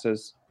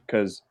classes,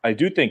 because I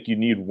do think you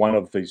need one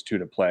of these two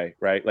to play,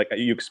 right? Like,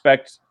 you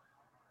expect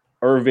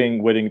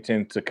Irving,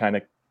 Whittington to kind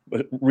of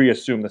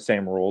reassume the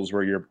same roles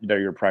where they're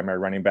your primary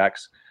running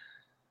backs.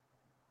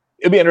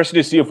 It'll be interesting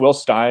to see if Will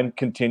Stein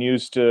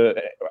continues to,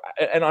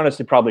 and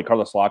honestly, probably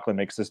Carlos Loughlin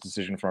makes this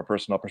decision from a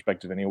personal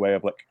perspective anyway,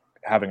 of like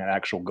having an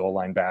actual goal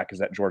line back. Is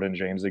that Jordan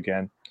James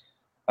again?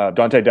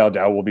 Dante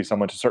Dowdell will be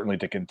someone certainly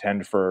to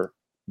contend for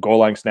goal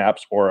line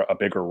snaps or a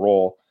bigger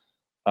role.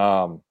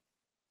 But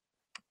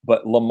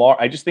Lamar,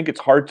 I just think it's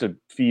hard to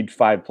feed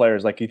 5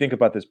 players. Like, you think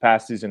about this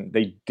past season,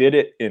 they did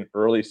it in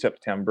early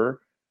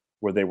September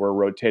where they were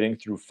rotating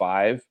through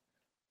 5,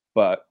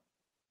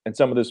 and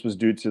some of this was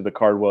due to the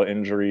Cardwell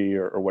injury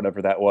or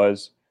whatever that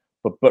was.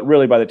 But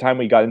really, by the time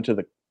we got into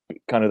the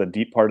kind of the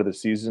deep part of the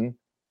season,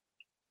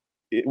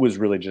 it was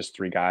really just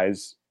 3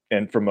 guys.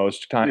 And for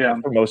most of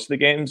the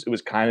games, it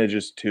was kind of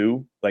just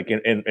 2. Like,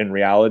 in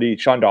reality,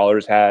 Sean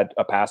Dollars had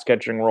a pass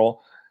catching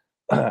role.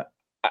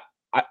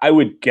 I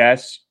would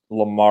guess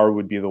Lamar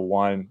would be the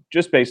one,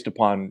 just based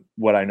upon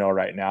what I know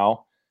right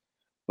now.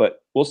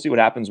 But we'll see what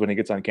happens when he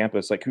gets on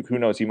campus. Like, who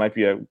knows? He might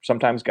be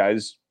sometimes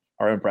guys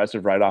are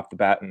impressive right off the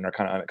bat and are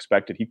kind of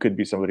unexpected. He could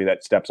be somebody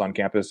that steps on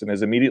campus and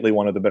is immediately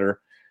one of the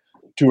better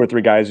 2 or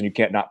 3 guys, and you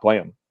can't not play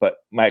him. But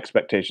my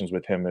expectations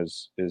with him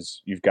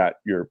is you've got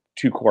your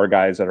 2 core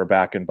guys that are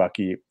back in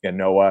Bucky and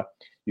Noah.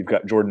 You've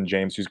got Jordan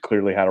James, who's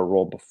clearly had a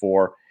role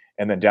before.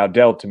 And then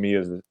Dowdell, to me,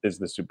 is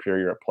the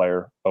superior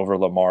player over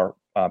Lamar,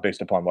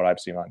 based upon what I've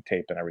seen on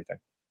tape and everything.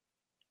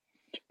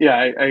 Yeah,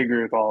 I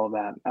agree with all of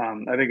that.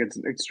 I think it's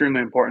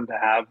extremely important to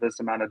have this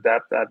amount of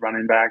depth at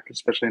running back,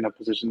 especially in a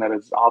position that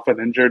is often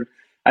injured.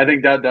 I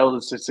think Dowdell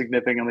is a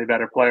significantly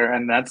better player,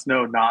 and that's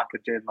no knock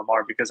at Jaden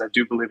Lamar, because I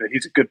do believe that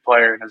he's a good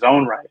player in his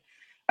own right.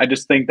 I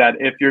just think that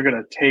if you're going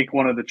to take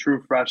one of the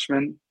true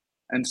freshmen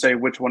and say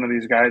which one of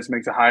these guys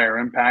makes a higher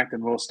impact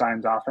in Will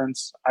Stein's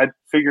offense, I'd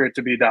figure it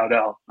to be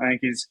Dowdell. I think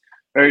he's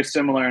very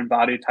similar in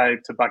body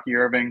type to Bucky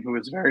Irving, who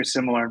is very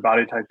similar in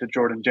body type to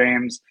Jordan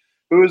James,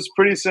 who is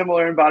pretty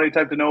similar in body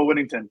type to Noah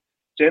Whittington.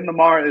 Jaden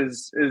Lamar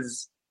is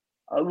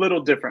a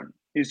little different.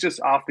 He's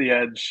just off the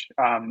edge,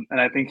 and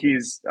I think he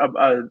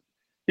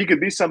could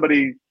be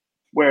somebody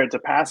where it's a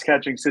pass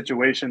catching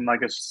situation,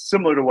 like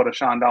similar to what a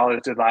Sean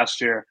Dollars did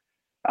last year.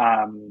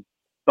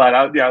 But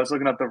I was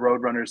looking up the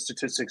Roadrunners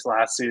statistics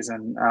last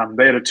season.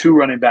 They had a 2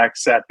 running back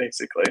set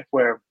basically,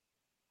 where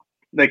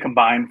they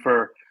combined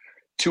for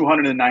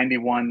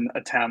 291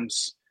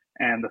 attempts,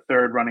 and the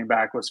 3rd running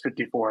back was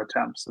 54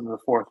 attempts, and the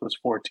 4th was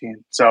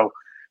 14. So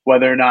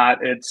whether or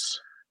not it's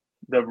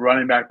the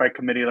running back by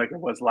committee like it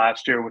was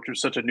last year, which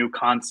was such a new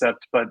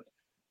concept, but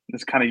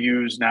it's kind of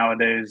used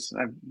nowadays.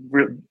 I've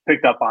really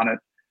picked up on it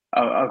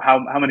of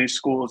how many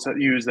schools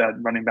use that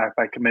running back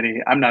by committee.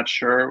 I'm not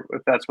sure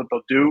if that's what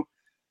they'll do.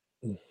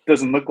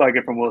 Doesn't look like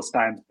it from Will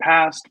Stein's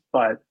past,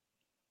 but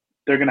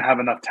they're going to have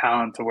enough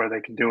talent to where they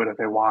can do it if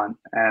they want.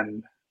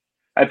 And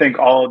I think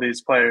all of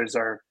these players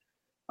are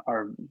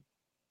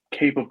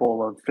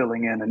capable of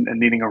filling in and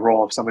needing a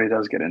role if somebody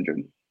does get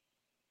injured.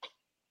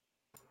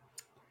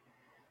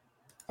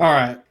 All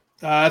right.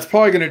 That's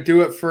probably going to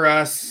do it for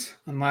us,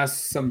 unless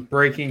some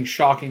breaking,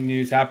 shocking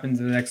news happens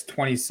in the next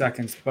 20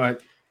 seconds.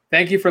 But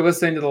thank you for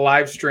listening to the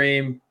live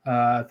stream.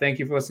 Thank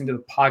you for listening to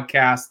the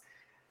podcast.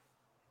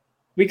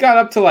 We got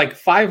up to like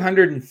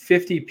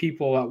 550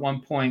 people at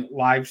one point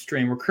live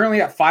stream. We're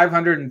currently at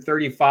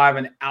 535,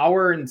 an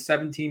hour and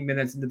 17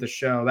 minutes into the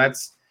show.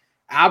 That's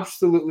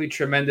absolutely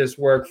tremendous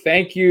work.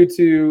 Thank you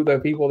to the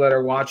people that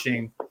are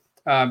watching.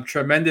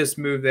 Tremendous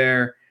move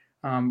there.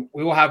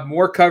 We will have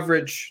more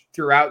coverage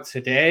throughout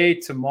today,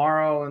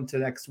 tomorrow, into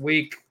next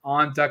week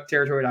on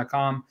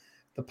duckterritory.com.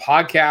 The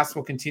podcast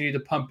will continue to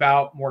pump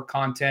out more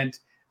content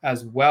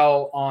as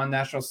well on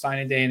National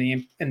Signing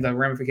Day and the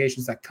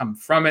ramifications that come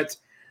from it.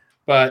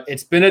 But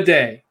it's been a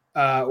day.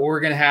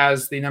 Oregon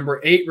has the number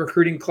 8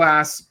 recruiting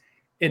class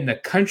in the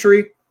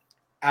country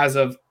as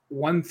of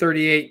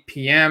 1:38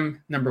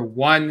 p.m., number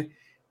 1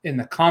 in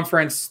the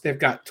conference. They've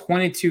got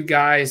 22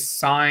 guys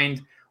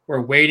signed.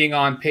 We're waiting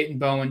on Peyton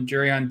Bowen,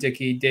 Jurion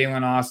Dickey,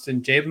 Dalen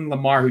Austin, Jaden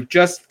Lamar, who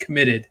just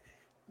committed.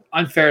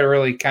 Unfair to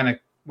really kind of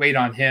wait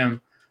on him.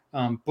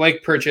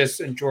 Blake Purchase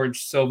and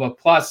George Silva,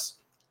 plus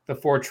the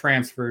 4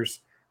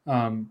 transfers.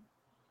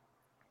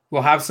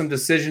 We'll have some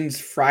decisions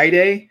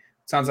Friday.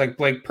 Sounds like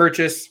Blake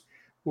Purchase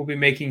will be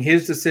making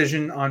his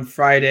decision on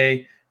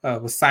Friday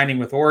with signing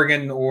with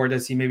Oregon, or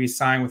does he maybe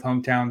sign with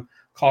hometown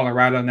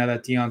Colorado now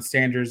that Deion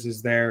Sanders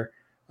is there?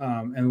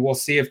 And we'll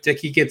see if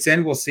Dickey gets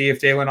in. We'll see if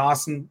Dalen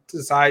Austin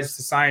decides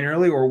to sign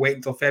early or wait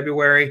until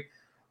February.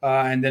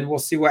 And then we'll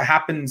see what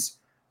happens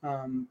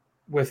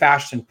with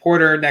Ashton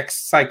Porter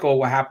next cycle,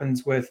 what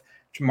happens with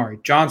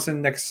Jamari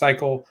Johnson next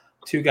cycle,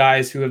 two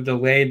guys who have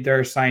delayed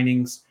their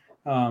signings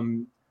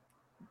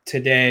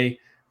today.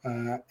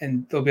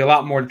 And there'll be a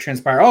lot more to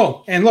transpire.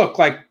 Oh, and look,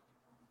 like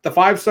the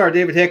 5-star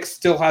David Hicks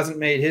still hasn't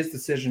made his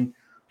decision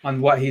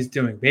on what he's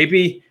doing.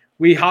 Maybe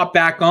we hop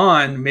back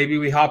on. Maybe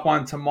we hop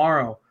on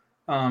tomorrow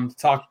to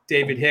talk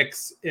David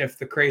Hicks if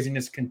the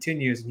craziness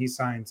continues and he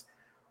signs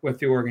with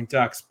the Oregon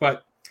Ducks.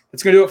 But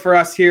that's going to do it for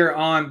us here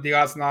on the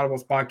Odds and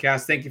Audibles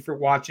podcast. Thank you for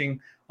watching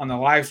on the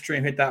live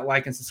stream. Hit that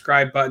like and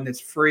subscribe button. It's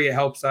free. It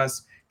helps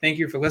us. Thank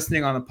you for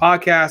listening on the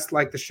podcast.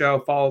 Like the show,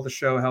 follow the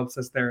show. It helps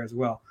us there as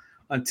well.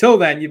 Until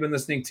then, you've been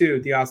listening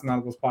to the Odds and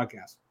Audibles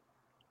podcast.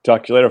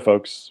 Talk to you later,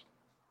 folks.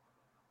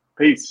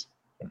 Peace.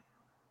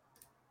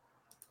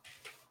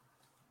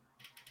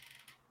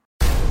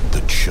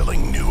 The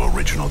chilling new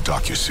original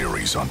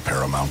docuseries on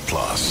Paramount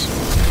Plus.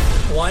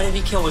 Why did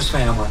he kill his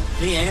family?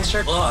 The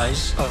answer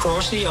lies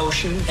across the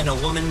ocean in a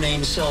woman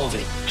named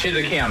Sylvie. She's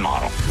a Can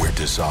model. Where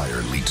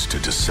desire leads to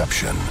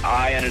deception.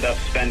 I ended up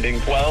spending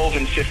 $12,000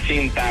 and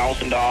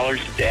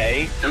 $15,000 a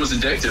day. It was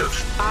addictive.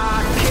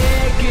 I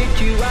can't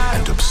get you out.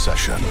 And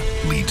obsession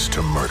leads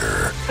to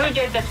murder. Who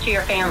did this to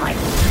your family?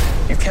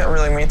 You can't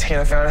really maintain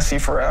a fantasy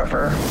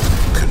forever.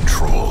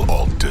 Control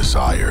Alt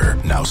Desire.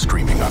 Now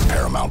streaming on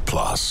Paramount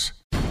Plus.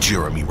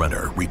 Jeremy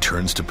Renner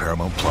returns to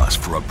Paramount Plus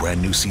for a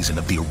brand new season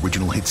of the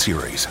original hit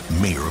series,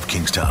 Mayor of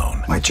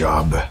Kingstown. My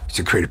job is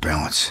to create a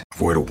balance,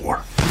 avoid a war.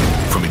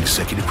 From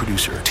executive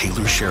producer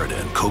Taylor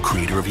Sheridan,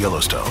 co-creator of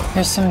Yellowstone.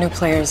 There's some new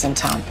players in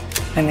town,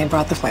 and they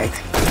brought the plague.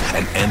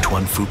 And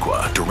Antoine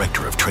Fuqua,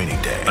 director of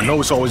Training Day. I know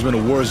it's always been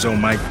a war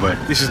zone, Mike, but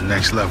this is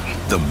next level.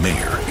 The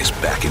Mayor is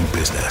back in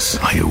business.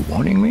 Are you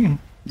warning me?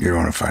 You're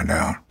going to find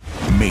out.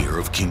 Mayor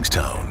of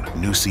Kingstown.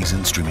 New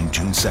season streaming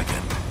June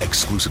 2nd,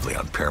 exclusively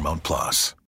on Paramount Plus.